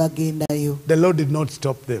 The Lord did not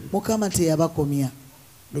stop them,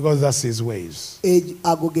 because that's his ways. He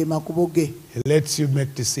lets you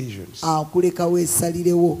make decisions.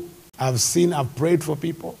 I've prayed for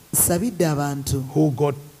people who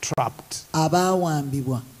got trapped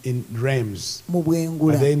in realms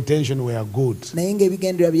where the intention were good.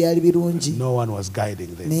 No one was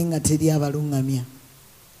guiding them.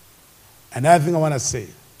 Another thing I want to say,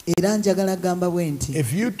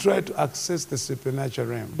 if you try to access the supernatural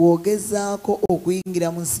realm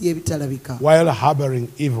while harboring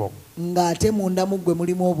evil,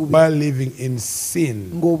 while living in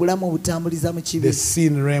sin, the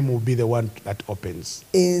sin realm will be the one that opens.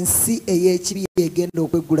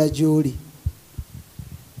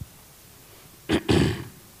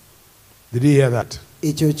 Did you hear that?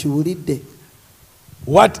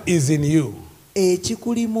 What is in you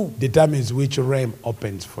determines which realm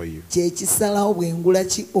opens for you.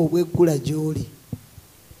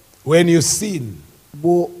 When you sin,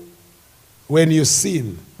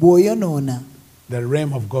 the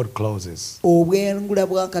realm of God closes.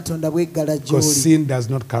 Because sin does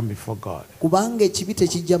not come before God. But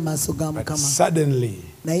suddenly,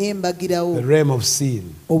 the realm of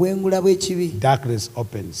sin, darkness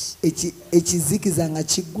opens.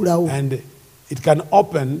 And it can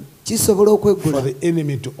open for the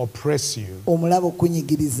enemy to oppress you,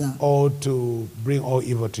 or to bring all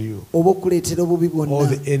evil to you, or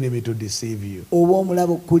the enemy to deceive you.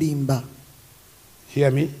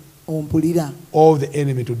 Hear me? Or the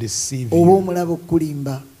enemy to deceive you,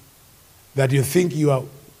 that you think you are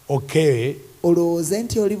okay.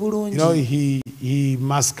 You know, he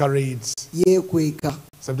masquerades.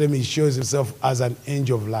 Sometimes he shows himself as an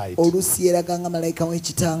angel of light, and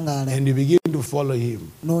you begin to follow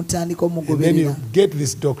him. And then you get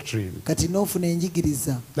this doctrine that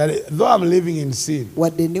though I'm living in sin,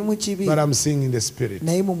 but I'm seeing in the spirit.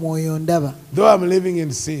 Though I'm living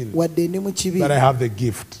in sin, but I have the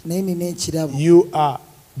gift. You are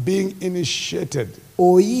being initiated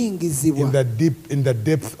in the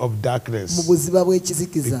depth of darkness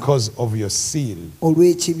because of your sin,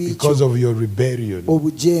 because of your rebellion,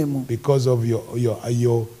 because of your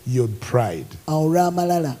pride.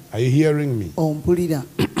 Are you hearing me?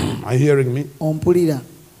 Are you hearing me?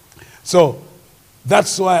 So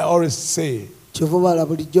that's why I always say,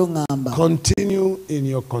 continue in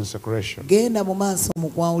your consecration.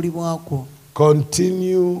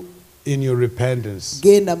 Continue in your repentance.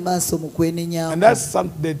 And that's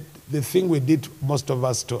the thing we did, most of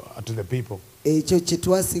us, to the people. We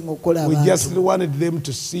just wanted them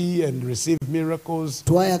to see and receive miracles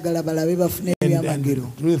and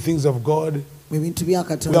do the things of God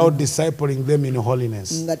without discipling them in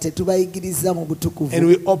holiness. And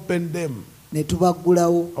we opened them. I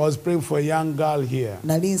was praying for a young girl here.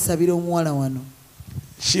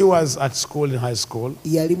 She was at school, in high school.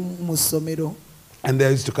 And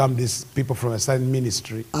there used to come these people from a certain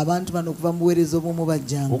ministry who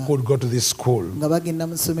could go to this school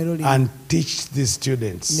and teach these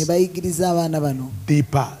students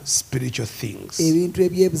deeper spiritual things. You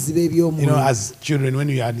know, as children, when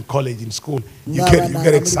you are in college, in school, you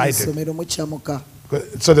get excited.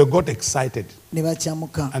 So they got excited.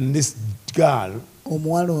 And this girl,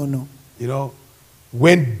 you know,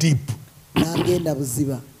 went deep.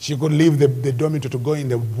 She could leave the dormitory to go in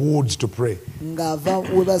the woods to pray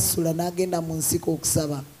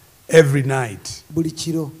every night.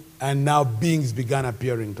 And now beings began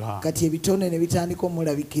appearing to her. And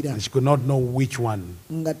she could not know which one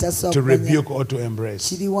to rebuke or to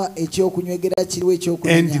embrace.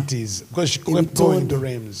 Entities, because she kept going to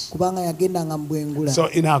realms. So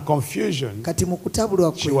in her confusion,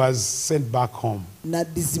 she was sent back home. So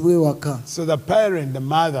the parent, the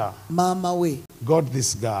mother, got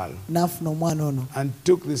this girl and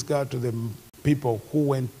took this girl to the people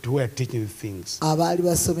who were teaching things.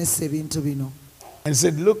 And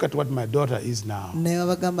said, look at what my daughter is now. And the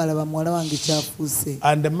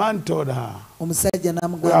man told her, we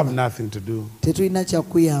have nothing to do.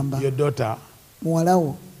 Your daughter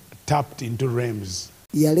tapped into realms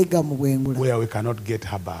where we cannot get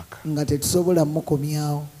her back.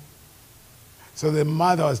 So the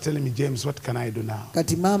mother was telling me, James, what can I do now? I've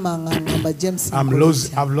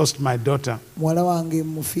lost my daughter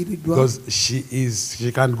because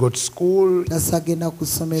she can't go to school. She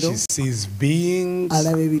sees beings.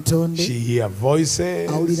 She hears voices.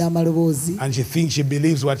 And she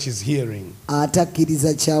believes what she's hearing. And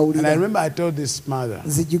I remember I told this mother,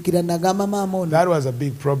 that was a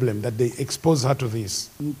big problem, that they exposed her to this.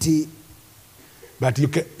 But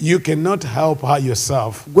you cannot help her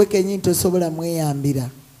yourself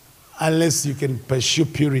unless you can pursue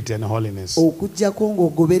purity and holiness.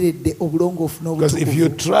 Because if you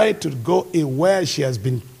try to go in where she has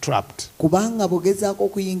been trapped, you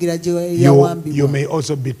may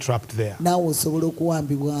also be trapped there. And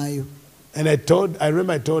I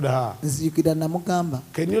remember I told her,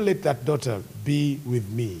 can you let that daughter be with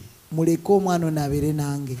me for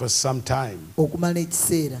some time,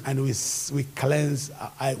 and we cleanse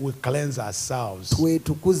ourselves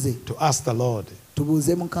to ask the Lord,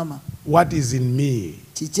 what is in me,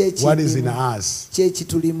 what is in us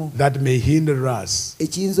that may hinder us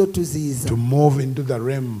to move into the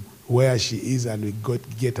realm where she is and we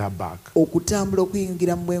get her back. But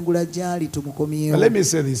let me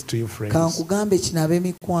say this to you, friends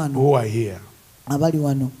who are here.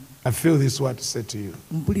 I feel this word to say to you,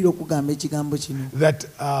 that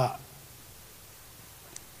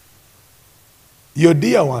your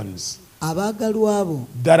dear ones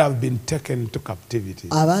that have been taken to captivity,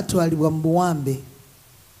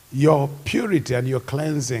 your purity and your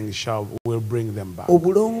cleansing will bring them back.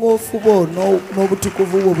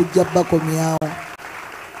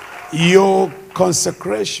 Your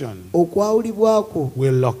consecration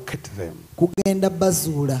will locate them.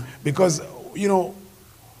 Because, you know,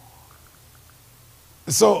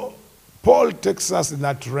 so Paul takes us in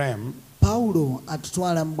that realm. He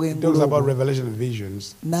talks about revelation and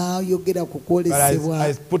visions. But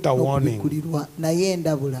I put a warning.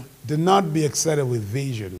 Do not be excited with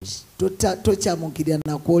visions.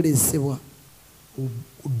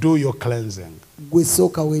 Do your cleansing.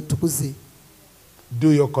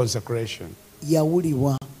 Do your consecration.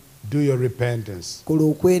 Do your repentance.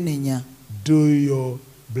 Do your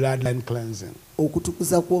bloodline cleansing.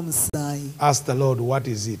 Ask the Lord, what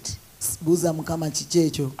is it?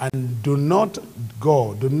 And do not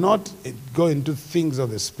go into things of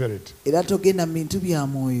the Spirit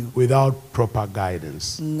without proper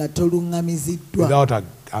guidance, without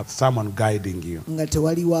someone guiding you,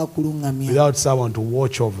 without someone to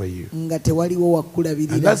watch over you. And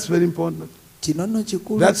that's very important.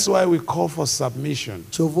 That's why we call for submission.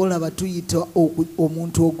 There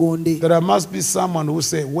must be someone who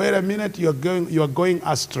say, wait a minute, you are going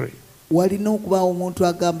astray. There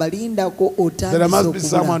must be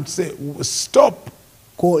someone to say, stop.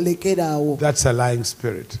 That's a lying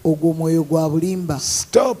spirit.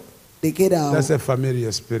 Stop. That's a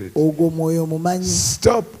familiar spirit.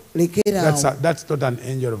 Stop. That's not an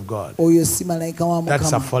angel of God.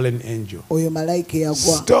 That's a fallen angel.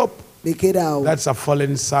 Stop. That's a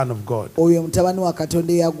fallen son of God.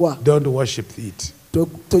 Don't worship it.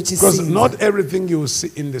 Because not everything you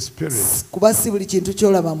see in the spirit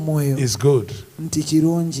is good.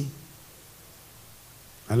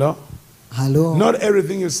 Hello? Hello. Not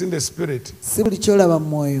everything you see in the spirit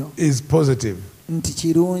is positive.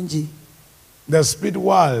 The spirit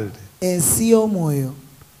world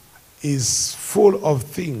is full of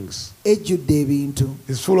things.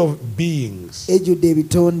 It's full of beings,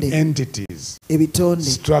 entities,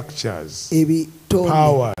 structures,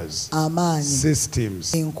 powers,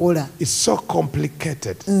 systems. It's so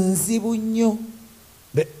complicated.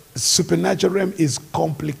 The supernatural realm is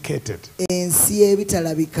complicated.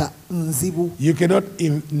 You cannot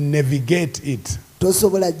navigate it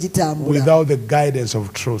without the guidance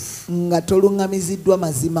of truth. You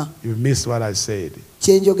missed what I said.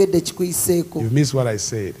 You missed what I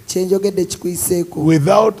said.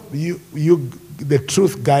 Without the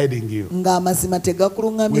truth guiding you,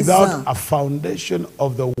 without a foundation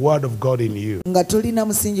of the word of God in you, but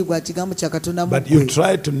you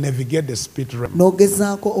try to navigate the spirit realm,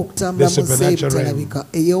 the supernatural realm,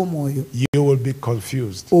 you will be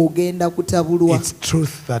confused. It's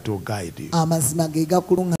truth that will guide you.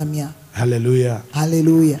 Hallelujah.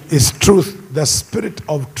 Hallelujah. It's truth. The spirit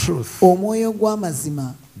of truth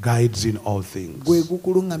guides in all things.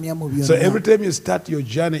 So every time you start your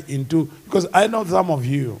journey into, because I know some of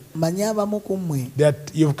you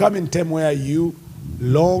that you've come in time where you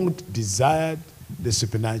longed, desired the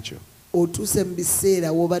supernatural. All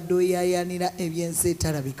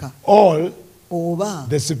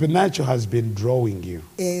the supernatural has been drawing you.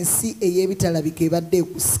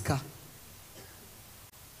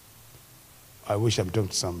 I wish I'm talking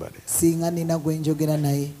to somebody.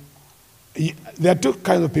 There are two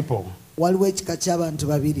kinds of people.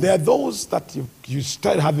 There are those that you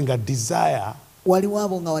start having a desire for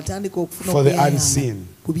the unseen.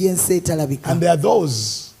 And there are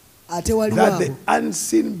those that the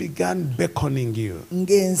unseen began beckoning you.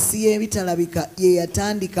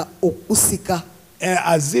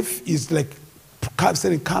 As if it's like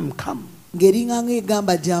saying, come, come.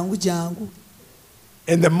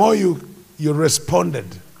 And the more you responded,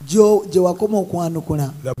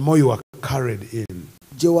 the more you are carried in.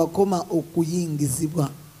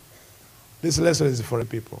 This lesson is for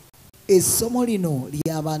people. Some of you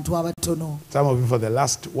for the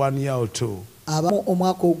last 1 year or two,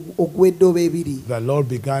 the Lord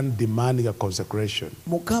began demanding a consecration.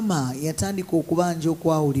 And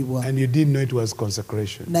you didn't know it was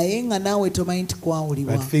consecration.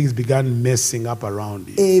 But things began messing up around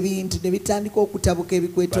you.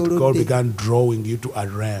 But God began drawing you to a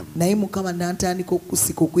realm.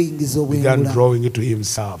 Began drawing you to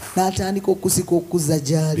Himself. Began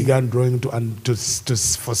drawing you to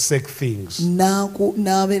forsake things.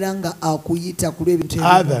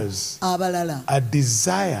 Others, a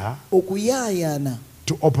desire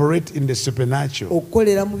to operate in the supernatural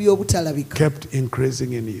kept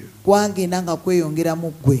increasing in you.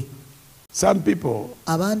 Some people,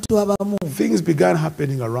 things began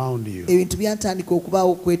happening around you,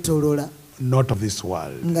 not of this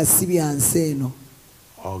world.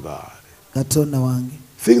 Oh God.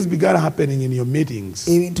 Things began happening in your meetings,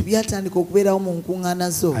 and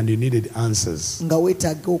you needed answers.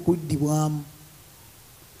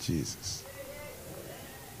 Jesus.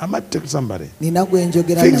 I might tell somebody.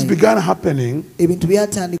 Things began happening,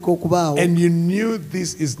 and you knew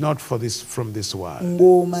this is not from this world.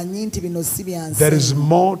 There is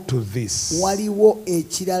more to this.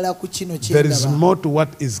 There is more to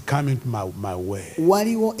what is coming my way. There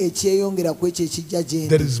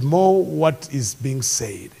is more what is being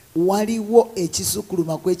said.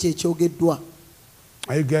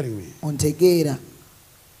 Are you getting me?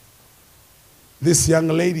 This young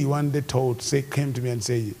lady one day came to me and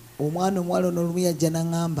said,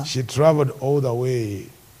 she traveled all the way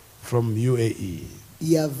from UAE.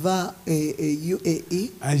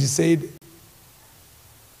 And she said,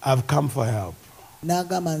 I've come for help.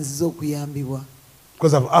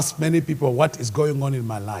 Because I've asked many people what is going on in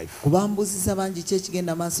my life. But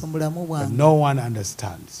no one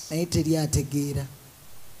understands.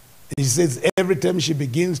 He says every time she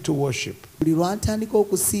begins to worship, there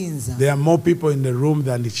are more people in the room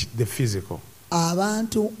than the physical.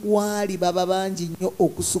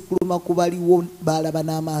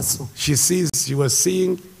 She was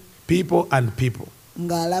seeing people and people. More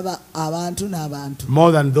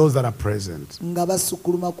than those that are present. And she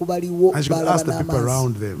would ask the people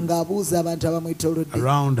around them,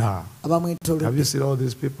 around her, have you seen all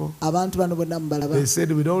these people? They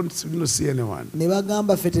said, we don't see anyone. She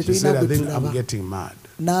said, I think I'm getting mad.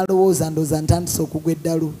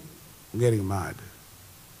 I'm getting mad.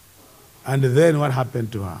 And then what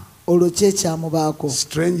happened to her?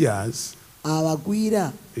 Strangers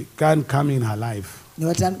can't come in her life,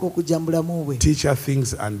 teach her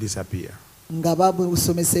things and disappear.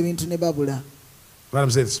 What I'm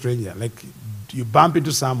saying, stranger, like you bump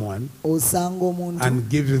into someone and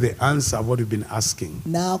give you the answer of what you've been asking.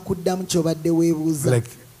 Like,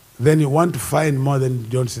 then you want to find more than you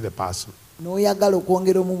don't see the person. So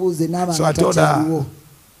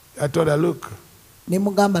I told her, look,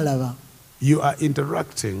 you are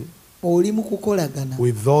interacting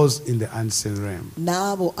with those in the unseen realm,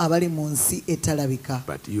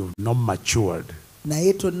 but you've not matured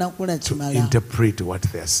to interpret what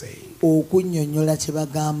they are saying.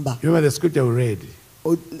 Remember the scripture we read?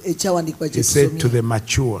 It said to the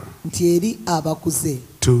mature.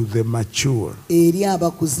 To the mature.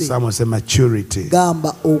 Someone say maturity.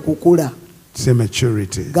 Say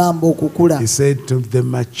maturity. He said to the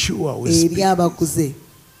mature we speak.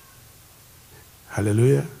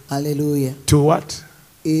 Hallelujah. Hallelujah. To what?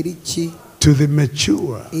 To the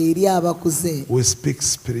mature we speak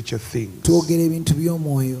spiritual things.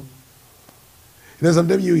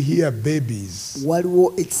 Sometimes you hear babies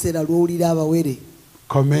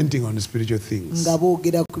commenting on spiritual things.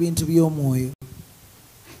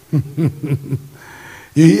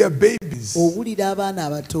 You hear babies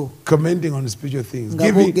commenting on spiritual things,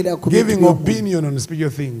 giving opinion on spiritual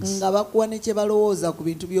things.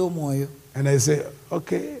 And I say,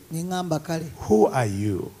 okay, who are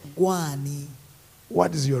you?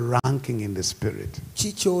 What is your ranking in the spirit?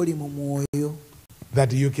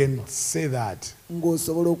 That you can say that. Because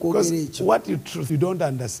what you don't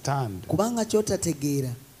understand,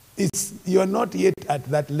 you're not yet at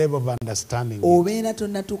that level of understanding.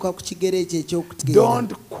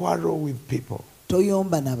 Don't quarrel with people.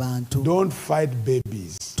 Don't fight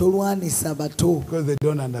babies because they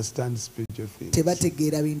don't understand spiritual things.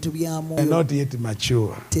 They're not yet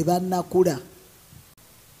mature. They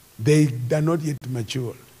are not yet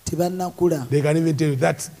mature. They can even tell you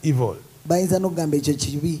that's evil. That's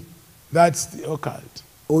the occult.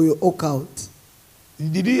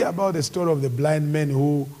 Did you hear about the story of the blind man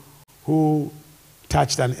who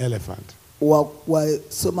touched an elephant? Have you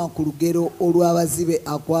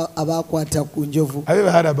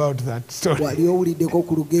ever heard about that story?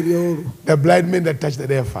 The blind man that touched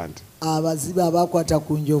the elephant.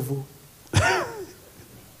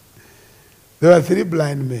 There were 3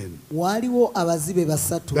 blind men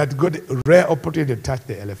that got a rare opportunity to touch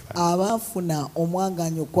the elephant.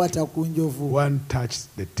 One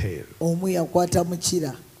touched the tail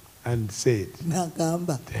and said,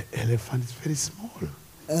 the elephant is very small.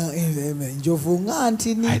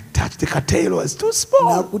 I touched the tail, was too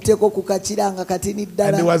small.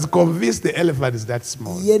 And he was convinced the elephant is that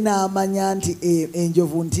small.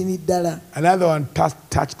 Another one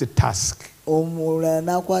touched the tusk.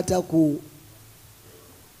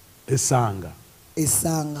 Esanga.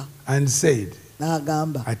 And said,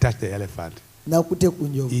 I touched the elephant.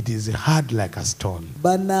 It is hard like a stone.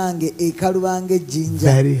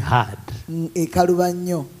 Very hard.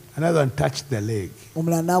 Another one touched the leg. He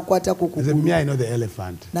said, me, I know the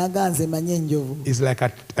elephant. It's like a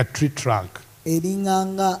tree trunk.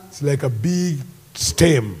 It's like a big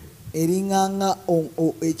stem. Was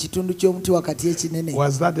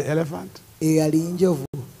that the elephant?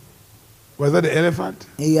 Was that the elephant?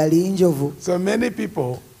 So many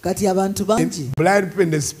people, blind people in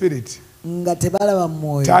the spirit,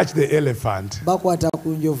 touch the elephant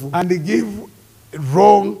and they give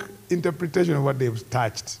wrong interpretation of what they've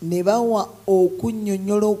touched because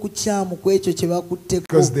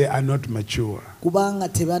they are not mature.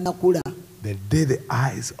 The day the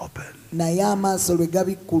eyes open and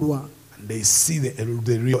they see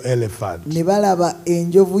the real elephant,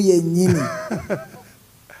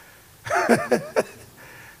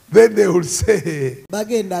 then they will say,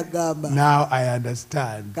 now I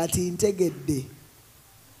understand.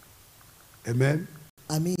 Amen.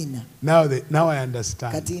 Now I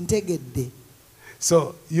understand.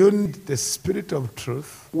 So you need the spirit of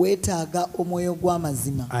truth and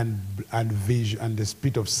vision and the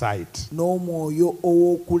spirit of sight.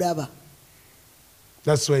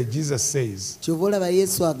 That's why Jesus says,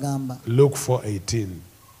 Luke 4:18.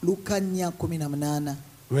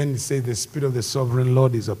 When he says the spirit of the sovereign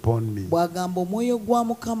Lord is upon me,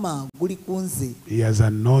 he has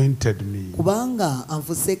anointed me to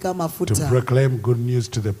proclaim good news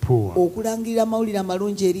to the poor. He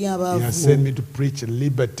has sent me to preach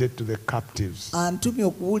liberty to the captives and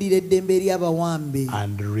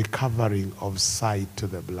recovering of sight to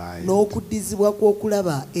the blind. You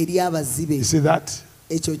see that?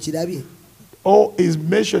 Or is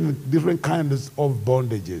mentioning different kinds of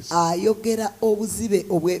bondages. Ayogera obusibe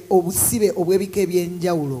obw'ebika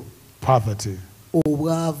eby'enjawulo. Poverty.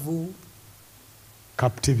 Obwavu.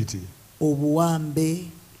 Captivity.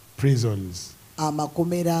 Obuwambe. Prisons.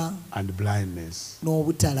 Amakomera. And blindness.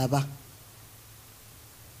 N'obutalaba.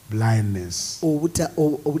 Blindness.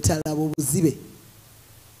 Obutalaba obuzibe.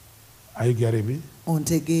 Are you getting me?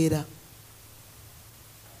 Ontegeera.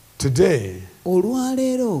 Today,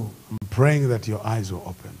 olwaleero, I'm praying that your eyes will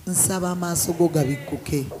open. Nsaba amaaso go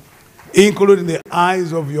gabikkuke. Including the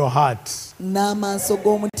eyes of your heart. N'amaaso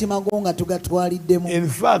g'omutima gwo nga tugatwaliddemu. In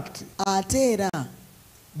fact, ate era,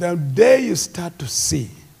 the day you start to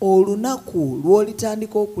see, olunaku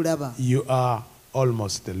lw'olitandika okulaba, you are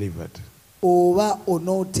almost delivered. Oba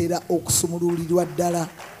onootera okusumululirwa ddala.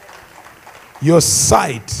 Your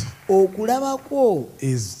sight okulaba kwo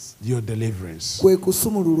is your deliverance. Kwe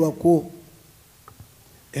kusumululwa kwo.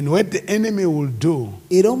 And what the enemy will do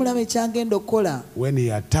era omulabe kyagenda okukola when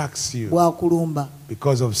he attacks you bw'akulumba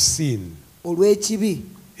because of sin olw'ekibi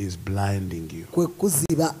is blinding you. Kwe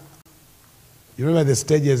kuziba. You remember the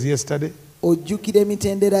stages yesterday? Ojjukira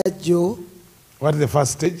emitendera gyo. What is the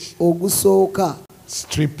first stage? Ogusooka.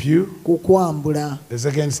 Strip you. Kukwambula. The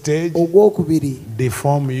second stage. Ogwokubiri.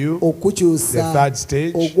 Deform you. Okukyusa. The third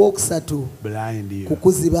stage. Ogwokusatu. Blind you.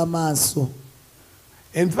 Kukuziba maaso.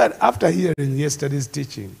 In fact, after hearing yesterday's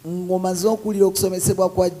teaching, ng'omaze okuwulira okusomesebwa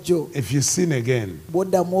kwa jjo, if you sin again,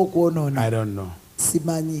 bw'oddamu okwonoona, I don't know.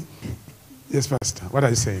 Simanyi. Yes, Pastor. What are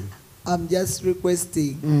you saying? I'm just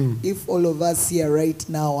requesting if all of us here right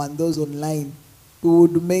now and those online, we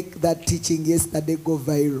would make that teaching yesterday go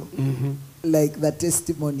viral. Like the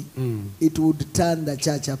testimony. It would turn the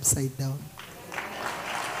church upside down.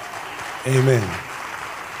 Amen.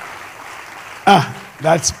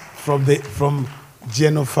 That's from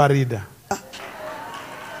Geno Farida.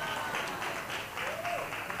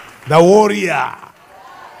 The warrior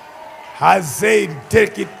has said,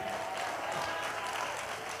 take it.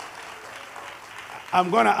 I'm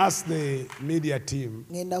going to ask the media team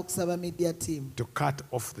to cut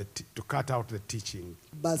out the teaching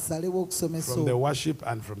from the worship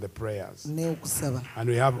and from the prayers. And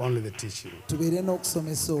we have only the teaching.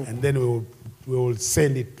 And then we will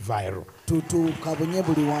send it viral.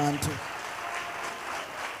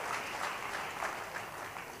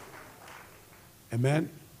 Amen.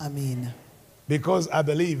 Amen. Because I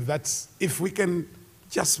believe that if we can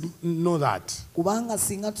just know that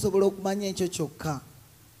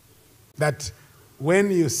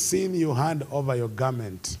when you sin, you hand over your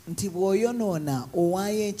garment. The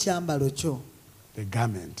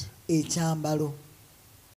garment.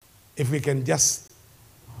 If we can just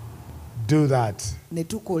do that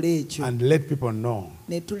and let people know,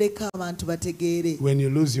 when you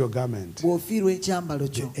lose your garment,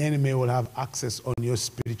 the enemy will have access on your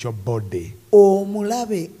spiritual body. On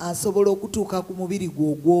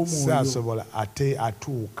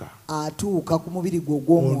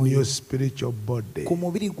your spiritual body.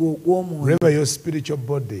 Remember, your spiritual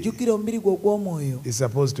body is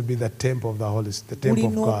supposed to be the temple of the Holy Spirit, the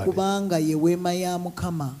temple of God.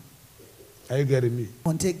 Are you getting me?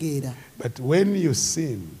 But when you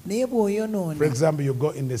sin, for example, you go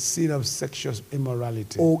in the sin of sexual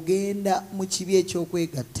immorality,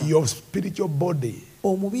 your spiritual body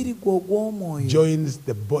joins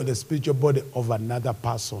the spiritual body of another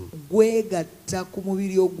person. So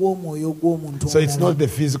it's not the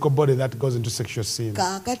physical body that goes into sexual sin.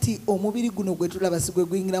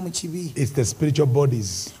 It's the spiritual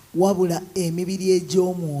bodies.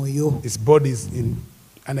 It's bodies in,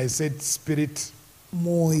 and I said spirit,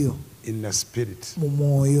 in the spirit.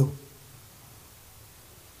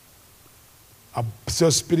 So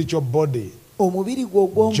spiritual body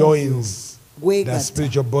joins the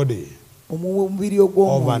spiritual body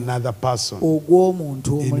of another person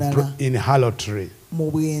in harlotry.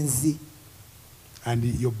 And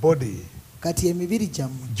your body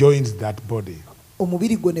joins that body.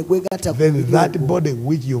 Then that body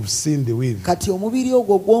which you've sinned with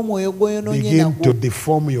begin to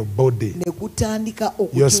deform your body,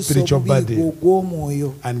 your spiritual body,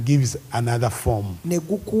 and gives another form. Then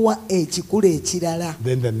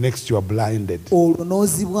the next you are blinded. Then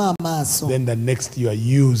the next you are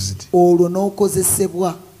used. The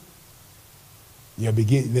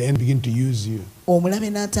end begin to use you.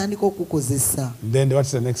 Then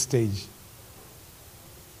what's the next stage?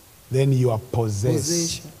 Then you are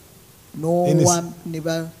possessed. Then you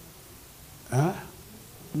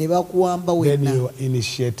are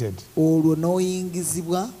initiated.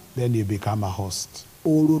 Then you become a host.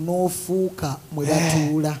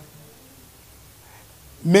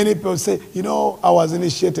 Many people say, you know, I was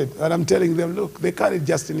initiated. And I'm telling them, look, they can't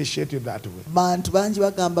just initiate you that way.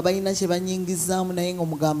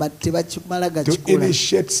 To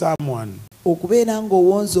initiate someone,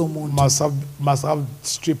 must have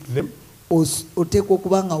stripped them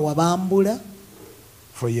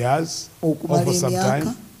for years, or for some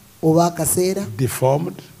time,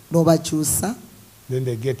 deformed. Then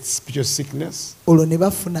they get spiritual sickness, then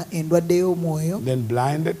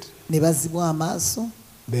blinded,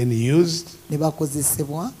 then used,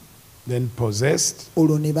 then possessed,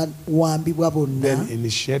 then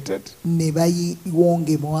initiated,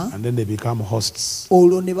 and then they become hosts.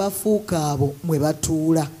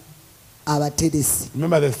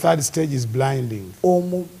 Remember, the third stage is blinding.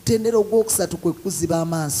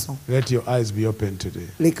 Let your eyes be open today.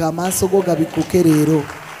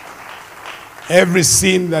 Every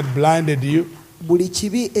sin that blinded you,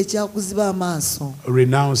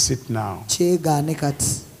 renounce it now.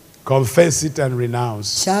 Confess it and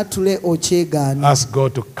renounce. Ask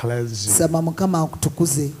God to cleanse you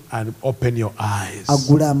and open your eyes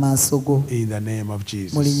in the name of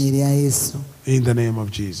Jesus. In the name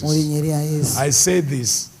of Jesus. I say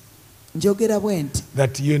this,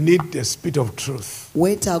 that you need the Spirit of truth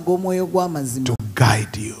to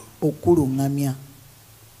guide you.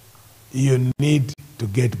 You need to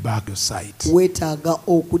get back your sight. If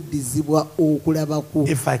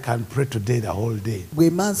I can pray today the whole day, I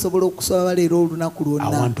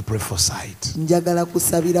want to pray for sight.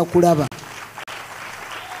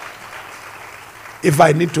 If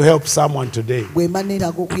I need to help someone today,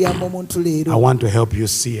 I want to help you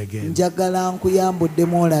see again. I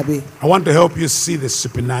want to help you see the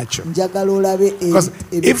supernatural. Because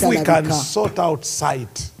if we can sort out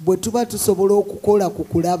sight, we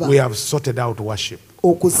have sorted out worship.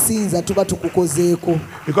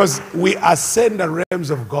 Because we ascend the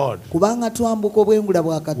realms of God, we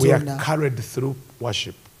are carried through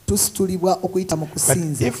worship. But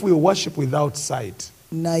if we worship without sight,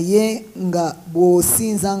 we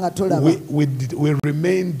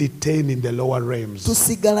remain detained in the lower realms.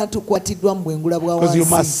 Because you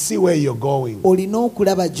must see where you're going,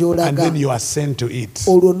 and then you ascend to it.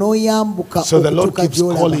 So the Lord keeps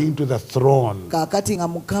calling into the throne.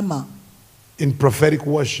 In prophetic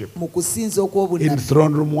worship, in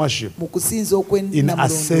throne room worship, in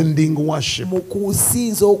ascending worship.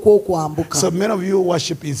 So many of you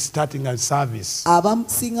worship is starting a service.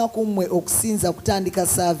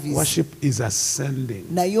 Worship is ascending,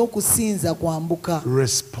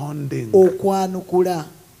 responding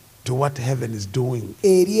to what heaven is doing.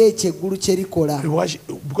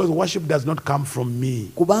 Because worship does not come from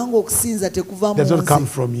me, does not come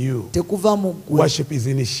from you. Worship is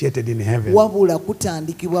initiated in heaven.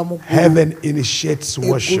 Heaven initiates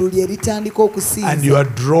worship, and you are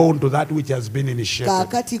drawn to that which has been initiated.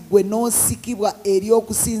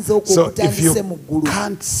 So if you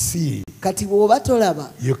can't see,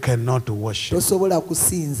 you cannot worship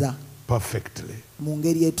perfectly.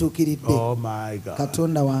 Oh my God. You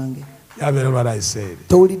heard what I said.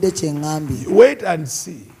 Wait and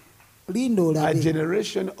see a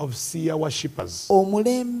generation of seer worshippers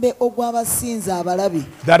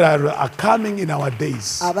that are coming in our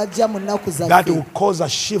days, that will cause a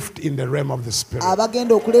shift in the realm of the Spirit. You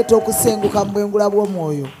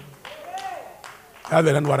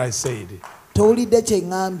heard what I said.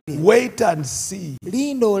 Wait and see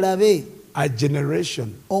a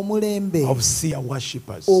generation of seer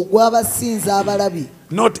worshippers,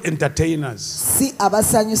 not entertainers,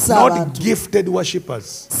 not gifted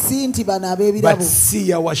worshippers, but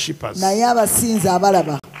seer worshippers.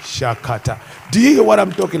 Shakata. Do you hear what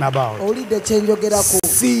I'm talking about?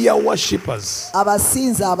 Seer worshippers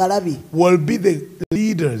will be the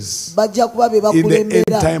leaders in the end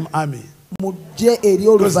time army.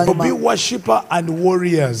 Because they'll be worshipper and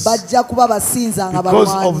warriors. Because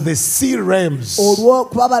of the sea realms,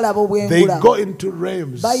 they go into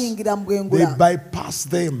realms, they bypass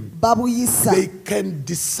them, they can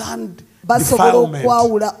discern defilement,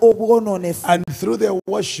 and through their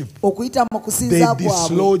worship they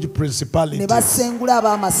dislodge principalities.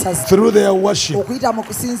 Through their worship they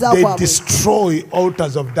destroy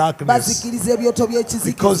altars of darkness,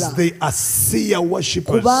 because they are seer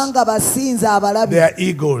worshippers. They are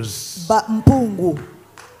eagles.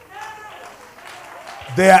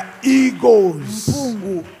 They are eagles.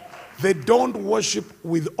 They don't worship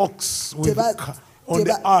with ox, on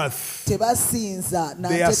the earth,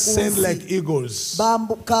 they ascend like eagles.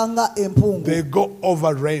 They go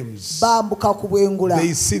over realms.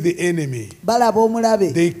 They see the enemy.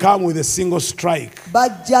 They come with a single strike.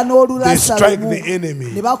 They strike the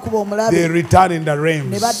enemy. They return in the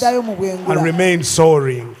realms and remain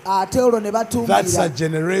soaring. That's a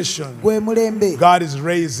generation God is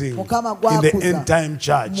raising in the end time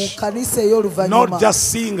church. Not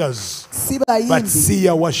just singers, but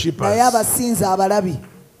seer worshippers.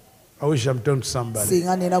 I wish I'm talking to somebody.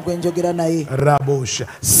 Rabosha.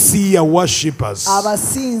 Seer worshippers.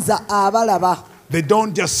 They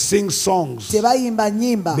don't just sing songs.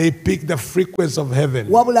 They pick the frequency of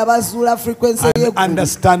heaven and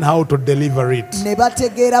understand how to deliver it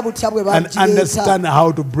and understand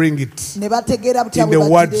how to bring it in the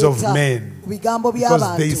words of men.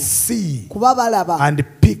 Because they see and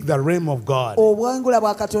pick the realm of God,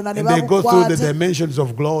 and they go through the dimensions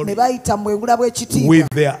of glory with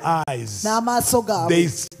their eyes.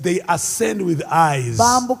 They ascend with eyes.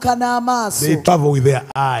 They travel with their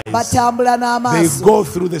eyes. They go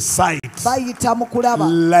through the sight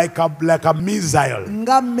like a missile,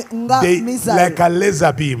 like a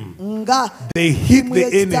laser beam. They hit the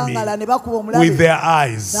enemy with their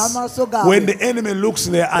eyes. When the enemy looks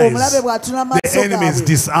in their eyes, the enemy is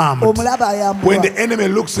disarmed. When the enemy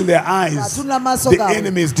looks in their eyes, the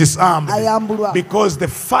enemy is disarmed. Because the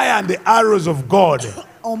fire and the arrows of God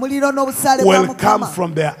will come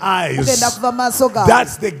from their eyes.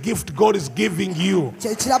 That's the gift God is giving you.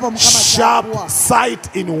 Sharp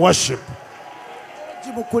sight in worship.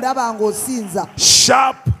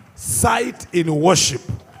 Sharp sight in worship.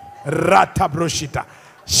 Rata broshita.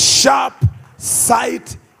 Sharp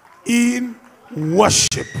sight in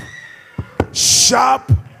worship.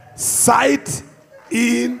 Sharp sight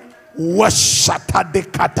in worship.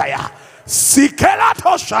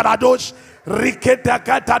 Sikelato sharadosh. Riketa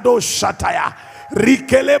katado shataya.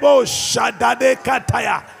 Rikelebo shadade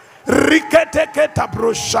kataya. Rikete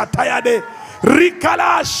ketabro shataya de.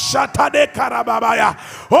 Rikala shatade karababaya.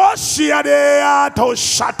 Oshiade ato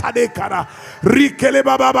shatade kara. Rikele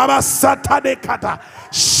baba baba satade kata.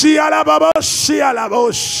 Shiala baba shiala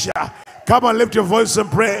bosha. Come on, lift your voice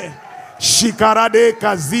and pray. Shikarade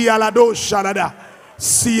kazialado shalada.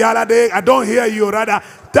 Sialade. I don't hear you, rather.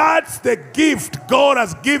 That's the gift God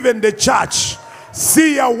has given the church.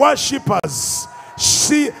 See your worshippers.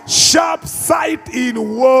 See sharp sight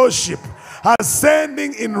in worship.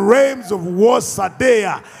 Ascending in realms of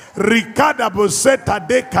Wosadea. Rikada boseta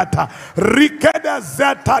dekata. Rikada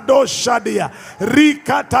zatado shadia.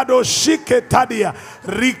 Rikatado shiketadia.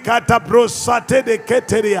 Rikata brosate de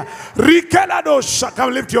keteria. Rikadado shaka.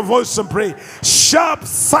 Come lift your voice and pray. Sharp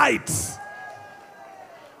sight.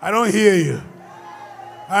 I don't hear you.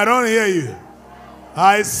 I don't hear you.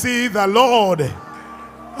 I see the Lord.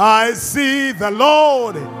 I see the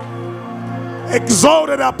Lord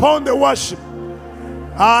exalted upon the worship.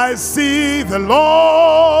 I see the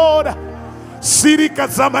Lord. Sirika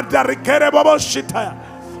zamadarikere baboshita.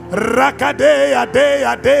 Rakadea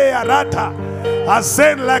dea dea rata.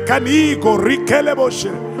 Ascend like an eagle. Rikele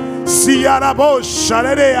boshire. Siara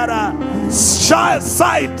boshareara.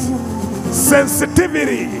 Sight.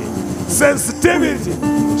 Sensitivity. Sensitivity.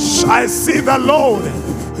 I see the Lord.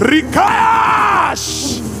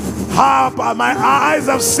 Rikash. My eyes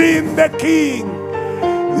have seen the King.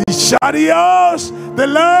 Shadios, the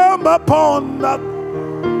Lamb upon the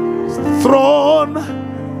throne.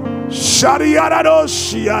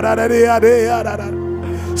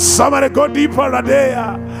 Somebody go deeper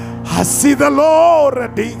there. I see the Lord.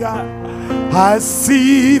 I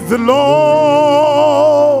see the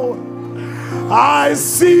Lord. I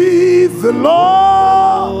see the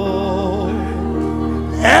Lord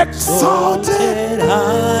exalted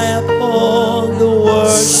high upon the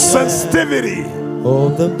worship. Sensitivity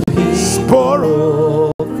of the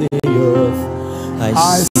people of the earth. I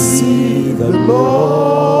see the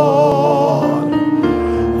Lord.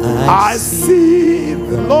 I see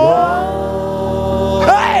the Lord.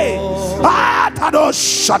 Hey!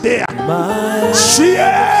 Shadea.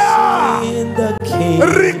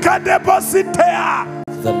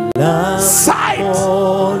 The sight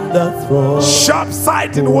on the throne. Sharp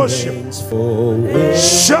sight in worship.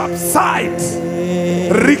 Sharp sight.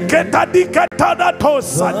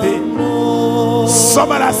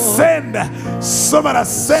 Someone ascend. Someone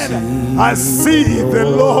ascend. I see the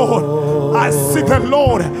Lord. I see the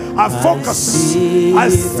Lord. I focus. I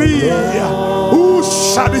see. Who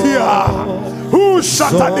shadia? Who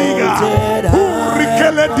shatadiga? Who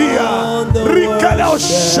rikeledia? Rikele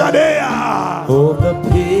shadea. Of the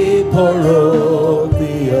people of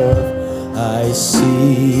the earth, I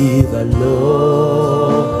see the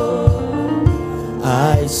Lord.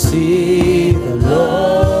 I see the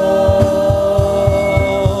Lord.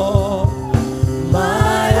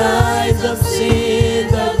 My eyes have seen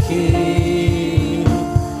the King,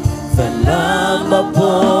 the Lamb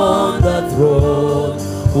upon the throne,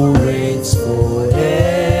 who reigns forevermore.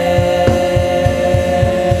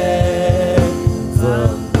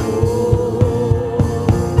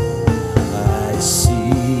 I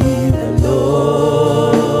see the Lord.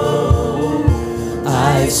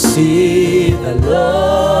 I see the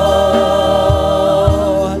Lord,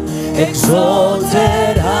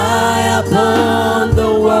 exalted high upon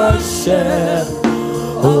the worship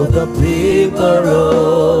of the people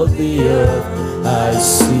of the earth. I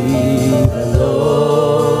see the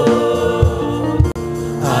Lord.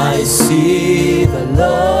 I see the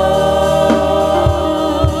Lord.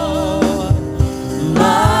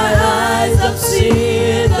 My eyes have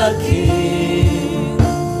seen the King,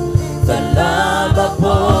 the Lamb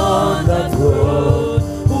upon the throne,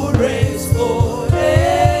 who reigns forevermore.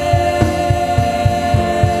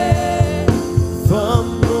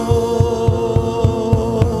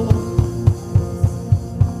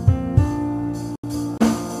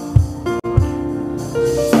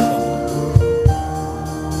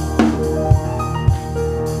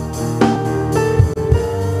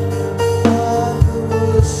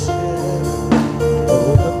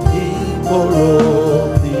 Oh, the people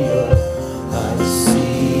of the earth, I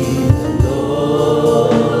see the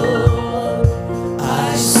Lord.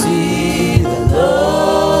 I see the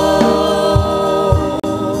Lord.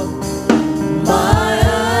 My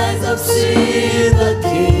eyes have seen the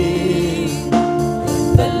King,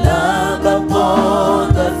 the Lamb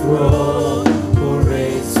upon the throne, who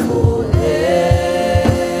reigns forevermore.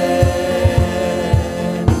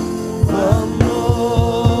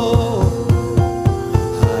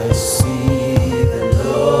 I see the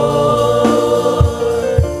Lord.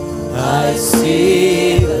 I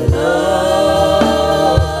see the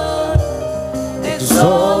Lord,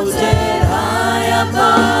 exalted high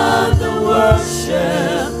above the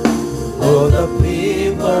worship of the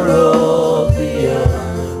people of the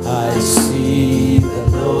earth. I see the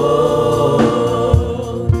Lord.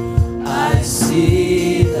 I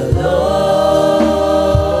see the Lord.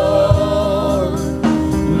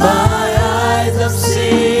 My eyes have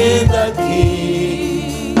seen the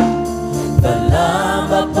King, the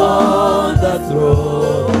Lamb upon the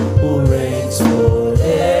throne, who reigns forevermore.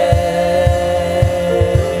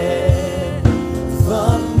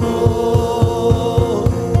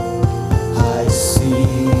 I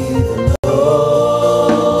see the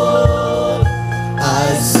Lord.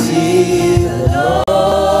 I see the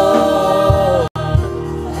Lord,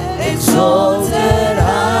 exalted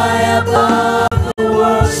high above the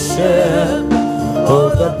worship of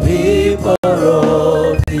the people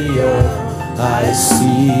of the earth. I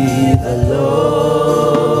see the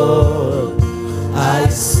Lord. I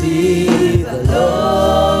see the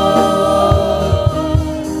Lord.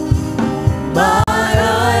 My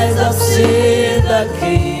eyes have seen the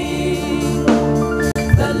King,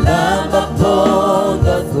 the Lamb upon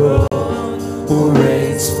the throne, who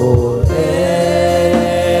reigns forevermore.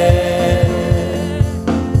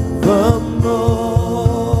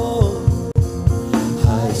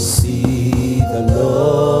 I see the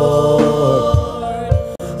Lord.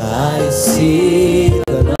 I see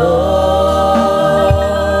the Lord,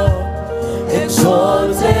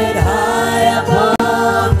 exalted high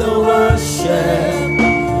above the worship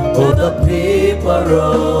of the people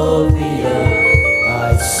of the earth.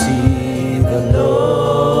 I see the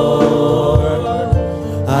Lord.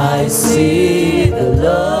 I see the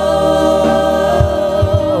Lord.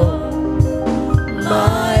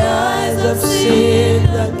 My eyes have seen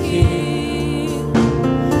the King,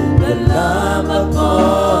 the Lamb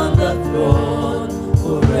upon the throne,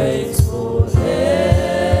 who reigns forevermore.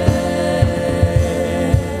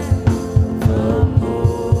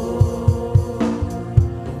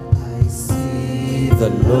 I see the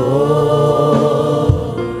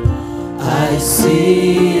Lord. I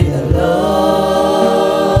see the Lord,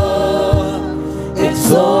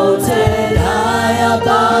 exalted high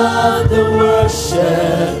above the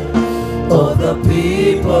worship of the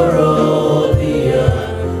people of the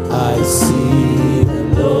earth. I see the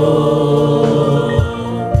Lord.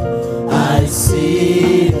 I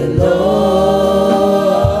see the Lord.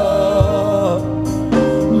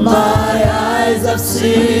 My eyes have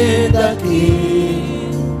seen the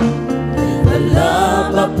King, the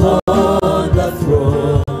Lamb upon the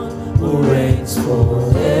throne, who reigns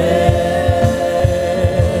forevermore.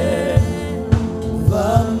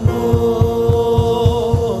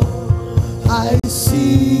 I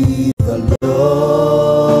see the Lord.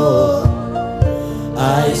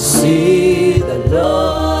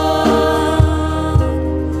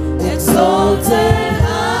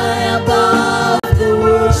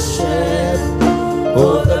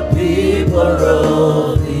 people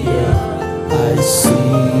of the earth. I see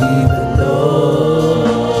the Lord.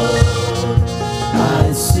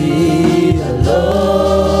 I see the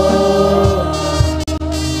Lord.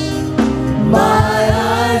 My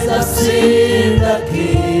eyes have seen the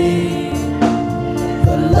King,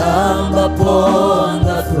 the Lamb upon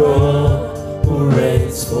the throne, who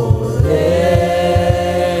reigns forever.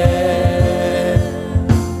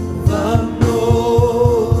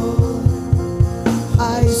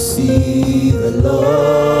 I see the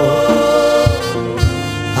Lord.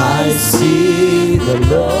 I see the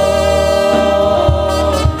Lord,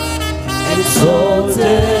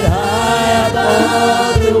 exalted high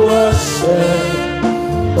above the worship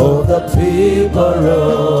of the people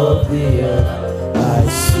of the earth. I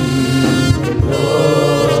see the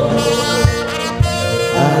Lord.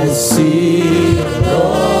 I see the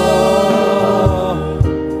Lord.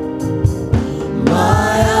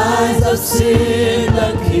 My eyes have seen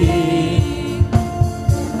the King,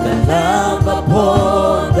 the Lamb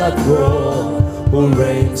upon the throne, who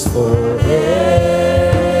reigns forevermore.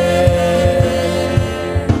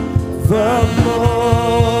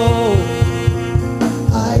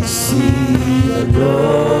 I see the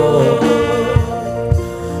Lord.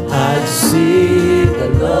 I see the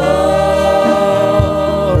Lord,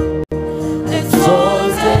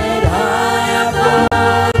 exalted high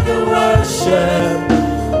above the worship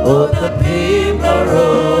of the people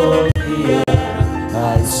of the earth.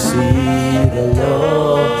 I see the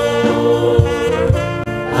Lord.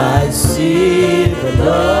 I see the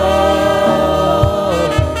Lord.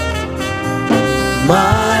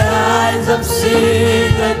 My eyes have seen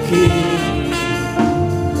the King,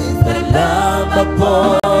 the Lamb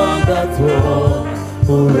upon the throne,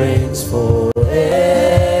 who reigns forevermore.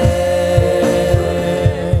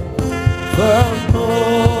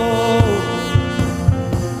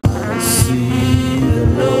 I see the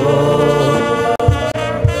Lord.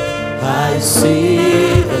 I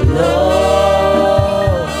see the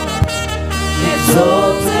Lord,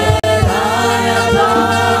 exalted high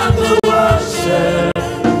above the worship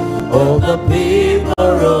of the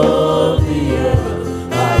people of the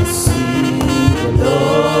earth. I see the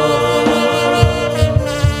Lord.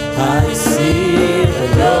 I see the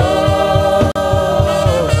Lord.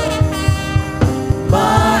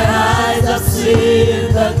 My eyes have seen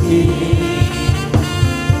the King,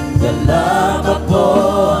 the Lamb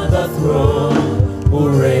upon the throne, who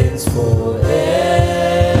reigns forevermore.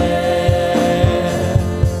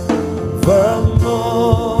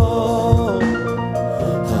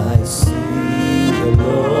 I see the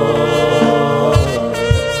Lord.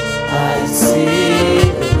 I see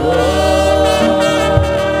the Lord,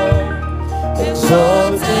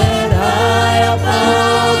 exalted high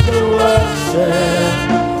above the worship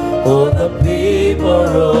of the people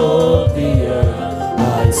of the earth.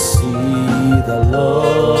 I see the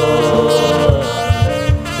Lord.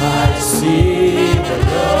 I see the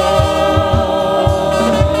Lord.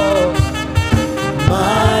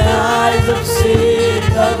 My eyes have seen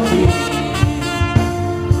the King,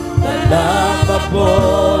 the Lamb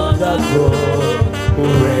upon the throne, who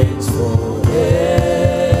reigns forevermore.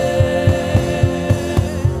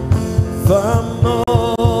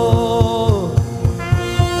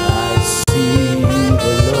 I see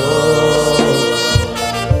the Lord.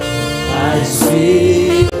 I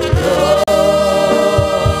see the Lord,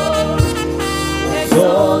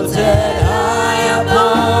 exalted high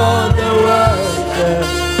above the worship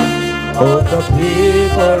of the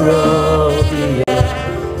people of the earth.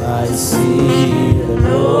 I see the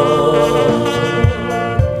Lord.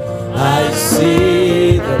 I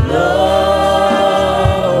see the Lord.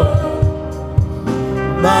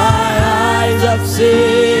 My eyes have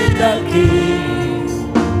seen the King,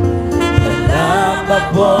 the Lamb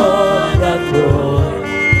upon the throne,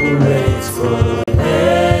 who reigns forevermore.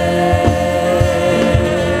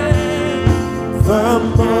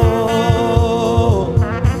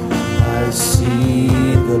 I see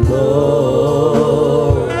the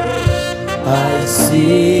Lord. I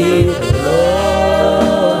see the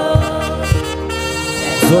Lord,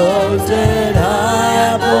 exalted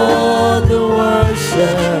high above the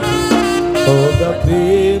worship of the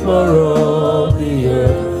people of the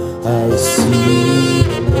earth. I see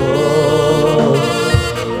the Lord.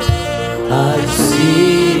 I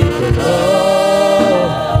see the Lord.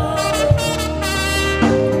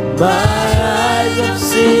 My eyes have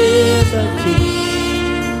seen the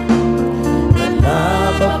King, the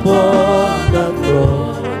Lamb upon the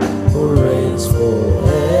throne, who reigns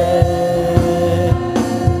forevermore.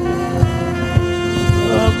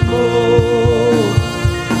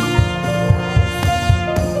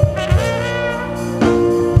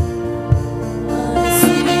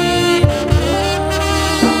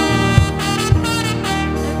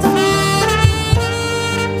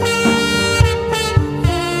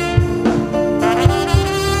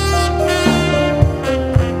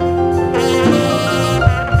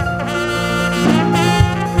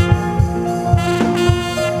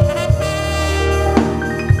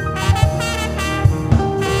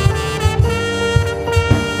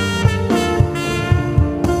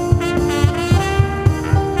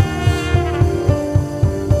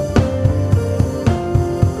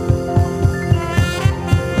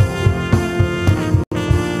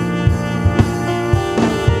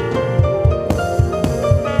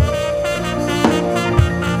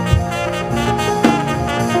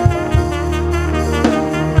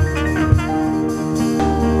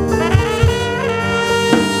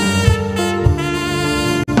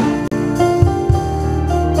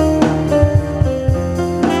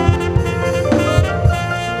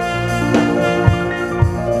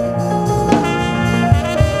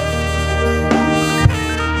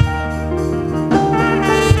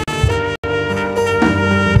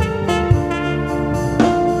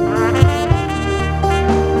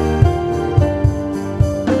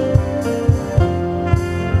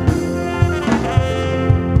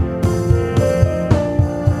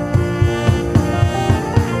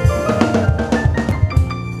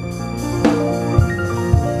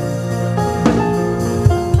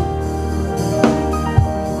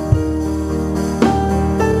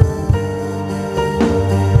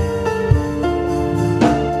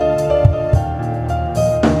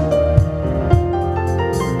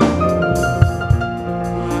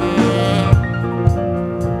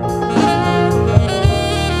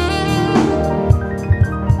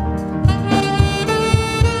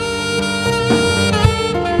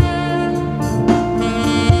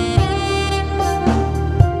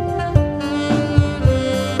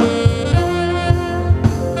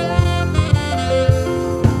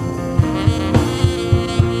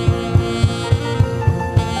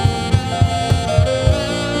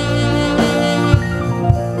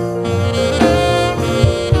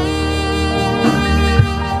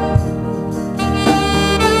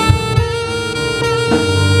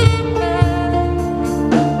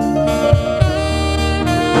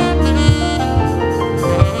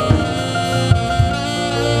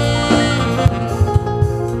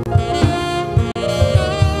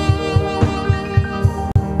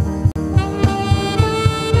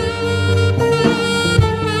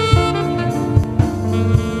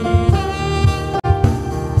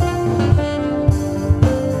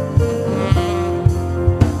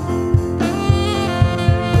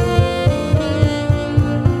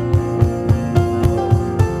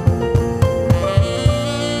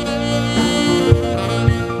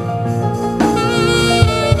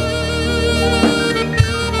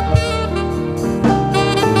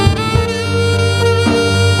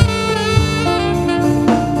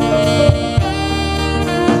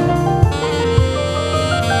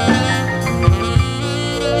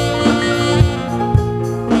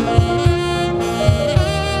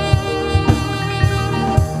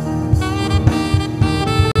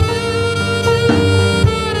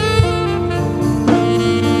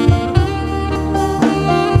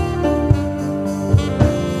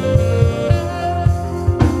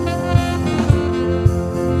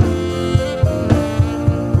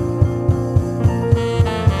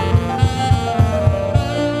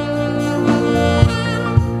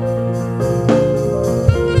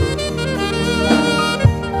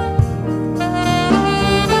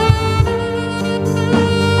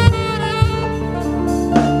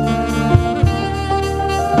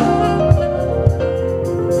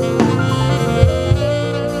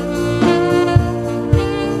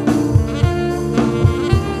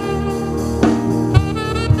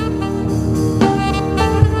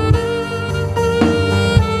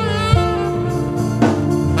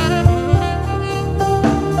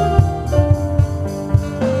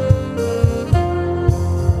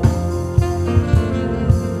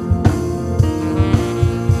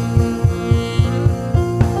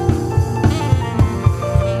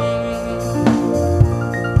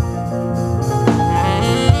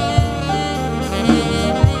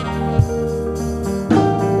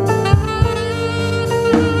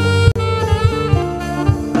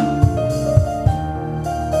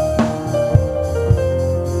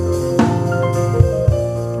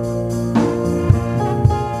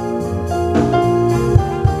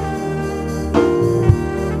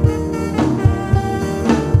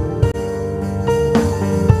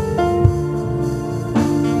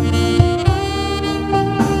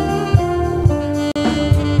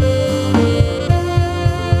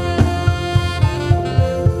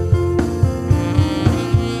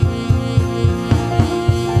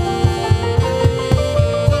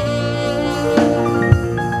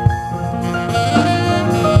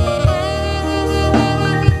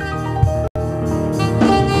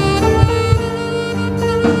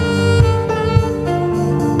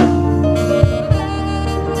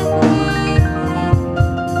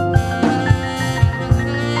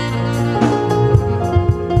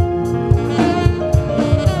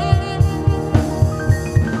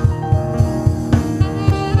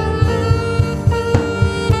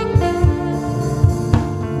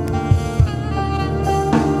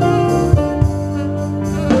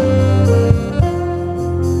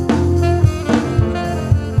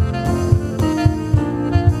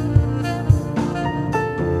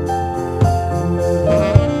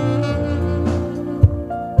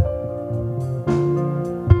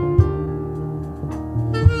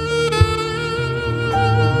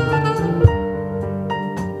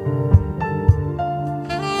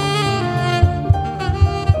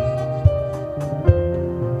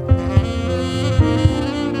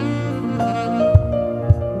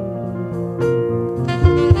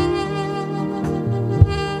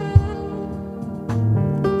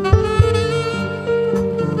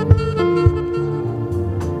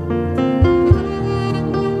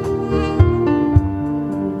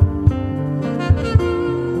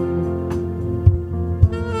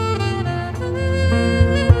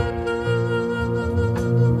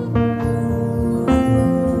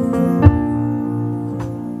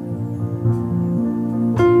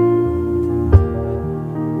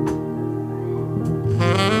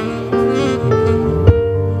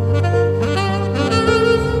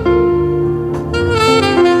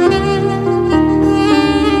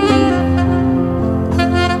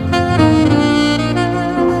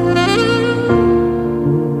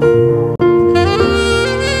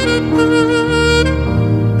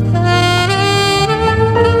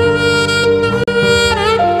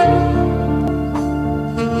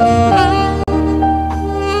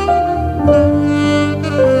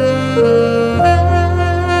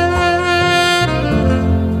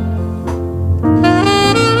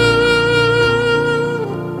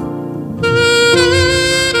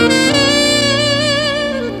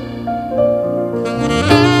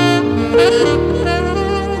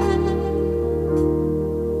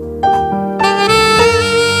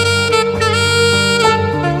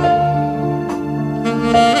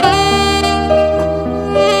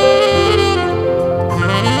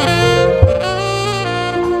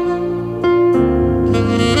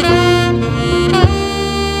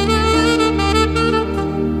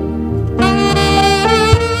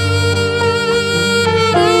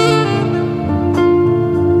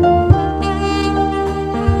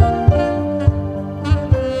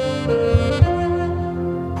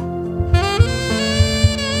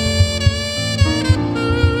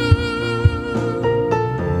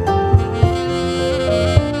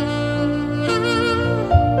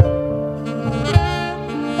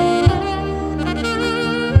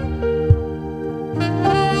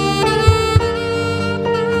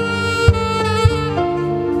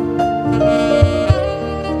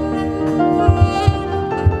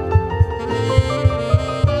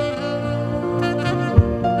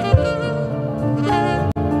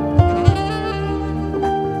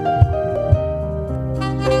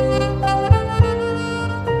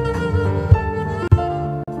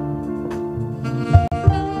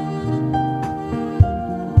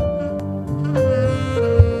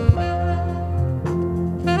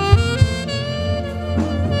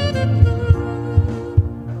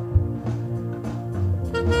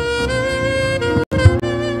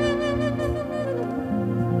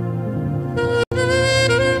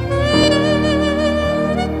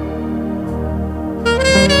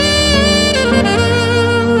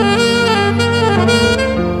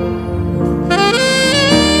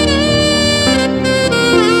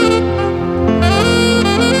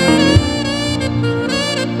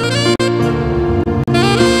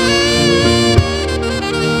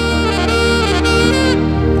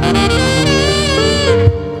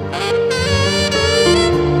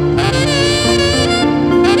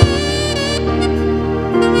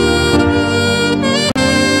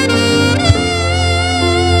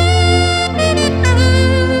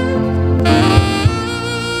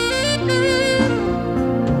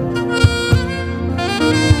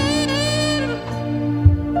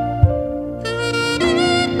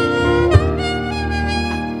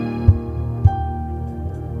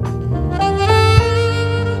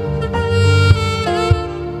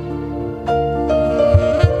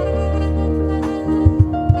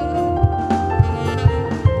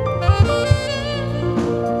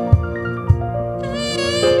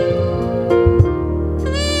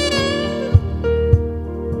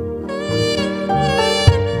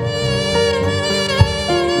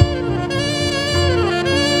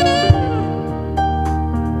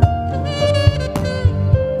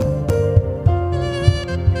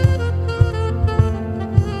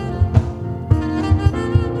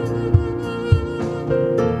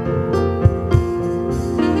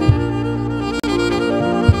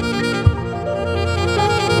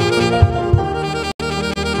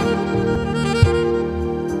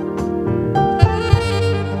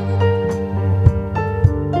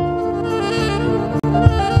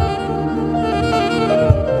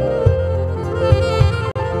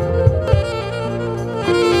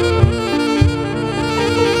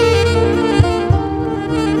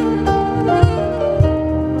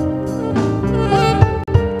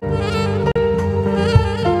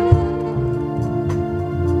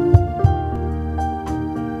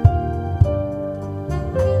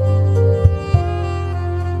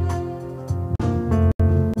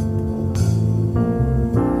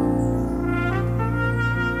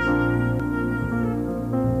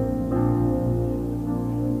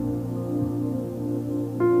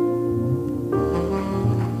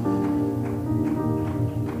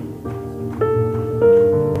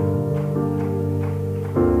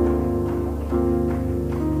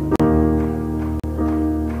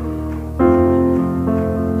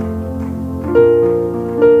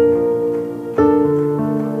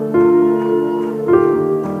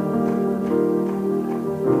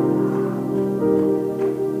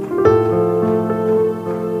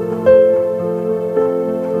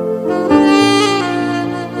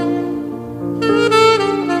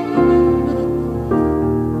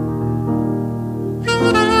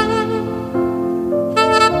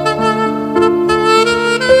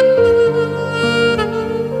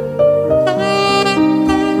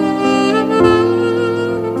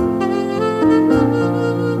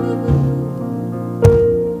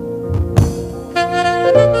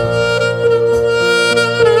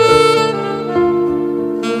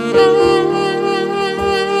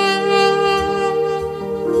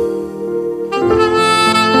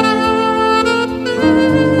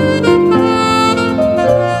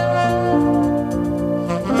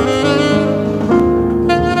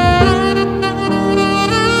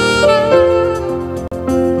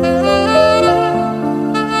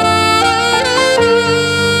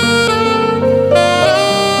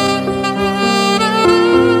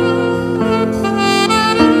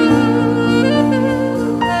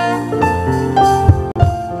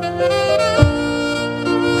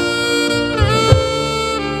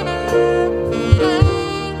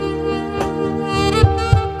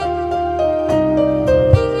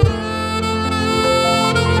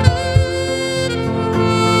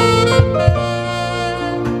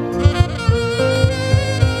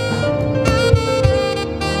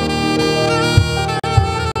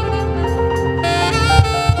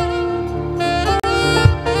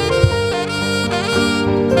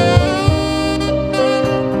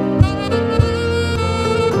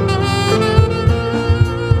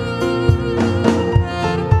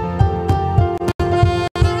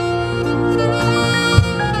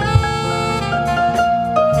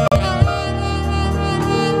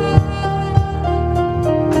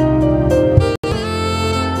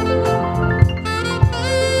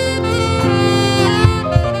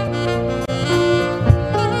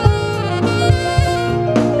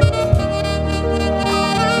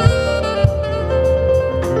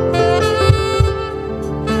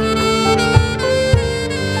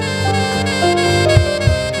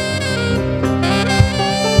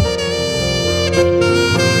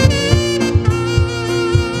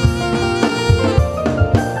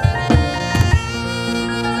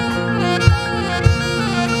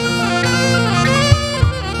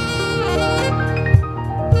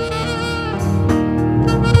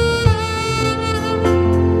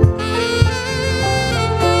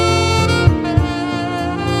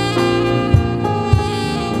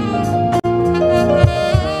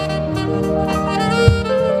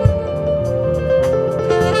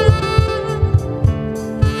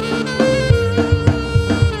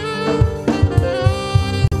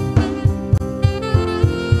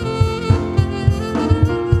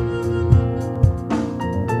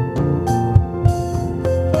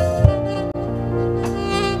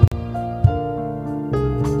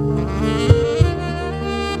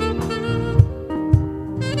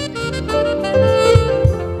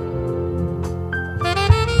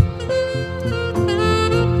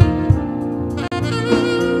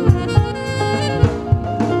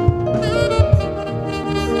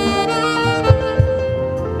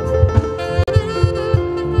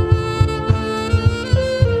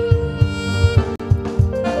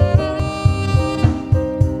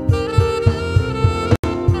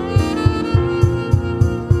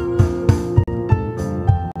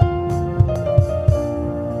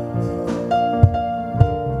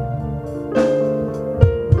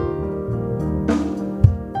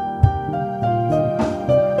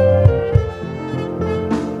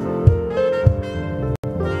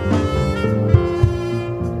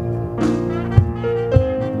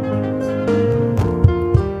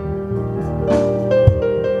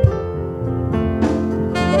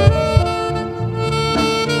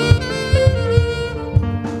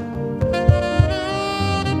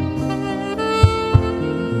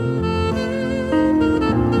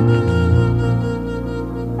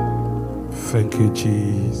 Thank you,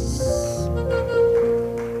 Jesus.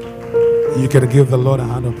 You can give the Lord a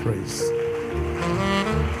hand of praise.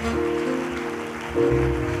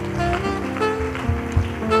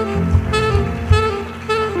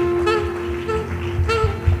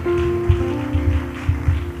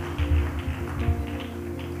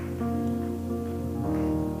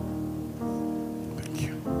 Thank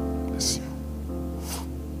you. Bless you.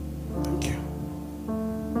 Thank you.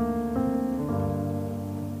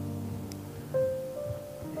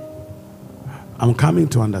 I'm coming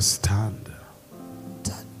to understand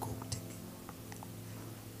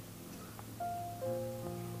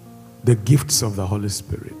the gifts of the Holy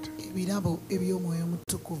Spirit.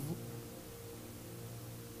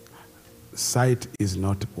 Sight is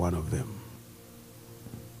not one of them.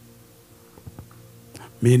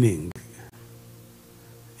 Meaning,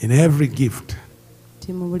 in every gift,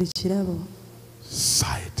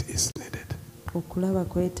 sight is needed.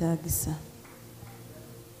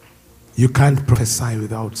 You can't prophesy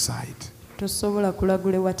without sight.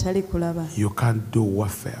 You can't do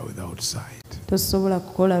warfare without sight.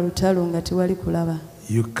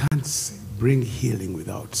 You can't bring healing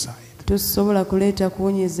without sight.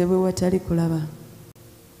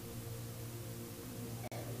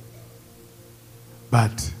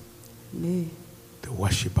 But the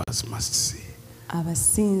worshippers must see.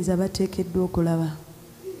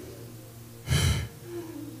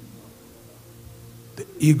 The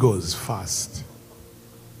egos first.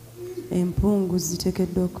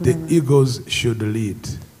 The egos should lead.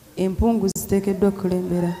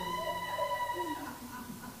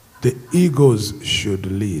 The egos should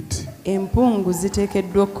lead.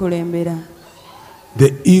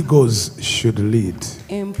 The egos should lead.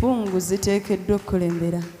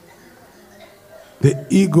 The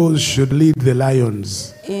egos should lead the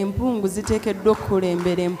lions.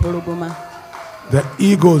 The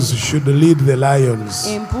egos should lead the lions.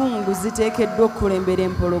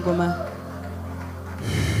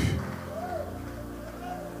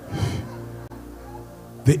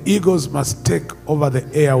 The egos must take over the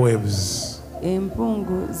airwaves.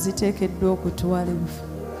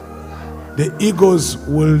 The egos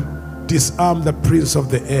will disarm the prince of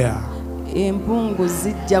the air.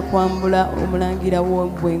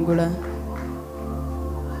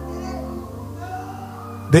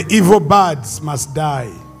 The evil birds must die.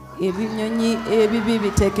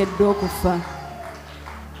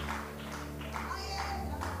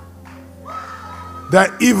 The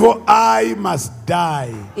evil eye must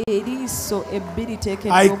die.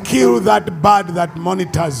 I kill that bird that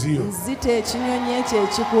monitors you.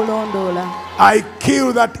 I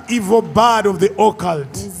kill that evil bird of the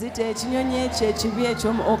occult.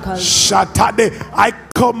 Shatade. I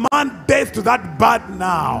command death to that bird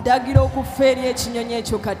now.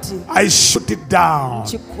 I shoot it down.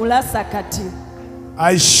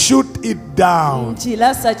 I shoot it down.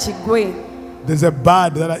 There's a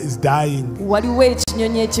bird that is dying.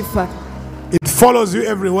 It follows you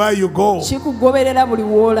everywhere you go.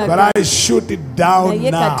 But I shoot it down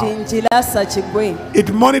now.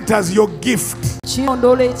 It monitors your gift.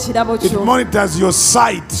 It monitors your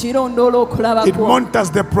sight. It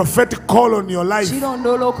monitors the prophetic call on your life.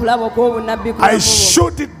 I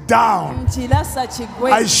shoot it down.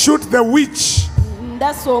 I shoot the witch.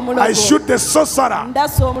 I shoot the sorcerer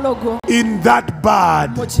in that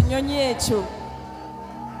bird.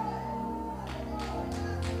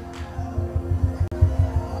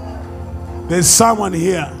 There's someone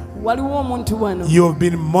here. You have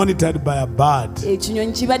been monitored by a bird.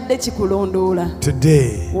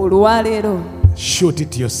 Today, shoot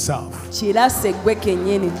it yourself.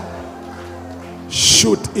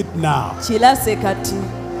 Shoot it now.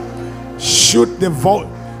 Shoot the vote.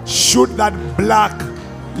 Shoot that black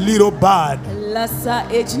little bird.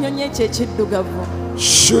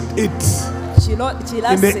 Shoot it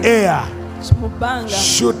in the air.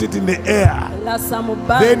 Shoot it in the air.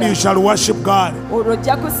 Then you shall worship God.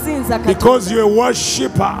 Because you're a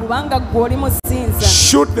worshiper.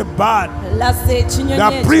 Shoot the bird.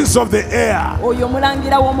 The prince of the air.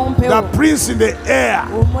 The prince in the air.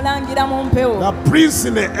 The prince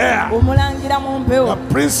in the air. The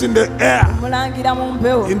prince in the air.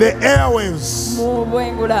 In the airwaves.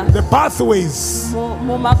 The pathways.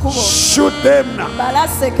 Shoot them now.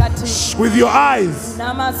 With your eyes.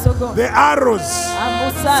 The arrows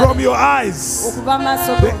from your eyes.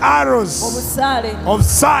 The arrows of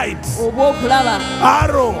sight.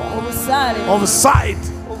 Arrow of sight.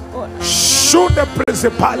 Shoot the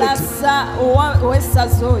principality.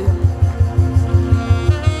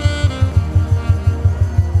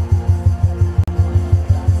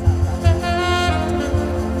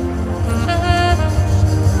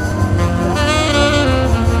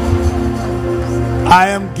 I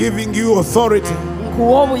am giving you authority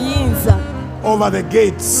over the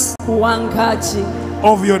gates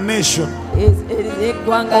of your nation,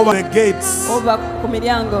 over the gates,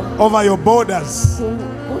 over your borders,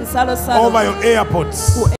 over your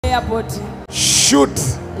airports. Shoot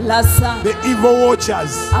the evil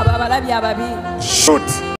watchers. Shoot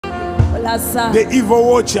the evil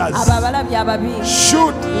watchers.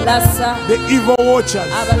 Shoot the evil watchers.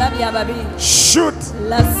 Shoot.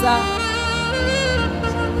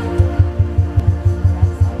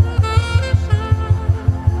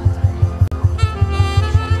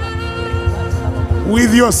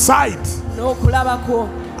 With your sight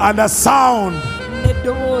and a sound,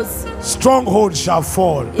 strongholds shall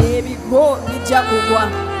fall.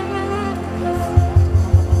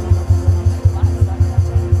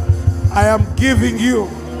 I am giving you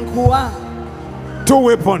two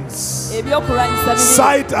weapons,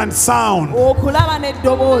 sight and sound.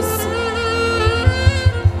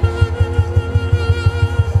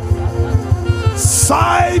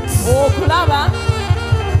 Sight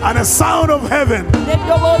and a sound of heaven,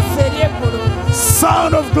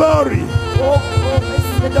 sound of glory.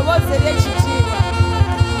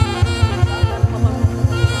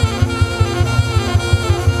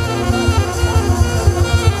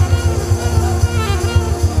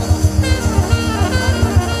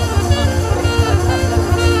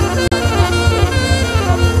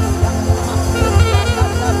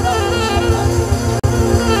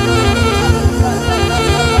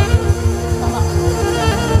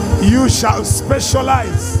 You shall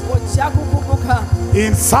specialize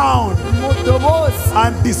in sound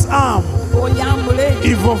and disarm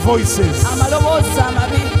evil voices.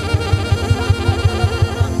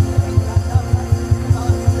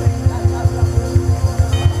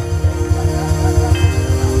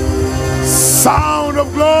 Sound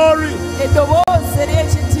of glory.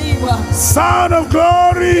 Sound of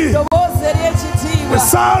glory. The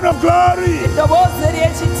sound of glory.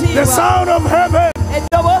 The sound of heaven.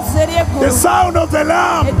 The sound of the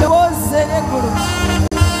Lamb.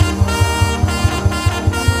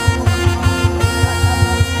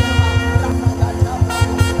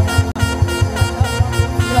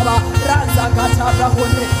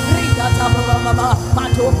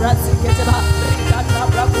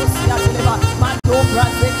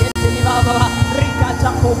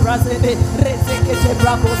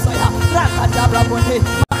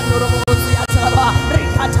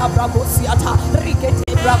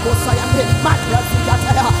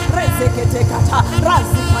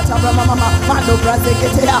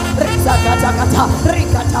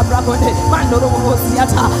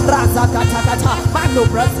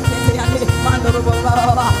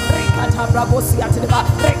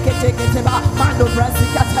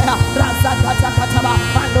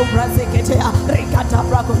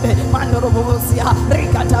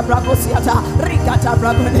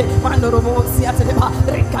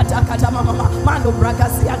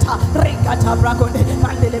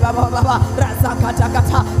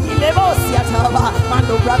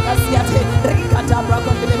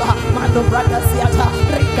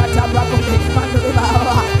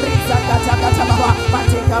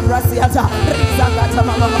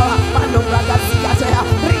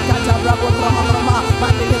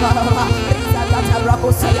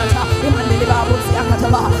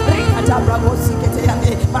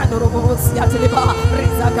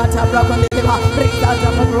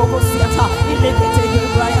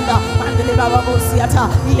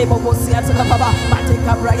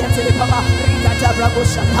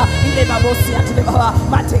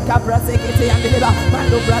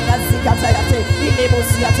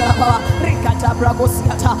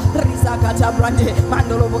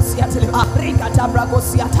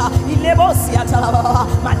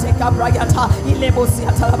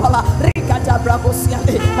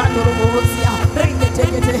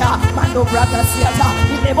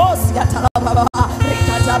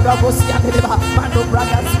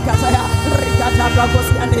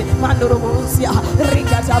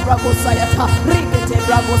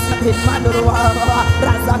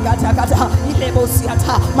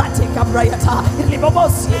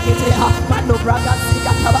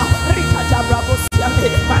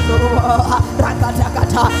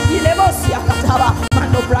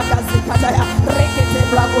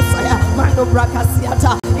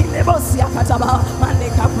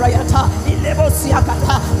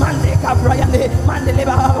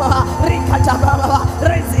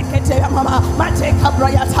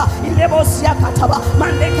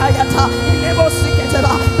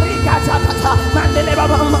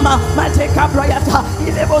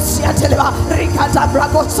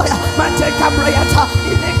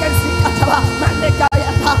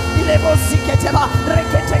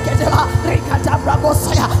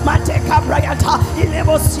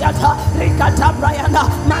 Ilebosiata, Ricata Brianda,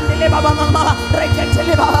 Mandele Baba Mama,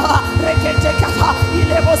 Rekete Baba, Rekete Kata,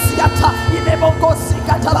 Ilebosiata,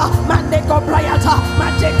 Ilebogosikata, Mandeko Briata,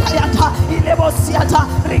 Matekayata, Ilebosiata,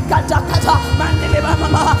 Ricata Kata, Mandele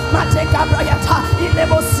Mama, Mateka Briata,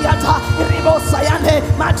 Ilebosiata, Ribosayane,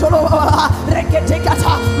 Matolo, Rekete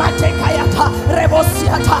Kata, Matekayata,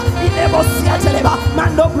 Rebosiata, Ilebosiata,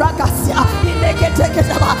 Mando Bragasia,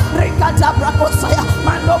 Ileketeketaba, Ricata Bracosaya,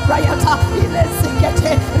 Mando Briata,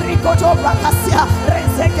 Ilesikete, Ricoto Bragasia,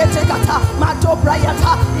 Reseketekata, Mato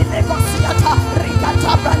Briata, Ilegosiata,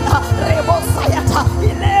 Ricata Branda, Rebosayata,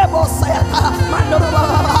 Ilebosayata, Mando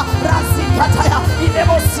Baba, Rasikataya,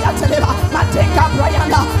 Ilebosiata, Mateka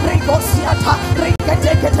Brianda, Rigosiata,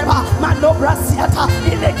 Riketeketeba, Mando Brasiata,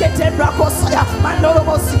 Ilekete Bracosaya, Mando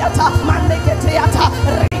Robosiata, Mandeketeata,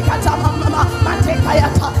 Ricata Mama,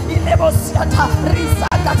 Matekayata, Ilebosiata,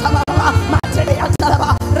 Risakata Mama,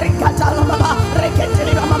 Matekeata, Ricata Mama,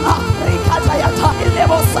 Rekete Mama, Ricatayata,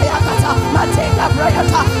 Ilebosayakata, Mateka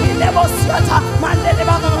Briata, Ilebosiata, Mandele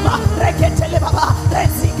Mama, Rekete Baba,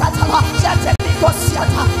 Resikata,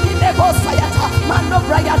 Jatelikosiata, Ilebosayata, Mando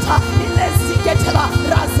Briata, Ilesiketeba,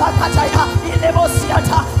 Razakataya,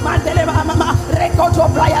 Ilebosiata, Mandele Mama, Rekoto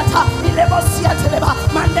Briata, Ilebosiata,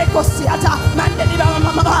 Mandekosiata, Mandele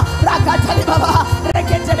Mama, Rakatale Baba,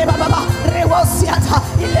 Rekete Baba, Rewosiata,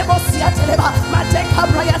 Ilebosiata, Mateka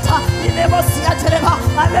Briata, Ilebosiata,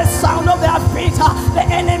 at the sound of their feet, the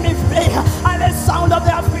enemy flee, at the sound of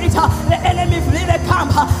their feet, the enemy flee the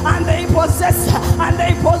camp, and they possess,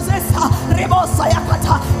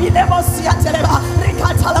 Rebosayakata, Ilebosiata,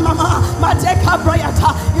 Rikatala Mama, Mateka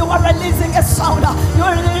Briata, you are releasing a sound, you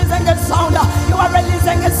are releasing a sound, you are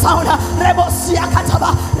releasing a sound,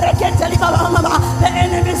 Rebosiakataba, Reketeli Mama, the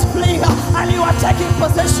enemy is fleeing, and you are taking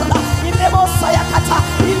possession, Ilebosayakata,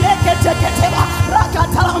 Ileketeketeba,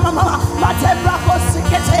 Rakatala Mama, Matebrako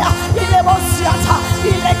Siketea, Ilebosiata,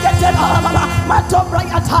 Ileketeba Mama,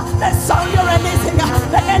 Matobrayata, the sound you're releasing,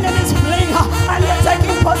 the enemy is fleeing, and you're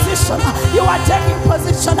taking position, you are taking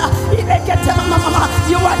position, Ileketeba Mama,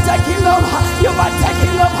 you are taking over, you are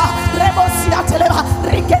taking over, Rebosiata,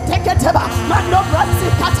 Riketeketeba,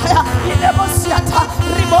 Mandobrasikataya, Ilebosiata,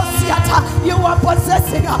 Ribosiata, you are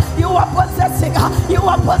possessing, you are possessing, you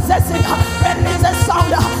are possessing, release a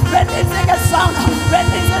sound, releasing a sound,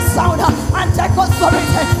 release a sound, and take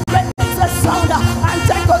authority, release a sound, and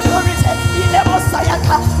take authority,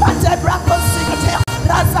 Ilebosayaka, Matebrako Sikatea,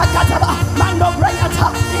 Razakataba, Mando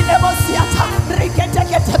Brayata, Ilebosiata,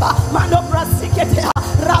 Riketeketeba, Mando Brasiketea,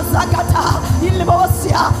 Razakata,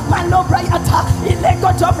 Ilebosia, Mando Brayata,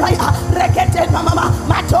 Ilekoto Braya, Rekete Mama,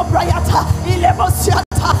 Mato Brayata, Ilebosiata,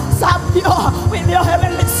 Sabio, with your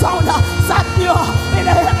heavenly sound, Sabio, with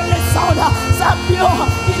the heavenly sound, Sabio,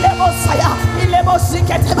 Ilebosaya,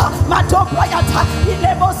 Ilebosiketeba, Mato Brayata,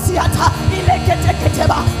 Ilebosiata,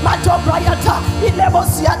 Ileketeketeba, Mato Brayata,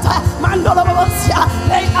 Ilebosiata, Mandolobosia,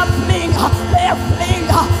 they are fleeing, they are fleeing,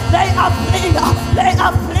 they are fleeing, they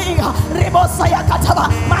are fleeing, Ribosaya Kataba,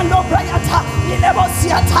 Mando Brayata,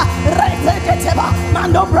 Ilebosiata, Reketeba,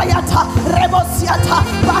 Mando Brayata, Rebosiata,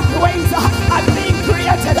 pathways are being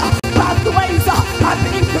created, pathways are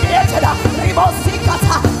being created,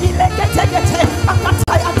 Ribosikata, Ileketekete,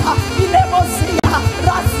 Akatayata, Ilebosia,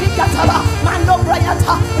 Rasikataba, Mando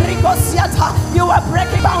Brayata, Rigosiata, you are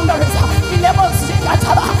breaking boundaries,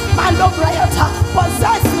 Ilebosikataba, Mando Brayata,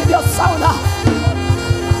 possess with your sound,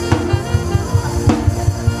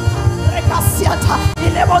 Rekasiata,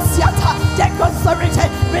 Ilebosiata, take authority,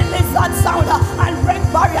 release that sound, and break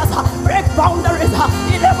barriers, break boundaries,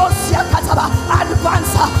 Ilebosiakataba,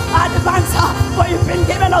 advance, advance, for you've been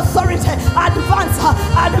given authority, advance,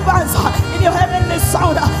 advance, in your heavenly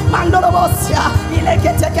sound, Mandolobosia,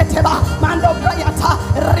 Ileketeketeba, Mando Brayata,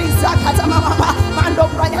 Rizakatamama, Mando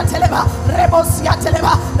Brayateleba,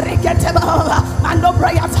 Rebosiateleba, Riketeba, Mando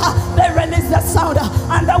Brayata, they release the sound,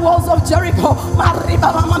 and the walls of Jericho,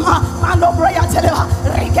 Mariba Mama, Mando Brayateleba,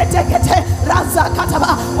 Riketekete,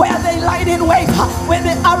 Razakataba, where they lied in wait with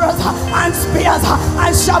the arrows and spears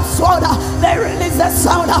and sharp sword, they release the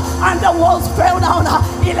sound, and the walls fell down,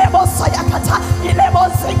 Ilebosayakata,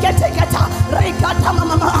 Ilebosiketa, Rikata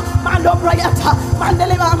Mama, Mando Brayata,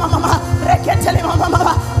 Mandelema Mama, Reketelema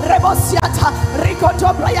Mama, Rebosiata,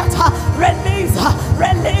 Rikoto Brayata, release,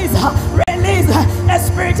 release, release a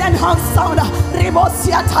spirit enhanced sound,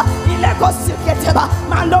 Ribosiata, Ilegosiketeba,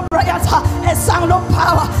 Mando Brayata, a sound of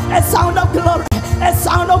power, a sound of glory, a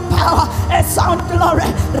sound of power, a sound of glory,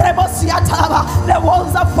 Rebosiata, the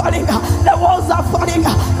walls are falling, the walls are falling,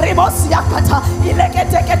 Rebosiakata,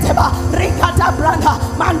 Ileketeketeba, Rikata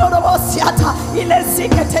Branda, Mando Robosiata,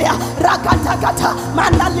 Ilesiketea, Rakatakata,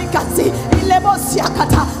 Mandalikasi,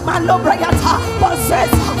 Ilebosiakata,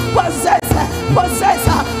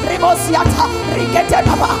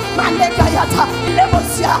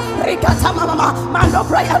 ilebosia, rikata mama, mando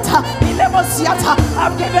brayata, ilebosiata.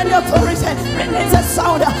 I've given you authority. Release a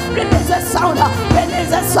sound, release a sound,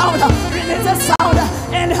 release a sound, release a sound.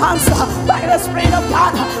 Enhance by the Spirit of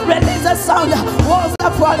God. Release a sound. Walls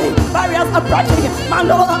are falling, barriers are breaking.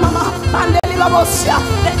 Mando mama, mandeli babosia.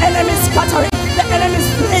 The enemy is scattering. The enemy is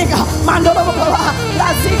fleeing. Mando baba,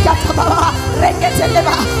 razikata baba,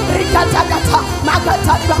 reketeleba, rikatakata,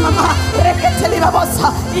 makataliba mama, reketeleba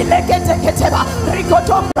bossa, ileketeketeba,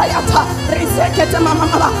 rikoto brayata, rizekete mama,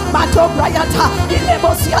 mato brayata,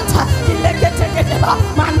 ilebosiata, ileketeketeba,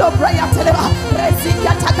 mando brayateleba,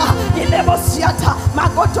 rezikataka, ilebosiata,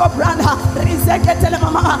 makoto branda, rizeketele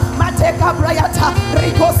mama, mateka brayata,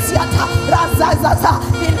 rikosiata, razazaza,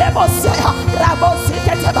 ilebosia,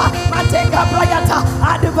 rabosiketeba, mateka brayata,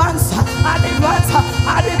 advance, advance,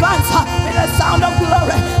 advance with the sound of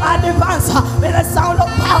glory, advance with the sound of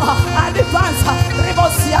power, advance,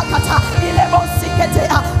 ribosiakata,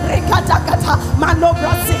 ilebosiketea, rikatakata,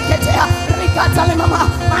 manobrasiketea, rikatale mama,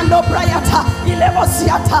 mando brayata,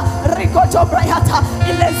 ilebosiata, rikoto brayata,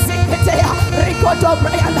 ileziketea, rikoto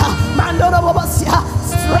brayanda, mando robosia.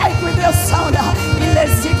 Strike with your sound,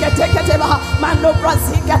 ileziketeketeba, mando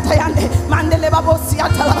brasikatayande, mandeleba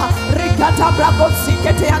bosiatalaba, rikata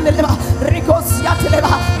bragosiketeyandeleba,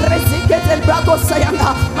 rikosiateleba, reziketel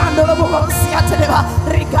bragosayanda, mando robosiateleba,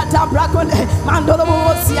 rikata bragone, mando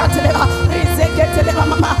robosiateleba, rizeketeleba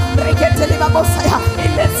mama, riketeleba bosaya,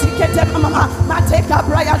 ileziketeba mama, mateka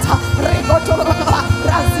brayata, rikoto mama,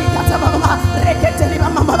 razikata mama, reketeleba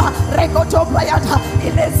mama, rekoto brayata,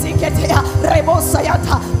 ileziketea,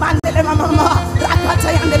 rebosayata, mandeleba mama,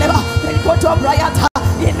 rakata yandeleba, rikoto brayata,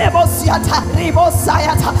 ilebosiata,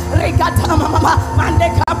 ribosayata, rikata mama,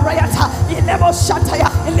 mandeka brayata, ileboshataya,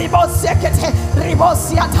 libosekete,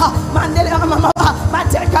 ribosiata, mandeleba mama,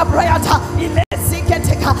 mateka brayata,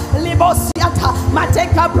 ileziketeka, libosiata,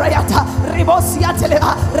 mateka brayata,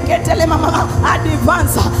 ribosiateleba, riketele mama,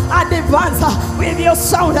 advance, advance with your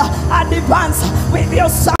sound, advance with your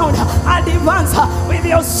sound, advance with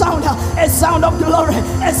your sound, a sound of glory,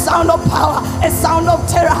 a sound of power, a sound of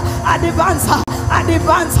terror, advance,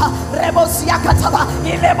 advance, rebosiakataba,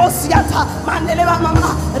 ilebosiata, mandeleba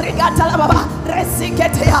mama, rigatala baba,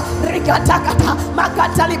 resiketea, rigatakata,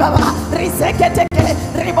 makatali baba, riseketeke,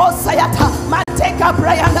 ribosayata, mateka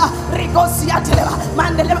brayanda, rigosiateleba,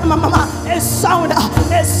 mandeleba mama, a sound,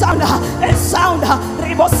 a sound, a sound,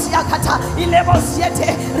 ribosiakata,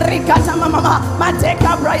 ilebosiete, rigata mama,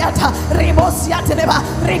 mateka brayata, ribosiateleba,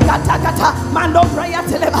 rigatakata, mando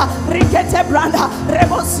brayateleba, rikete branda,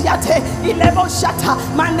 rebosiate, ileboshata,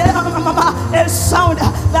 mandeleba mama, a sound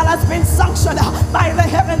that has been sanctioned by the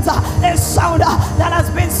heavens, a sound that has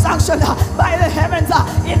been sanctioned by the heavens,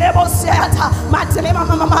 ilebosiata, mateleba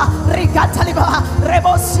mama, rigataliba,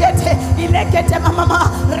 rebosiete, ilekete mama,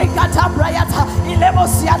 rigata brayata,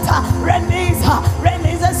 ilebosiata, release,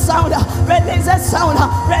 release a sound, release a sound,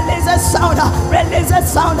 release a sound, release a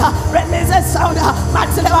sound, release a sound,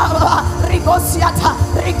 mateleba mama, rigosiata,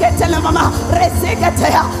 riketele mama,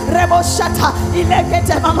 reseketea, reboshata,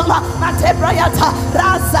 ilekete mama, mate brayata,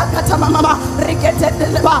 razakata mama,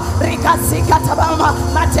 riketeleba, rikasikata mama,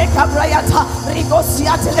 mateka brayata,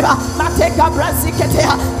 rigosiateleba, mateka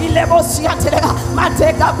braziketea, ilebosiateleba,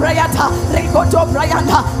 mateka brayata, rikoto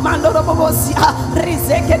brayanda, mandoro bobosia,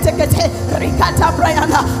 rizeketekete, rikata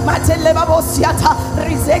brayanda, mateleba bosiata,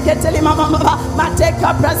 rizeketele mama,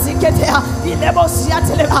 mateka braziketea,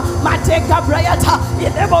 ilebosiateleba, mateka brayata,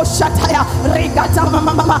 ileboshataya, rigata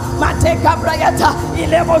mama, mateka brayata,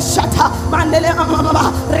 ileboshata, mandele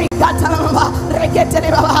mama, rigata mama,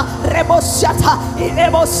 reketele baba, reboshata,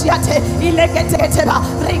 ilebosiate, ileketeba,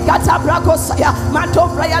 rigata bragosaya, mato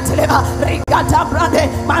brayateleba, rigata brande,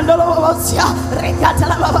 mandolo bosia, rigata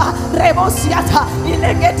baba, rebosiata,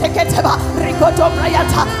 ileketeketeba, rikoto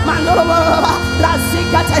brayata, mandolo baba,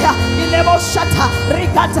 razikataya, ileboshata,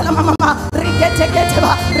 rigata mama,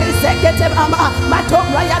 riketeketeba, rizeketeba mama, mato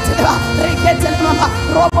brayateleba, riketele mama,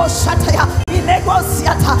 roboshataya,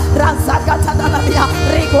 ilegosiata, razakata danabia,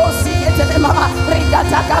 rigosietele mama,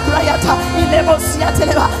 rigata kabrayata,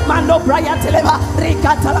 ilebosiateleba, mando brayateleba,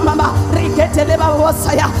 rigata mama, riketeleba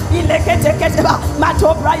bosaya, ileketeketeba,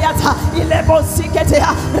 mato brayata,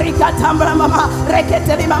 ilebosiketea, rigata mama,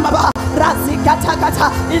 reketeleba mama,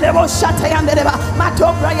 razikatakata, ileboshataya,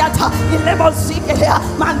 mato brayata, ilebosiketea,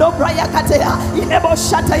 mando brayakatea,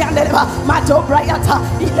 ileboshataya, mato brayata,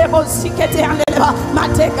 ilebosiketea,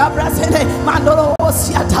 mateka brasene, mandolo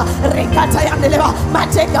Robosiata, Ricata Yandeleva,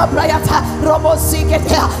 Mateka Brayata,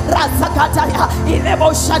 Robosiketa, Razakataya,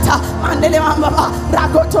 Ileboshata, Mandeleva,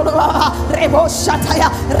 Rakotolova, Reboshataya,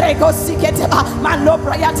 Regosiketa, Mando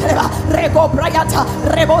Brayateva, Rego Brayata,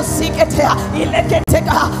 Rebosiketa,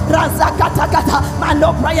 Ileketeka, Razakatakata,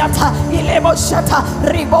 Mando Brayata, Ileboshata,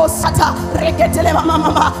 Ribosata, Reketeleva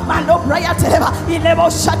Mama, Mando Brayateva,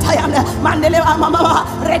 Ileboshatayana, Mandeleva Mama,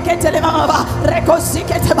 Reketeleva,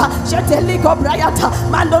 Regosiketa, Jetelico Brayata,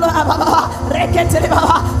 Mandolo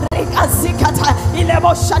Reketeleva, Rikazikata,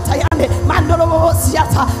 Ileboshatayane, Mandolo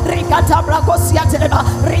Siata, Rikata Bracosiateva,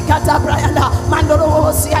 Rikata Brayana,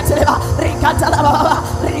 Mandolo Siateva, Rikata Lava,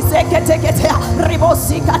 Riseketekea,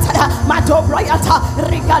 Ribosikata, Mato Brayata,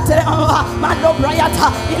 Rikata, Mando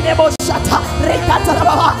Brayata, Ileboshata, Rikata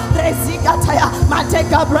Lava, Resikataya,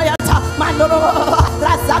 Mateka Brayata, Mandolo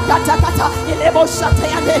Razakata,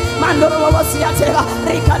 Ileboshatayane, Mandolo Siateva,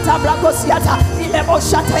 Rikata Bracosiata,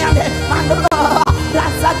 Ileboshatayane, Mandolo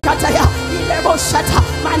Razakataya, Ileboshata,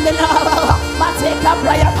 Mandela, Mateka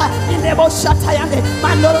Brayata, Ileboshatayane,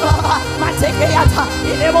 Mandolo, Matekeata,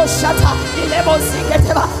 Ileboshata,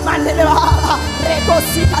 Ilebosiketeva, Mandela,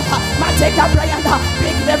 Regosikata, Mateka Brayata,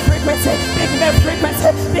 big the frequency, big the frequency,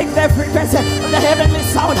 big the frequency of the heavenly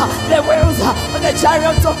sound, the wheels of the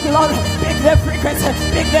chariots of glory, big the frequency,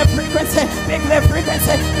 big the frequency, big the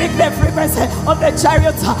frequency, big the frequency of the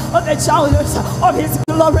chariots of his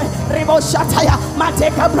glory, Reboshataya,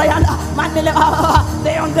 Mateka Brayana, Mandela,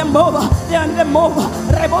 they on the move, they on the move,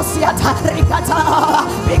 Rebosiata, Ricata,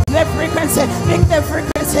 big the frequency,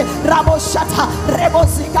 Raboshata,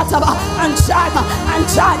 Rebosikataba, and charge,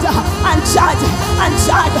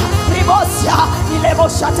 Rebosia,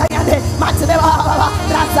 Ileboshata, Mateva,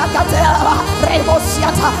 Razakata,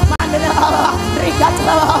 Rebosiata, Mandela,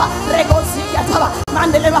 Ricata, Regosikataba,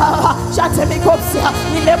 Mandela, Shatelicopsia,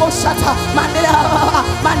 Ileboshata, Mandela,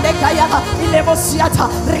 Mandekaya, Ilebosiata,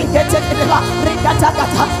 Ricateva,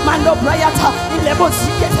 Ricatakata, Mando Brayata,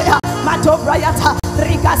 Ilebosikata, Mato Brayata,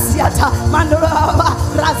 Ricasiata, Mandora,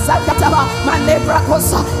 Razakataba,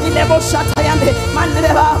 Mandebracosa, Ileboshata Yande,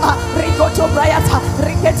 Mandela, Ricoto Brayata,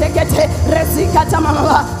 Ricatekete, Resicata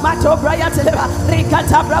Mama, Mato Brayata,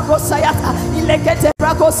 Ricata Bracosayata, Ilekete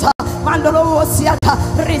Bracosa, Mandolo Siata,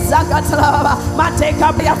 Rizakata,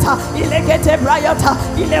 Mateka Briata, Ilekete Brayata,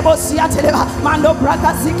 Ilebosiata, Mando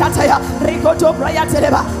Braca Zicataya, Ricoto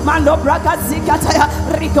Brayata, Mando Braca Zicataya,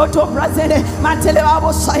 Ricoto Brazene, Manteleva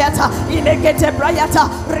Bosayata, Ilekete Brayata,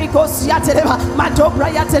 Rico Siateleva, Mato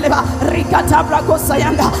Brayateleva, Ricata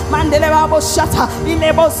Bracosayanda, Mandeleva Boshata,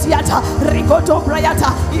 Ilebosiata, Ricoto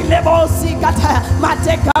Brayata, Ilebosikata,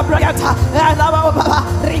 Mateka Brayata,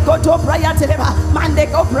 Ricoto Brayateleva,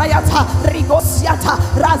 Mandeko Brayata, Rigosiata,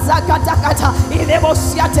 Razakatakata,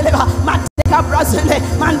 Ilebosiateleva, Mateka Brazile,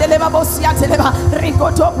 Mandeleva Bosiateleva,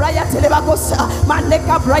 Ricoto Brayateleva Gosa,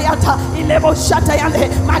 Mandeka Brayata, Ileboshata Yande,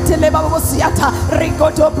 Mateleva Bosiata,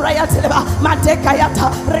 Ricoto Brayateleva,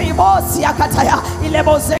 Matekayata, Ribosiakataya,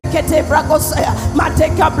 Ilebozekete Bracosaya,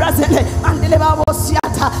 Mateka Brazile, Mandeleva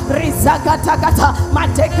Bosiata, Rizakatakata,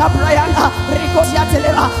 Mateka Brayana,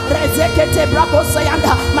 Rigosiateleva, Rezekete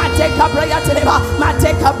Bracosayanda, Mateka Brayateleva,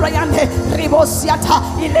 Mateka Brayane, Ribosiata,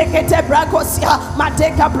 Ilekete Bracosia,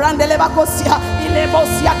 Mateka Brandeleva Cosia,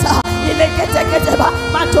 Ilebosiata, Ileketeba,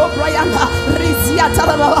 Mato Brayana, Riziata,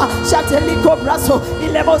 Shatelico Brasso,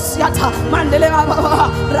 Ilebosiata, Mandeleva,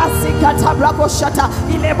 Rasikata Bracoshata,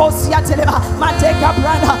 Ilebosiata, Mateka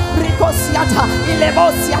Brana, Ricosiata,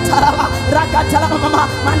 Ilebosiata, Rakata Mama,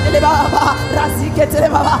 Mandeleva,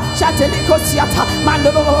 Raziketeba, Shatelicosiata,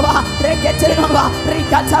 Mandova, Reketeba,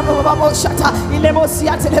 Ricata Boshata,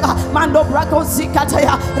 Ilebosiata, Mando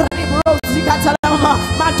Bracosicataya, Ribro.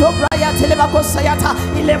 Mato Braya Televa Sayata,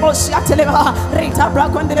 Ilebosia Televa, Rita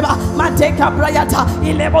Bracondeleva, Mateka Brayata,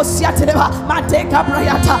 Ilebosia Televa, Mateka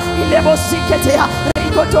Brayata, Ilebosiketea,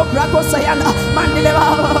 Ricoto Braco Sayana, Mandeleva,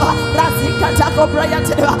 Razikatako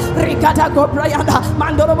Brayateleva, Ricataco Brayana,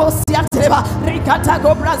 Mandorobosia Televa,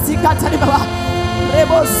 Ricataco Brazicateleva,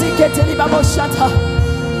 Rebosiketeleva Boshata.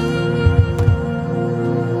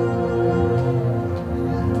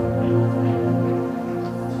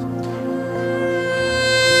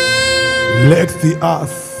 Let the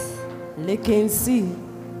earth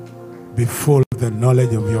be full of the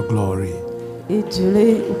knowledge of your glory.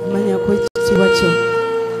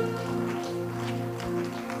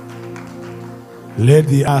 Let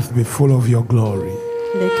the earth be full of your glory.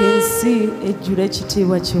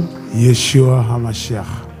 Yeshua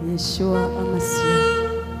HaMashiach,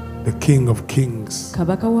 the King of Kings,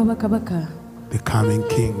 the coming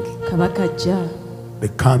King, the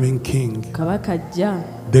coming King,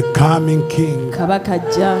 the coming King,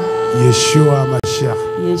 Yeshua Mashiach,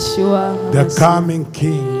 the coming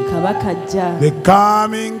King, the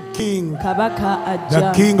coming King,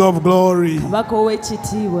 the King of glory,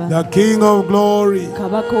 the King of glory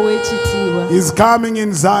is coming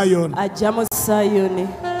in Zion.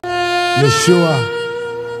 Yeshua,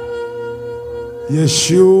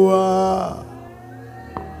 Yeshua,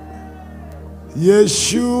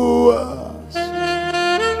 Yeshua,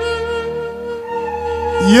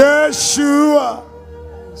 Yeshua.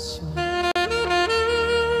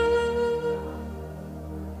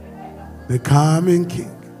 The coming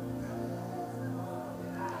King.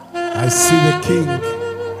 I see the King.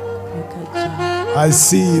 I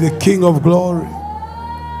see the King of glory.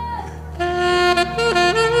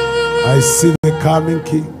 I see the coming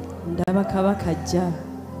King.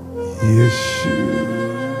 Yeshua.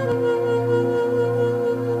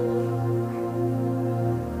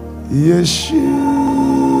 Yeshua.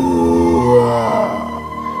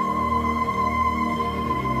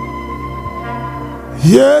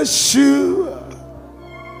 Yeshua.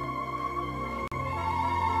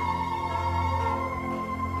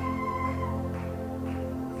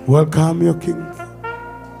 Welcome your King.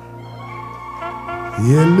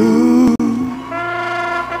 Jerusalem.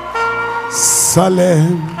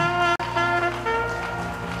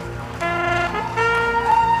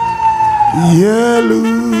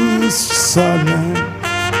 Jerusalem.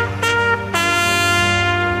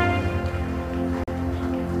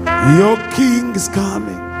 Your King is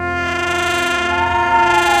coming.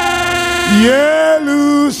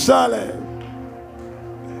 Jerusalem.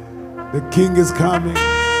 The King is coming.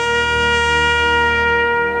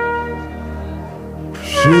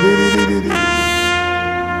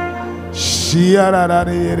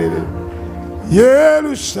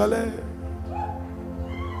 Jerusalem.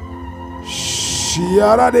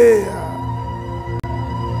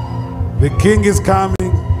 The King is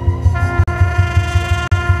coming.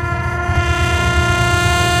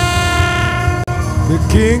 The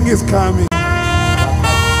King is coming.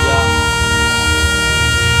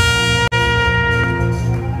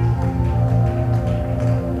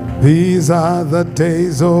 These are the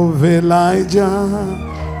days of Elijah,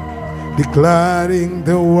 declaring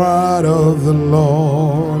the word of the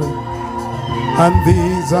Lord. And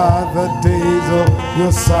these are the days of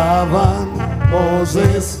your servant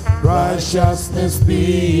Moses, righteousness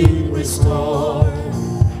being restored.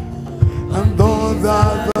 And those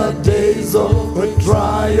are the days of the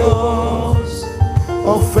trials,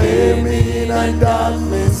 of famine and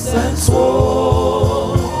darkness and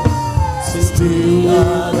sword. Still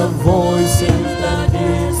are the voice in the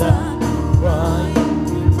desert, crying,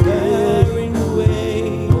 preparing the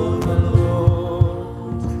way of the Lord.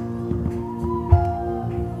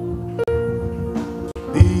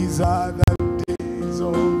 These are the days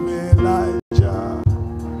of Elijah,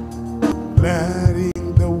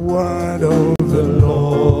 letting the word of the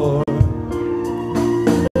Lord.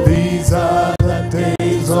 These are the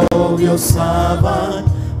days of your servant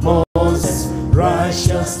Moses,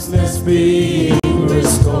 righteousness being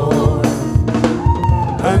restored.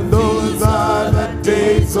 And those are the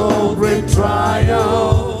days of great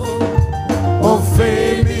trial, of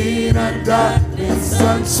famine and darkness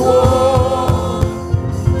and sword.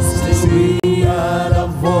 Still we are the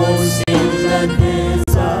voices and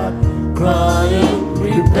desert, crying,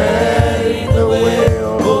 preparing the way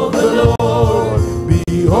of the Lord.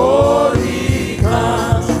 Behold, he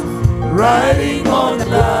comes, riding on the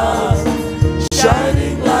clouds,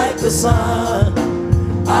 shining like the sun,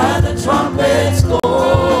 and the trumpets go.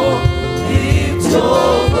 Lift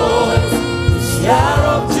your voice, the shout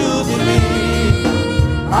of jubilee.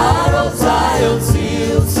 Out of Zion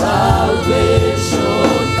till salvation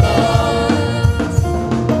comes.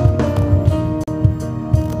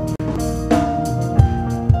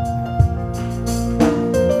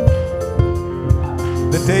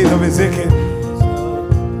 The days of Ezekiel.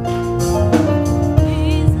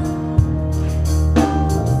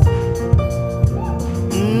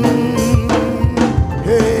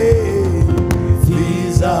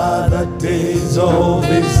 Days of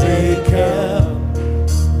Ezekiel,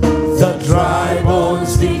 the dry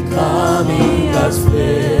bones becoming as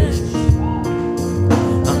flesh.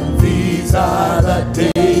 And these are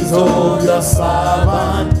the days of your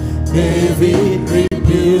servant David,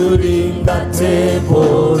 rebuilding the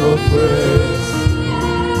temple of praise.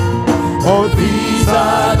 Oh, these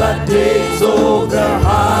are the days of the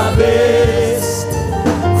harvest,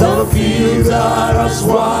 the fields are as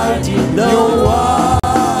white in the white.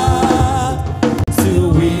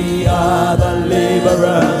 The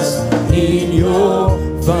laborers in your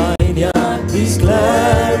vineyard,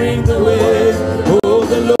 declaring the way of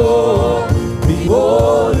the Lord.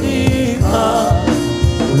 Behold, he